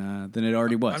than it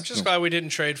already was. I'm just glad we didn't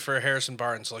trade for Harrison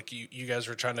Barnes like you guys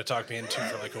were trying to talk me into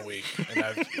for like a week, and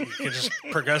I get just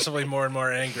progressively more and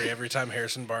more angry every time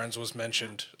Harrison Barnes was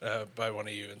mentioned by one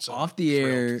of you. And so off the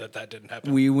air, that didn't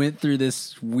happen. We went through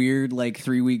this weird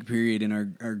 3-week period in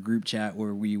our group chat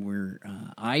where we were.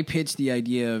 I pitched the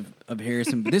idea of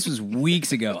Harrison. This was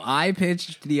weeks ago. I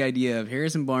pitched the idea of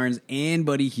Harrison Barnes and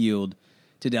Buddy Hield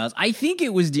to Dallas. I think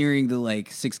it was during the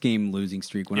 6-game losing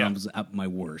streak when I was at my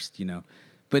worst,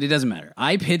 but it doesn't matter.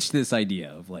 I pitched this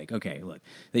idea of okay, look,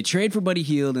 they trade for Buddy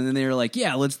Hield, and then they were like,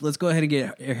 yeah, let's go ahead and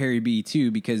get Harry B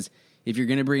too, because if you're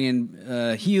going to bring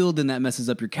in Hield, then that messes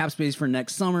up your cap space for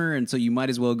next summer, and so you might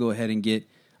as well go ahead and get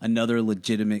another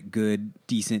legitimate, good,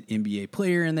 decent NBA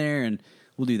player in there, and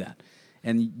we'll do that.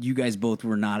 And you guys both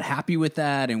were not happy with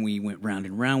that, and we went round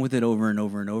and round with it over and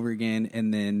over and over again,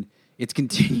 and then it's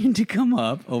continued to come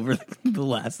up over the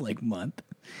last month.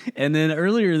 And then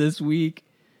earlier this week,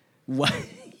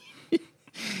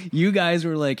 you guys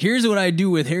were like, here's what I do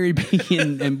with Harry B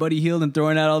and Buddy Hield and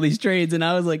throwing out all these trades. And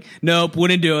I was like, nope,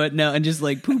 wouldn't do it. No. And just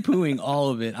poo-pooing all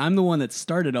of it. I'm the one that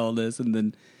started all this. And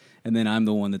then I'm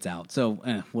the one that's out. So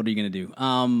what are you going to do?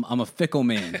 I'm a fickle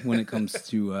man when it comes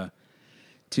to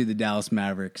the Dallas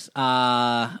Mavericks.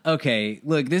 Okay,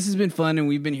 look, this has been fun, and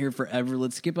we've been here forever.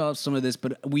 Let's skip out some of this,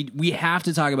 but we have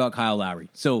to talk about Kyle Lowry.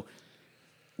 So,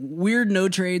 weird no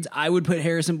trades. I would put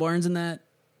Harrison Barnes in that.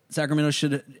 Sacramento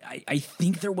should. I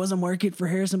think there was a market for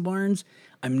Harrison Barnes.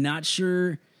 I'm not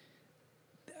sure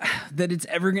that it's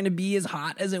ever going to be as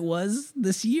hot as it was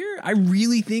this year. I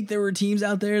really think there were teams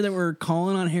out there that were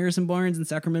calling on Harrison Barnes, and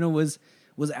Sacramento was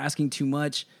asking too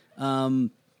much.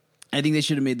 I think they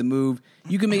should have made the move.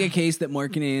 You can make a case that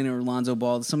Markkanen or Lonzo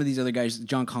Ball, some of these other guys,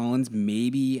 John Collins,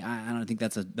 maybe. I don't think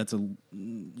that's a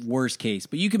worse case,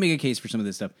 but you can make a case for some of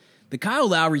this stuff. The Kyle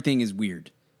Lowry thing is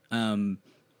weird.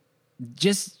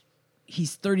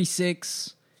 He's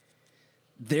 36.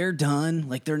 They're done.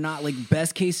 They're not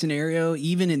best case scenario.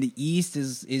 Even in the East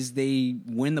is they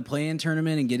win the play-in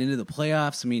tournament and get into the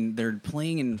playoffs. I mean, they're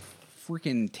playing in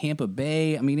freaking Tampa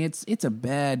Bay. I mean, it's a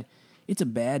bad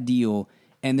deal.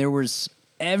 And there was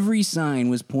every sign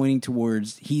was pointing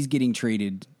towards he's getting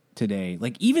traded today.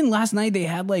 Even last night they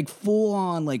had full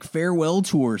on farewell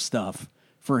tour stuff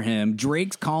for him.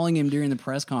 Drake's calling him during the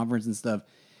press conference and stuff.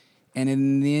 And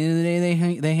in the end of the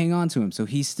day, they hang on to him. So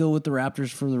he's still with the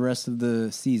Raptors for the rest of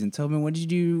the season. Tobin, what did you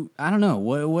do? I don't know.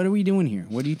 What are we doing here?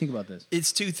 What do you think about this?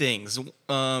 It's two things.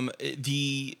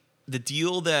 The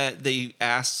deal that they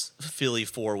asked Philly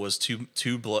for was too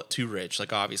rich.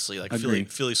 Obviously,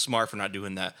 Philly's smart for not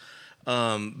doing that.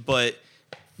 But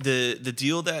the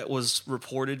deal that was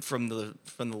reported from the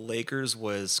Lakers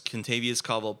was Kentavious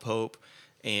Caldwell-Pope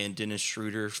and Dennis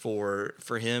Schroeder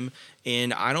for him,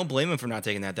 and I don't blame him for not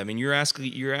taking that. I mean, you're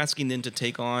asking them to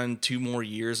take on 2 more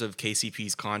years of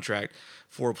KCP's contract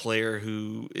for a player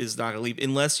who is not going to leave,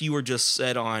 unless you were just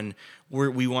set on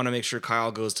we want to make sure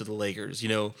Kyle goes to the Lakers,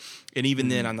 And even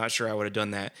then, I'm not sure I would have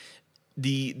done that.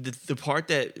 the part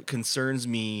that concerns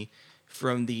me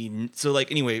from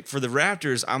anyway, for the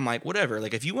Raptors, I'm like, whatever.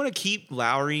 Like, if you want to keep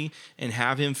Lowry and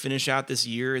have him finish out this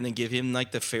year and then give him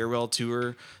like the farewell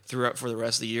tour throughout for the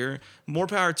rest of the year, more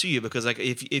power to you. Because like,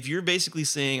 if you're basically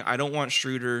saying, I don't want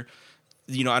Schroeder,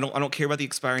 I don't care about the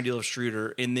expiring deal of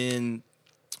Schroeder, and then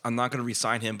I'm not going to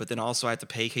re-sign him, but then also I have to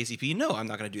pay KCP. No, I'm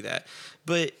not going to do that.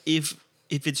 But if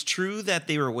it's true that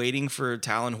they were waiting for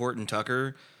Talon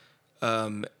Horton-Tucker,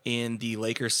 and the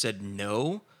Lakers said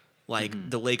no, like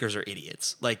the Lakers are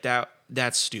idiots. Like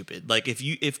that's stupid. Like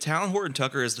if Talon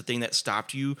Horton-Tucker is the thing that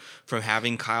stopped you from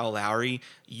having Kyle Lowry,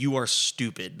 you are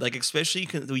stupid. Like, especially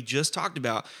because we just talked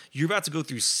about, you're about to go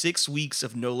through 6 weeks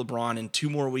of no LeBron and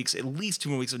at least 2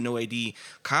 more weeks of no AD.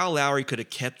 Kyle Lowry could have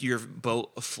kept your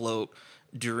boat afloat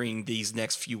during these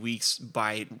next few weeks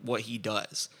by what he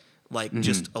does, like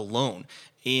just alone.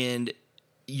 And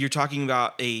you're talking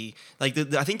about I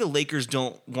think the Lakers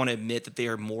don't want to admit that they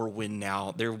are more win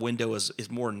now. Their window is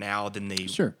more now than they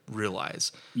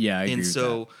realize. Yeah, I agree with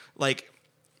that. Like,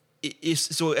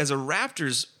 so as a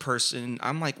Raptors person,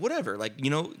 I'm like, whatever, like,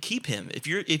 keep him. If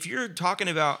you're talking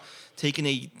about taking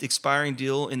a expiring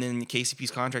deal and then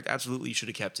KCP's contract, absolutely you should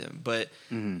have kept him. But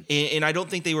and I don't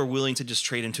think they were willing to just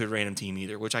trade him to a random team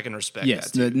either, which I can respect.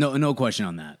 Yes, that too. no question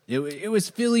on that. It was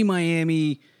Philly,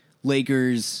 Miami,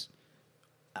 Lakers.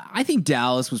 I think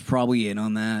Dallas was probably in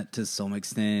on that to some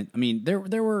extent. I mean, there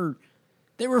were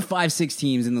 5-6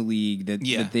 teams in the league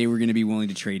that they were going to be willing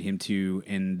to trade him to,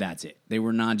 and that's it. They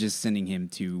were not just sending him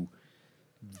to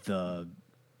the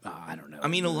I don't know. I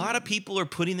mean, a lot of people are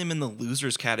putting them in the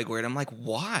losers category, and I'm like,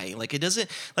 why? Like, it doesn't.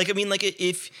 Like, I mean, like,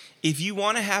 if you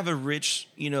want to have a rich,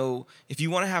 if you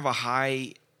want to have a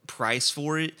high price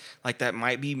for it, like, that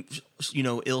might be,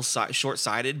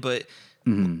 short-sighted, but.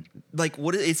 Like,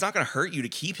 it's not going to hurt you to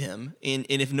keep him, and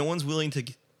if no one's willing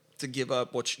to give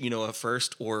up a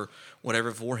first or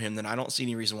whatever for him, then I don't see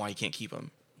any reason why you can't keep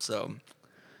him. So,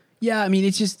 yeah, I mean,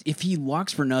 it's just, if he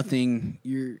walks for nothing,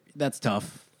 that's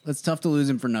tough. That's tough to lose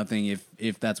him for nothing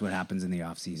if that's what happens in the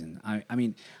offseason. I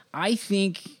mean, I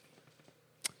think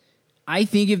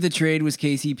if the trade was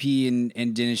KCP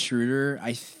and Dennis Schroeder,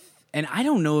 and I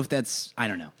don't know if that's, I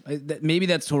don't know. Maybe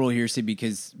that's total hearsay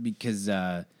because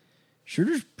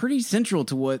Schroeder's pretty central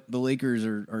to what the Lakers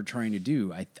are trying to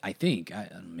do. I think.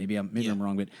 Maybe I'm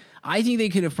wrong, but I think they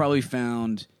could have probably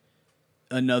found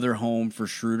another home for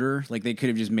Schroeder. Like, they could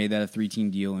have just made that a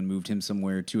 3-team deal and moved him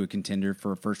somewhere to a contender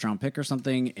for a first-round pick or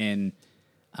something. And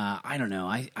I don't know.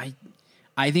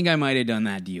 I think I might have done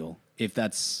that deal if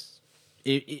that's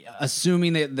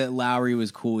assuming that Lowry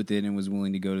was cool with it and was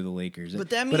willing to go to the Lakers. But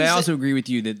that means I also agree with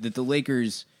you that the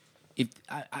Lakers. If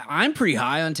I'm pretty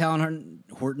high on Talon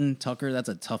Horton-Tucker, that's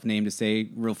a tough name to say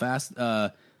real fast.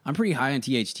 I'm pretty high on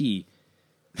THT.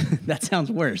 That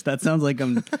sounds worse. That sounds like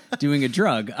I'm doing a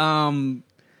drug.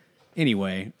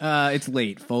 Anyway, it's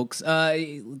late, folks.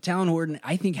 Talon Horton,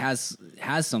 I think has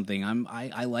something.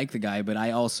 I like the guy, but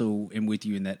I also am with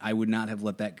you in that I would not have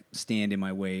let that stand in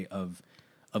my way of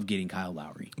getting Kyle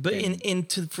Lowry. But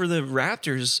for the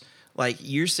Raptors. Like,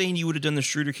 you're saying you would have done the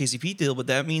Schroeder KCP deal, but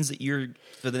that means that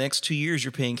for the next 2 years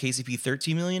you're paying KCP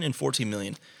 $13 million and $14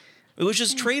 million, which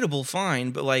is tradable,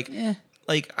 fine. But like I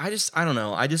don't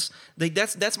know.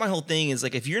 That's my whole thing is,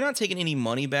 like, if you're not taking any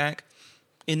money back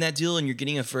in that deal and you're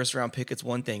getting a first round pick, it's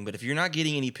one thing. But if you're not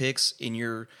getting any picks and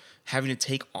you're having to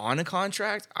take on a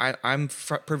contract, I'm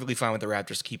perfectly fine with the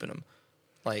Raptors keeping them.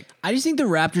 Like, I just think the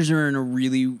Raptors are in a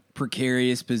really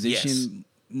precarious position. Yes.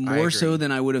 More so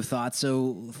than I would have thought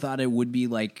it would be,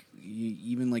 like,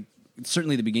 even like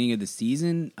certainly the beginning of the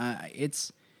season.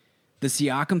 It's the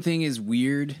Siakam thing is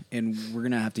weird, and we're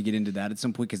going to have to get into that at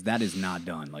some point because that is not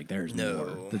done. Like, there's more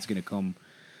that's going to come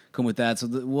with that. So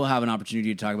we'll have an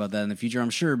opportunity to talk about that in the future, I'm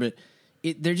sure. But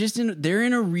they're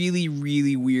in a really,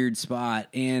 really weird spot,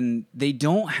 and they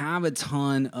don't have a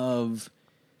ton of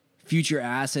future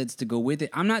assets to go with it.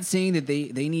 I'm not saying that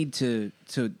they need to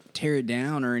tear it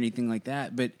down or anything like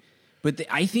that, but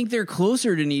I think they're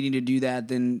closer to needing to do that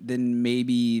than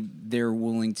maybe they're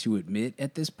willing to admit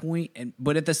at this point.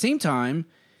 But at the same time,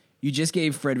 you just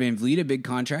gave Fred VanVleet a big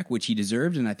contract, which he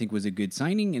deserved, and I think was a good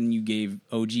signing. And you gave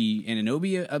OG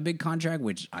Anunoby a big contract,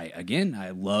 which I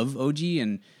love OG,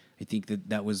 and I think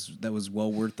that was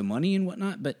well worth the money and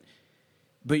whatnot.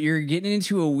 But you're getting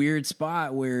into a weird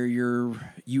spot where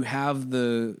you have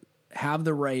the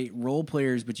right role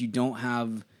players, but you don't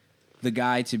have the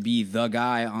guy to be the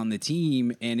guy on the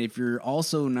team. And if you're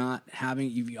also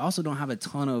you also don't have a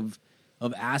ton of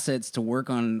assets to work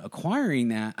on acquiring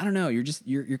that, I don't know.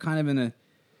 You're kind of in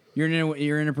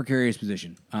a precarious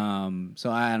position. So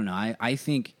I don't know. I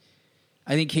think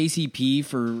KCP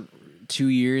 2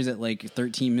 years at like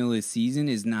 13 mil a season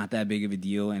is not that big of a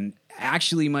deal, and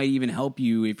actually might even help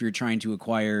you if you're trying to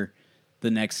acquire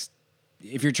the next.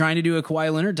 If you're trying to do a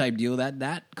Kawhi Leonard type deal,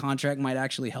 that contract might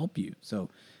actually help you. So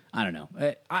I don't know.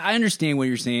 I understand what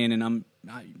you're saying, and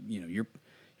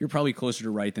you're probably closer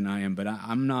to right than I am, but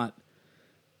I'm not.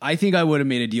 I think I would have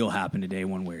made a deal happen today,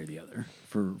 one way or the other,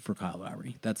 for Kyle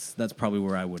Lowry. That's probably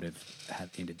where I would have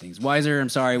ended things. Weiser, I'm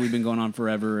sorry, we've been going on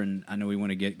forever, and I know we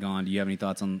want to get gone. Do you have any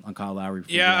thoughts on Kyle Lowry?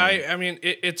 Yeah, I mean,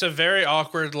 it's a very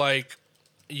awkward, like,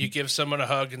 you give someone a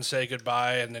hug and say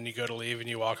goodbye, and then you go to leave and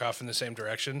you walk off in the same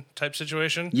direction type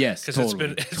situation. Yes, because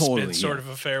totally, it's been sort of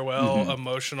a farewell,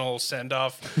 emotional send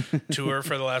off tour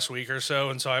for the last week or so,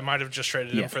 and so I might have just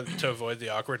traded him to avoid the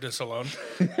awkwardness alone.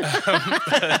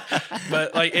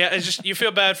 But like, yeah, it's just you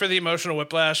feel bad for the emotional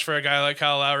whiplash for a guy like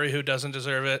Kyle Lowry who doesn't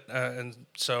deserve it, and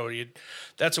so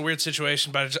that's a weird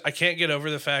situation. But I can't get over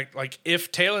the fact, like,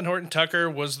 if Talen Horton-Tucker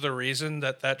was the reason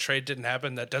that trade didn't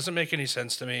happen, that doesn't make any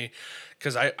sense to me.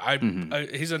 Because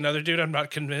he's another dude I'm not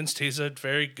convinced he's a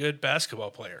very good basketball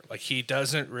player. Like, he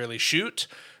doesn't really shoot.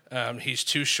 He's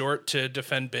too short to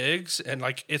defend bigs. And,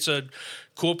 like, it's a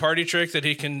cool party trick that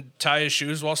he can tie his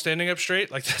shoes while standing up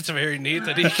straight. Like, that's very neat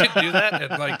that he can do that.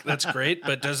 And, like, that's great.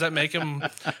 But does that make him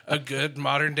a good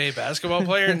modern-day basketball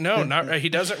player? No, not right. He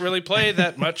doesn't really play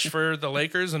that much for the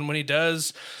Lakers. And when he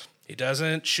does, he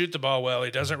doesn't shoot the ball well.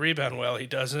 He doesn't rebound well. He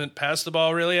doesn't pass the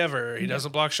ball really ever. He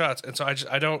doesn't block shots. And so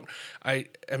I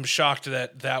am shocked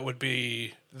that would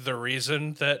be the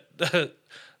reason that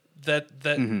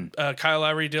Kyle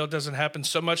Lowry deal doesn't happen,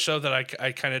 so much so that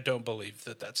I kind of don't believe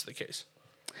that that's the case.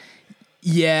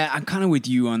 Yeah, I'm kind of with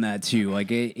you on that too. Like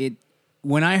it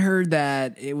when I heard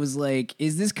that, it was like,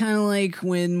 is this kind of like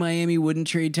when Miami wouldn't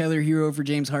trade Tyler Hero for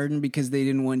James Harden because they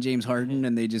didn't want James Harden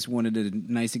and they just wanted a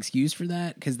nice excuse for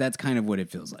that? Because that's kind of what it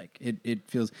feels like. It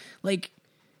feels like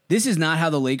this is not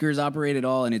how the Lakers operate at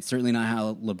all, and it's certainly not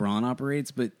how LeBron operates,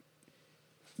 but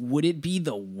would it be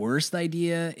the worst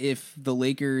idea if the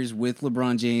Lakers with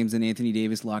LeBron James and Anthony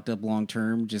Davis locked up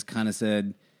long-term just kind of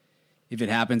said, if it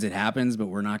happens, it happens, but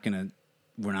we're not going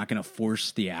to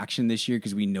force the action this year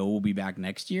because we know we'll be back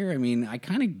next year? I mean, I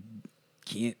kind of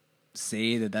can't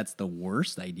say that that's the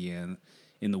worst idea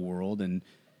in the world. And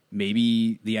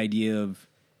maybe the idea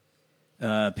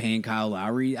of paying Kyle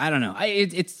Lowry, I don't know.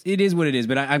 It is what it is,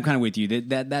 but I'm kind of with you.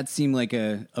 That seemed like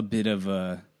a bit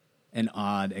of an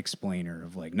odd explainer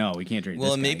of like, no, we can't trade. Well,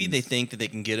 this guy. maybe they think that they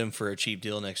can get him for a cheap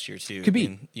deal next year too. Could be, I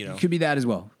mean, could be that as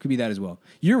well.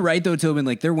 You're right though, Tobin.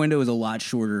 Like their window is a lot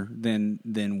shorter than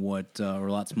what, or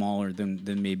a lot smaller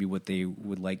than maybe what they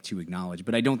would like to acknowledge.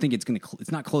 But I don't think it's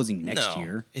it's not closing next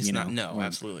year. It's not. No,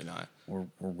 absolutely not. Or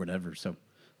whatever. So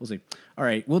we'll see. All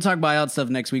right, we'll talk buyout stuff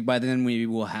next week. By then, we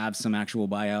will have some actual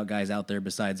buyout guys out there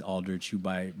besides Aldridge, who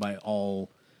by all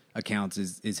accounts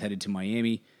is headed to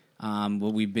Miami.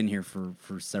 Well, we've been here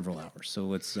for several hours, so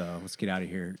let's get out of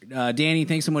here. Danny,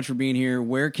 thanks so much for being here.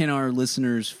 Where can our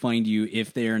listeners find you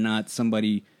if they are not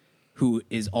somebody who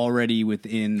is already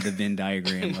within the Venn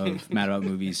diagram of Mad About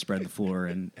Movies, Spread the Floor,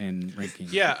 and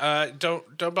Rankings? Yeah,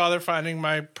 don't bother finding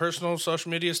my personal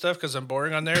social media stuff because I'm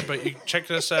boring on there. But you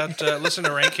check us out. Listen to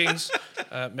Rankings.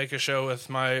 Make a show with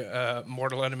my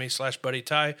mortal enemy / buddy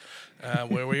Ty,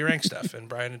 where we rank stuff, and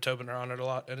Brian and Tobin are on it a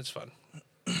lot, and it's fun.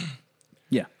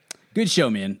 Yeah. Good show,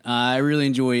 man. I really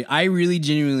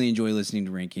genuinely enjoy listening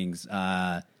to Rankings.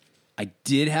 I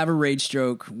did have a rage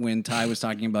stroke when Ty was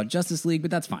talking about Justice League,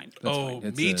 but that's fine. That's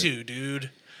fine. Me too, dude.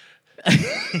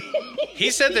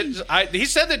 He said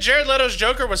that Jared Leto's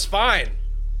Joker was fine.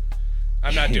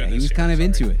 I'm not doing this. He was kind of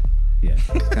into it. Yeah,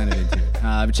 he was kind of into it.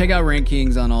 But check out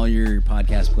Rankings on all your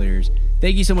podcast players.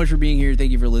 Thank you so much for being here.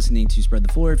 Thank you for listening to Spread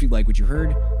the Floor. If you like what you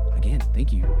heard, again,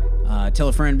 thank you. Tell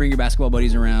a friend, bring your basketball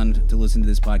buddies around to listen to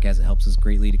this podcast. It helps us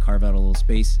greatly to carve out a little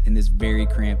space in this very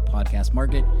cramped podcast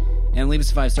market. And leave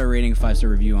us a 5-star rating, a 5-star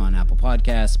review on Apple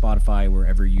Podcasts, Spotify,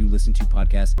 wherever you listen to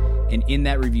podcasts. And in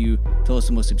that review, tell us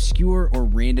the most obscure or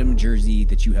random jersey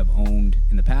that you have owned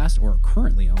in the past or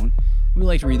currently own. We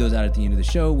like to read those out at the end of the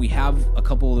show. We have a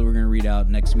couple that we're going to read out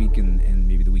next week and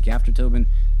maybe the week after, Tobin.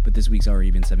 But this week's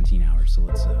already been 17 hours, so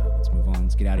let's move on.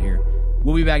 Let's get out of here.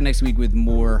 We'll be back next week with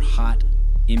more hot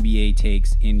NBA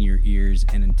takes in your ears.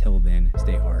 And until then,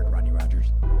 stay hard. Rodney Rogers.